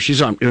down for her.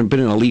 She's been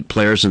an elite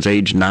player since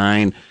age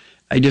 9.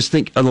 I just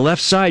think on the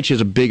left side she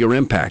has a bigger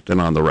impact than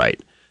on the right.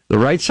 The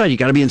right side, you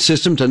got to be in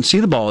system, doesn't see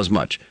the ball as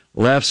much.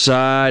 Left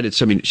side,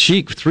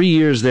 she 3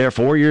 years there,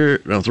 4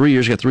 years, 3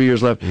 years, got 3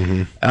 years left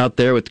out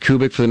there with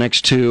Kubik for the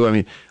next 2. I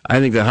mean, I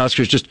think the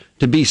Huskers just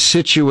to be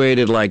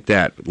situated like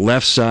that,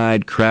 left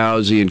side,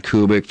 Krause and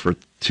Kubik for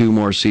 2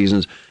 more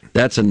seasons,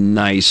 that's a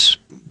nice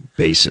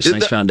basis,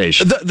 nice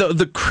foundation.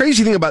 The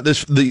crazy thing about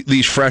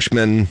these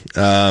freshmen,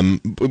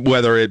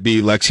 whether it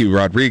be Lexi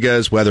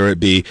Rodriguez, whether it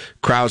be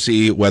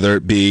Krause, whether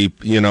it be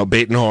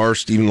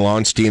Batenhorst, even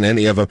Lonstein,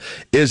 any of them,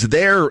 is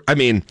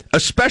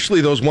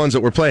especially those ones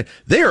that were playing,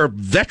 they are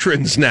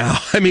veterans now.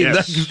 I mean,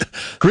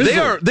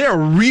 they are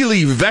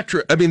really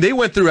veteran. I mean, they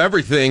went through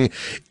everything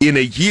in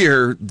a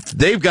year.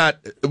 They've got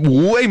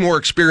way more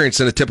experience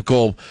than a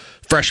typical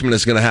freshman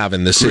is going to have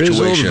in this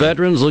situation. Grizzled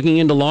veterans looking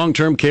into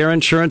long-term care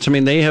insurance. I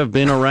mean, they have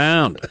been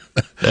around.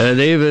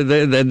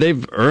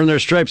 They've earned their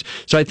stripes.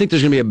 So I think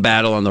there's going to be a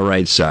battle on the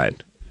right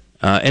side.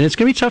 And it's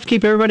going to be tough to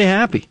keep everybody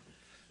happy.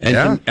 And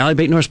can Allie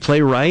Batenhorst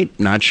play right?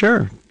 Not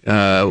sure.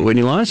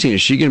 Whitney Lonstein,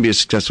 is she going to be a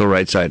successful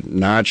right side?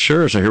 Not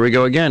sure. So here we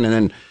go again. And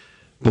then,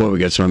 boy, we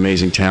got some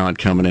amazing talent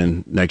coming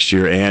in next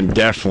year and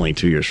definitely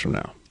 2 years from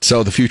now.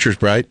 So the future's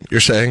bright, you're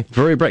saying?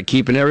 Very bright.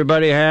 Keeping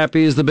everybody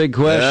happy is the big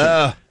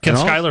question. Can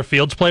Skylar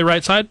Fields play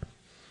right side?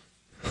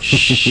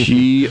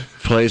 She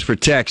plays for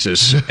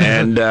Texas.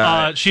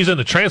 And she's in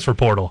the transfer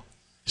portal.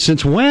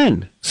 Since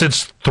when?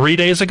 Since 3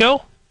 days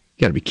ago.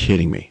 You got to be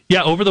kidding me.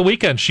 Yeah, over the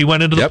weekend she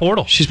went into the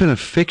portal. She's been a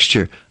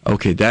fixture.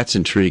 Okay, that's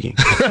intriguing.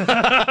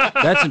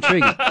 That's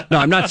intriguing. No,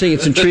 I'm not saying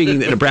it's intriguing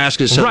that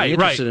Nebraska is suddenly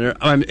interested in her.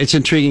 It's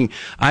intriguing.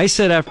 I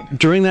said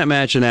during that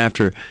match and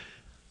after,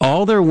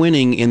 all their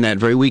winning in that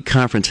very weak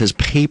conference has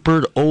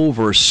papered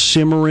over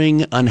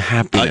simmering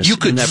unhappiness. You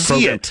could in that see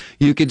program. it.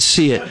 You could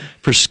see it.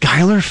 For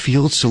Skylar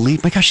Fields to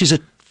leave, my gosh, she's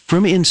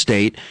from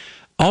in-state.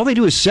 All they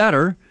do is set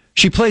her.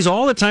 She plays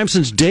all the time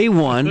since day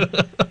one.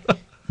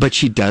 But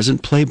she doesn't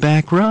play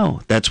back row.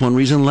 That's one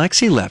reason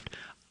Lexi left.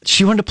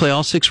 She wanted to play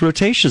all 6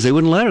 rotations. They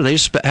wouldn't let her. They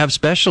just have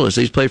specialists.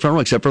 They just play front row,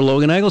 except for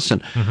Logan Eggleston.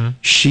 Mm-hmm.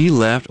 She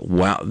left.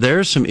 Wow,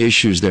 there's some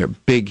issues there,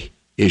 big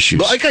issues.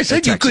 But like I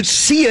said, you could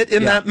see it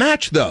in that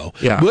match, though.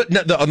 Yeah.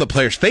 On the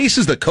players'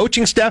 faces, the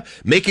coaching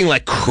staff making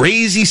like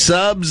crazy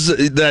subs,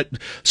 that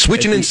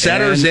switching in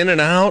setters in and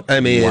out. I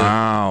mean,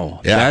 wow,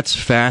 that's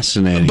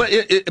fascinating.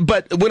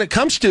 But when it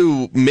comes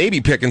to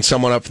maybe picking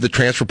someone up for the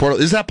transfer portal,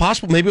 is that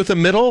possible? Maybe with the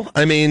middle?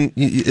 I mean,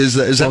 is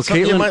that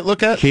something you might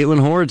look at?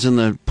 Caitlin Hord's in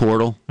the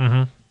portal,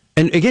 and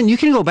again, you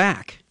can go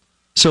back.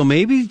 So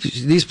maybe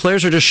these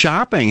players are just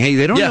shopping. Hey,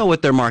 they don't know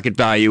what their market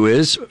value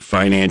is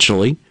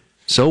financially.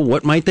 So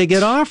what might they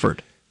get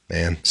offered?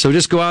 Man. So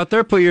just go out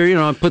there,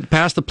 put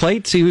past the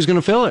plate, see who's going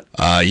to fill it.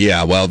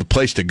 Well, the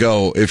place to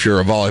go if you're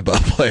a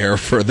volleyball player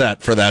for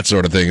that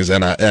sort of thing is,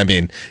 and I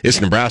mean, it's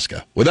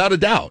Nebraska, without a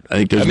doubt. I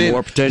think there's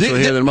more potential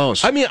here than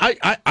most. I mean,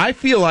 I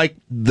feel like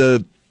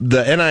the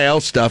NIL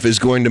stuff is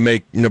going to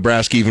make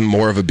Nebraska even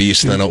more of a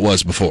beast than it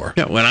was before.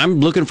 Yeah, when I'm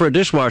looking for a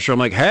dishwasher, I'm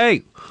like,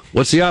 hey,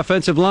 what's the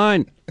offensive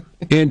line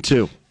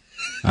into?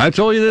 I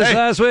told you this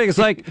last week. It's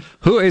like,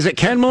 who is it?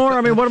 Kenmore?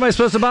 I mean, what am I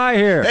supposed to buy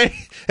here?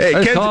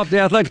 Let's call up the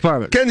athletic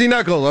department. Kenzie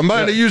Knuckle, I'm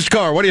buying a used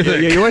car. What do you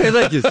think? What do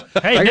you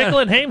think? Hey, Nickel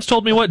and Hames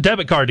told me what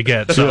debit card to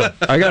get, so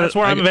that's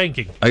where I'm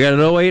banking. I got an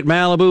 08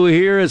 Malibu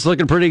here. It's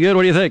looking pretty good.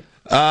 What do you think?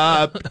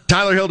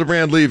 Tyler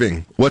Hildebrand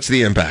leaving. What's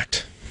the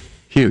impact?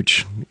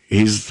 Huge.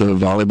 He's the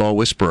volleyball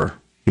whisperer.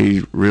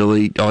 He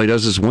really, all he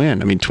does is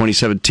win. I mean,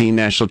 2017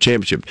 national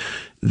championship.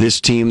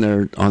 This team,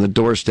 they're on the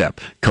doorstep.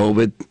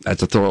 COVID,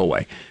 that's a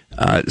throwaway.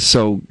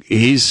 So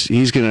he's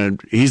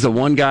the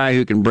one guy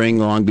who can bring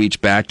Long Beach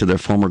back to their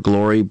former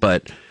glory.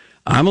 But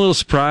I'm a little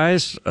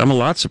surprised. I'm a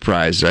lot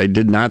surprised. I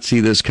did not see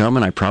this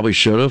coming. I probably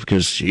should have,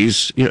 because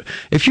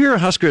if you're a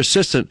Husker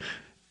assistant,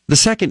 the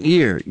second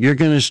year you're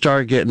going to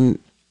start getting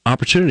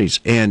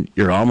opportunities, and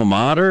your alma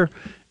mater.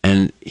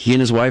 And he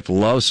and his wife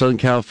love Southern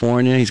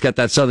California. He's got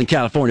that Southern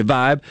California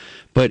vibe,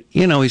 but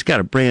he's got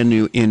a brand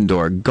new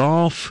indoor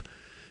golf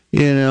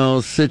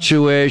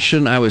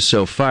situation. I was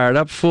so fired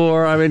up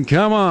for. I mean,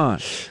 come on.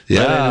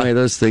 Yeah. But anyway,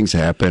 those things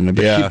happen.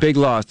 Big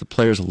loss. The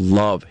players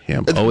love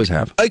him. Always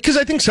have. Because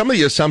I think some of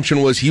the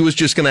assumption was he was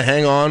just going to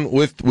hang on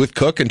with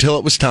Cook until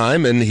it was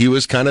time, and he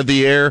was kind of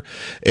the heir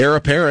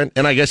apparent,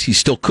 and I guess he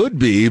still could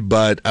be,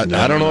 but I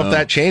don't know if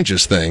that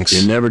changes things.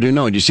 You never do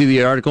know. Did you see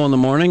the article in the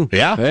morning?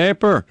 Yeah.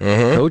 Paper.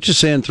 Coach is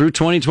saying through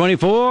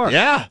 2024.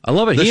 Yeah. I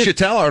love it. The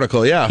Chattel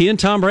article, yeah. He and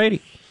Tom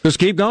Brady. Just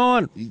keep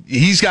going.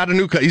 He's got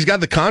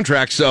the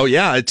contract, so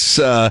yeah, it's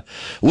and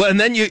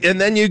then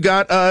you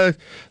got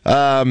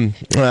I'm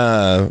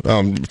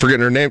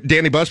forgetting her name,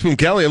 Danny Busboom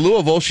Kelly in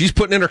Louisville. She's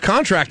putting in her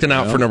contract and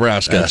out for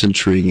Nebraska. That's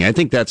intriguing. I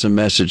think that's a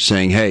message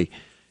saying, hey,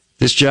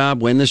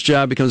 when this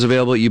job becomes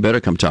available, you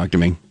better come talk to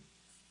me.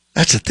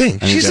 That's the thing.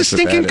 She's a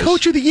stinking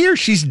coach of the year.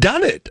 She's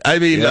done it. I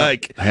mean,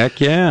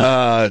 heck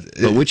yeah.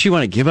 But would she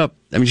want to give up?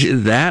 I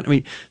mean,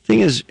 the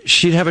thing is,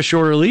 she'd have a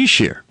shorter leash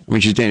here. I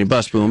mean, she's Danny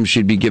Busboom.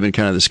 She'd be given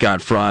kind of the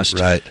Scott Frost,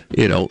 right?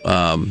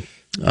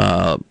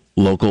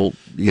 Local,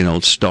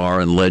 star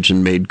and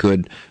legend, made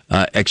good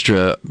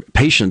extra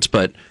patience.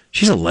 But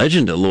she's a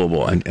legend at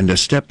Louisville, and to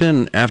step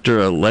in after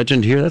a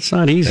legend here, that's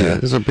not easy. Yeah.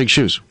 Those are big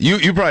shoes.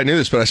 You probably knew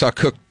this, but I saw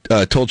Cook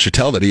told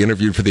Chattel that he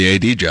interviewed for the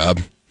AD job.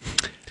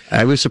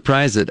 I was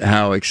surprised at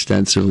how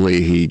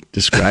extensively he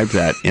described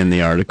that in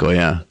the article.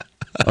 Yeah.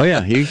 Oh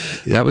yeah,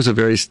 that was a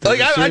very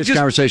serious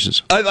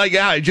conversations.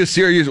 Just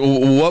serious.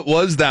 What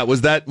was that?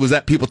 Was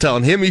that people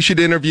telling him he should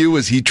interview?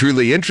 Was he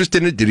truly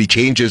interested in it? Did he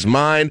change his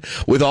mind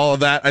with all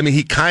of that? I mean,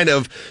 he kind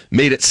of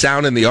made it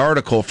sound in the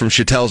article, from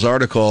Chattel's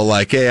article,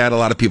 like, hey, I had a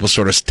lot of people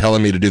sort of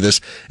telling me to do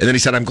this, and then he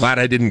said, I'm glad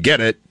I didn't get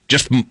it.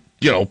 Just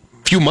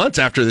few months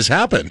after this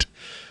happened.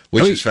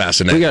 Which is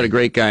fascinating. We got a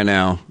great guy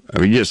now. I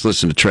mean, you just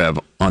listen to Trev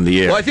on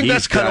the air. Well, I think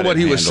that's kind of what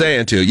he was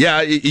saying, too.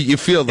 Yeah, you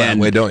feel that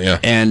way, don't you?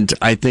 And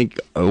I think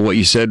what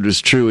you said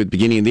was true at the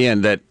beginning and the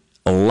end, that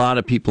a lot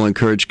of people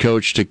encourage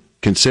Coach to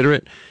consider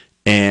it,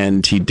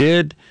 and he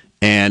did,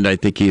 and I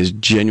think he is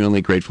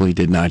genuinely grateful he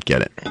did not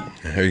get it.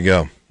 There you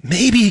go.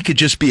 Maybe he could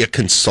just be a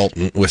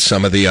consultant with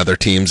some of the other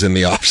teams in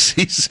the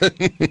offseason.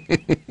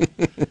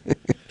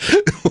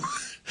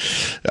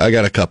 I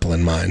got a couple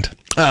in mind.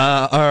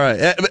 All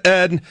right,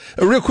 and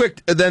real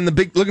quick, then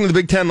looking at the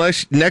Big Ten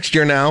next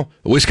year. Now,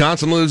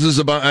 Wisconsin loses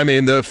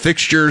the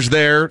fixtures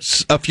there,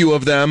 a few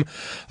of them.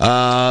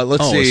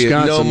 Let's see,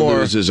 Wisconsin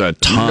loses a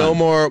ton. No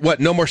more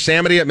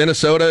Samity at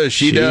Minnesota. Is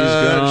she's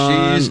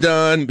done? She's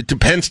done.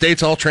 Penn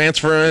State's all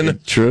transferring.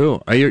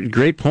 True.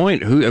 Great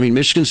point.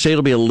 Michigan State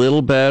will be a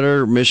little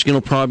better. Michigan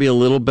will probably be a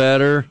little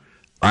better.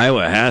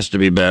 Iowa has to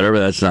be better, but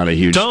that's not a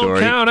huge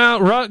story. Don't count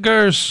out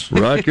Rutgers.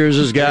 Rutgers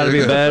has got to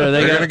be better.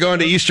 They're going to go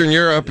into Eastern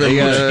Europe.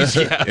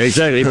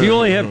 Exactly. If you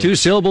only have 2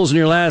 syllables in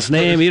your last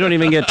name, you don't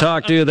even get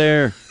talked to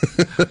there.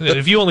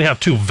 If you only have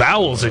 2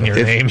 vowels in your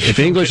name. If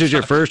English is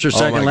your first or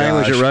second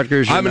language at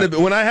Rutgers.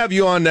 When I have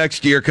you on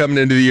next year, coming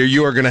into the year,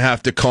 you are going to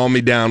have to calm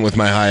me down with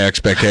my high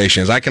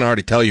expectations. I can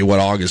already tell you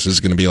what August is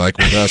going to be like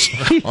with us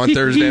on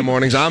Thursday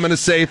mornings. I'm going to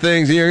say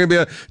things, and you're going to be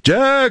like,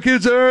 Jack,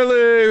 it's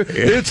early.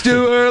 It's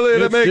too early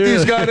to make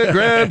these kind of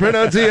grand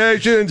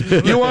pronunciations.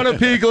 You want to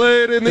peak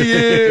late in the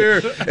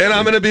year. And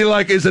I'm going to be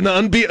like, is an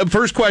unbeaten,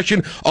 first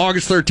question,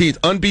 August 13th,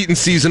 unbeaten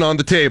season on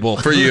the table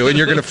for you, and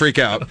you're going to freak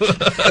out.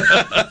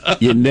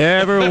 You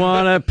never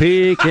want to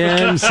peak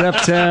in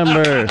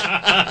September.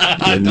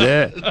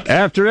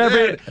 After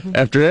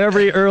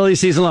every early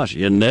season launch,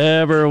 you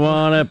never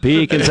want to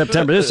peak in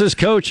September. This is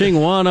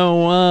Coaching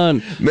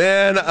 101.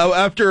 Man,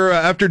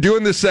 after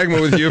doing this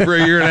segment with you for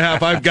a year and a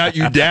half, I've got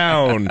you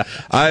down.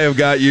 I have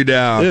got you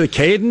down. The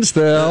cadence,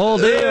 the whole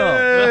deal.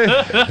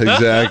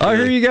 Exactly. I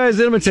hear you guys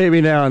imitate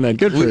me now and then.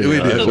 Good for you.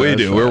 We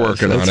do. We're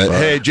working on it. Fun.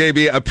 Hey,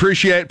 JB,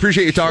 appreciate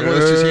you talking with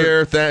us this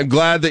year.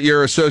 Glad that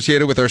you're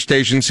associated with our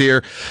stations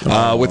here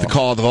with the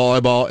call of the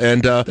volleyball.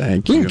 And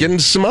thank we you. can get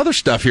into some other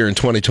stuff here in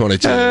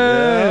 2022.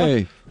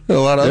 Hey. A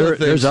lot of other things.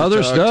 There's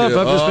other stuff.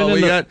 I've just been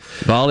in the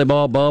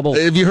volleyball bubble.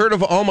 Have you heard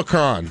of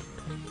Omicron?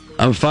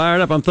 I'm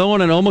fired up. I'm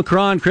throwing an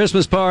Omicron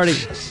Christmas party.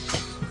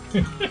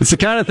 It's the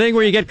kind of thing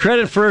where you get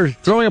credit for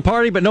throwing a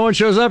party, but no one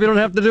shows up. You don't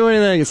have to do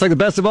anything. It's like the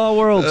best of all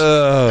worlds.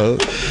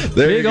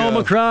 Big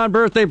Omicron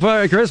birthday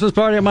party, Christmas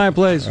party at my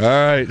place. All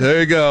right, there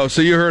you go.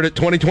 So you heard it.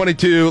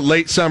 2022,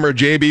 late summer,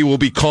 JB will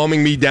be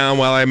calming me down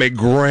while I make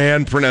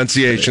grand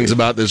pronunciations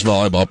about this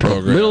volleyball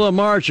program. Middle of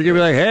March, you're going to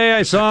be like, hey,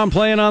 I saw him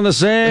playing on the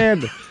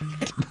sand.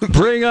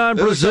 Bring on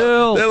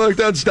Brazil. They looked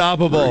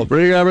unstoppable.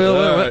 Bring on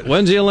Brazil. Right.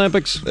 When's the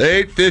Olympics?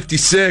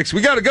 8:56.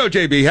 We got to go,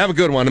 JB. Have a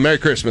good one. Merry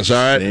Christmas, all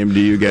right? Same to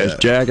you guys.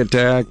 Jack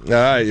Attack. All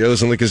right, you're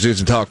listening to Lincoln's News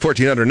and Talk,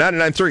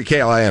 1499.3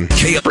 KLIN.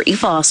 Bree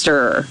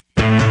Foster.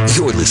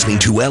 You're listening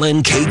to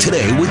LNK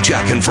Today with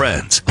Jack and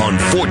Friends on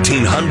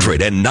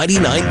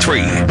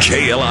 1499.3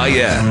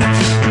 KLIN.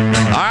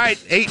 All right,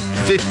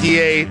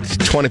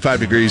 8:58, 25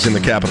 degrees in the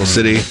capital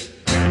city.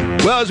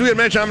 Well, as we had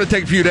mentioned, I'm going to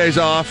take a few days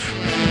off.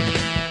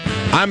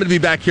 I'm going to be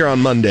back here on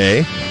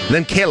Monday.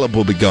 Then Caleb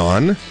will be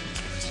gone,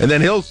 and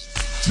then he'll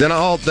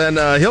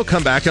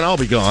come back, and I'll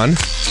be gone.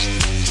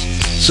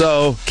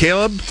 So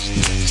Caleb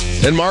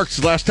and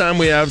Mark's last time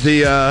we have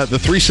the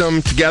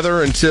threesome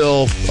together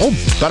until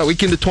about a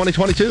week into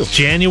 2022.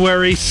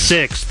 January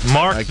 6th.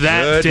 Mark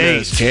that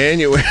date.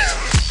 January.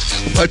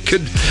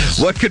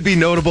 What could be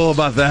notable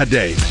about that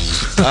date?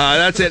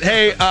 That's it.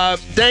 Hey,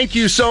 thank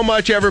you so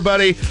much,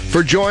 everybody,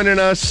 for joining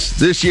us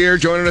this year,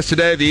 joining us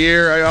today, the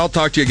year. I'll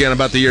talk to you again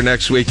about the year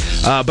next week.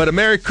 But a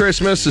Merry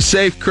Christmas, a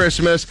safe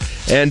Christmas,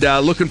 and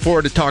looking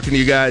forward to talking to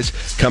you guys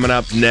coming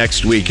up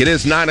next week. It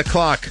is 9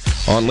 o'clock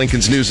on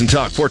Lincoln's News and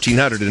Talk,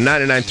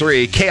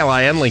 1499.3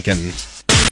 KLIN Lincoln.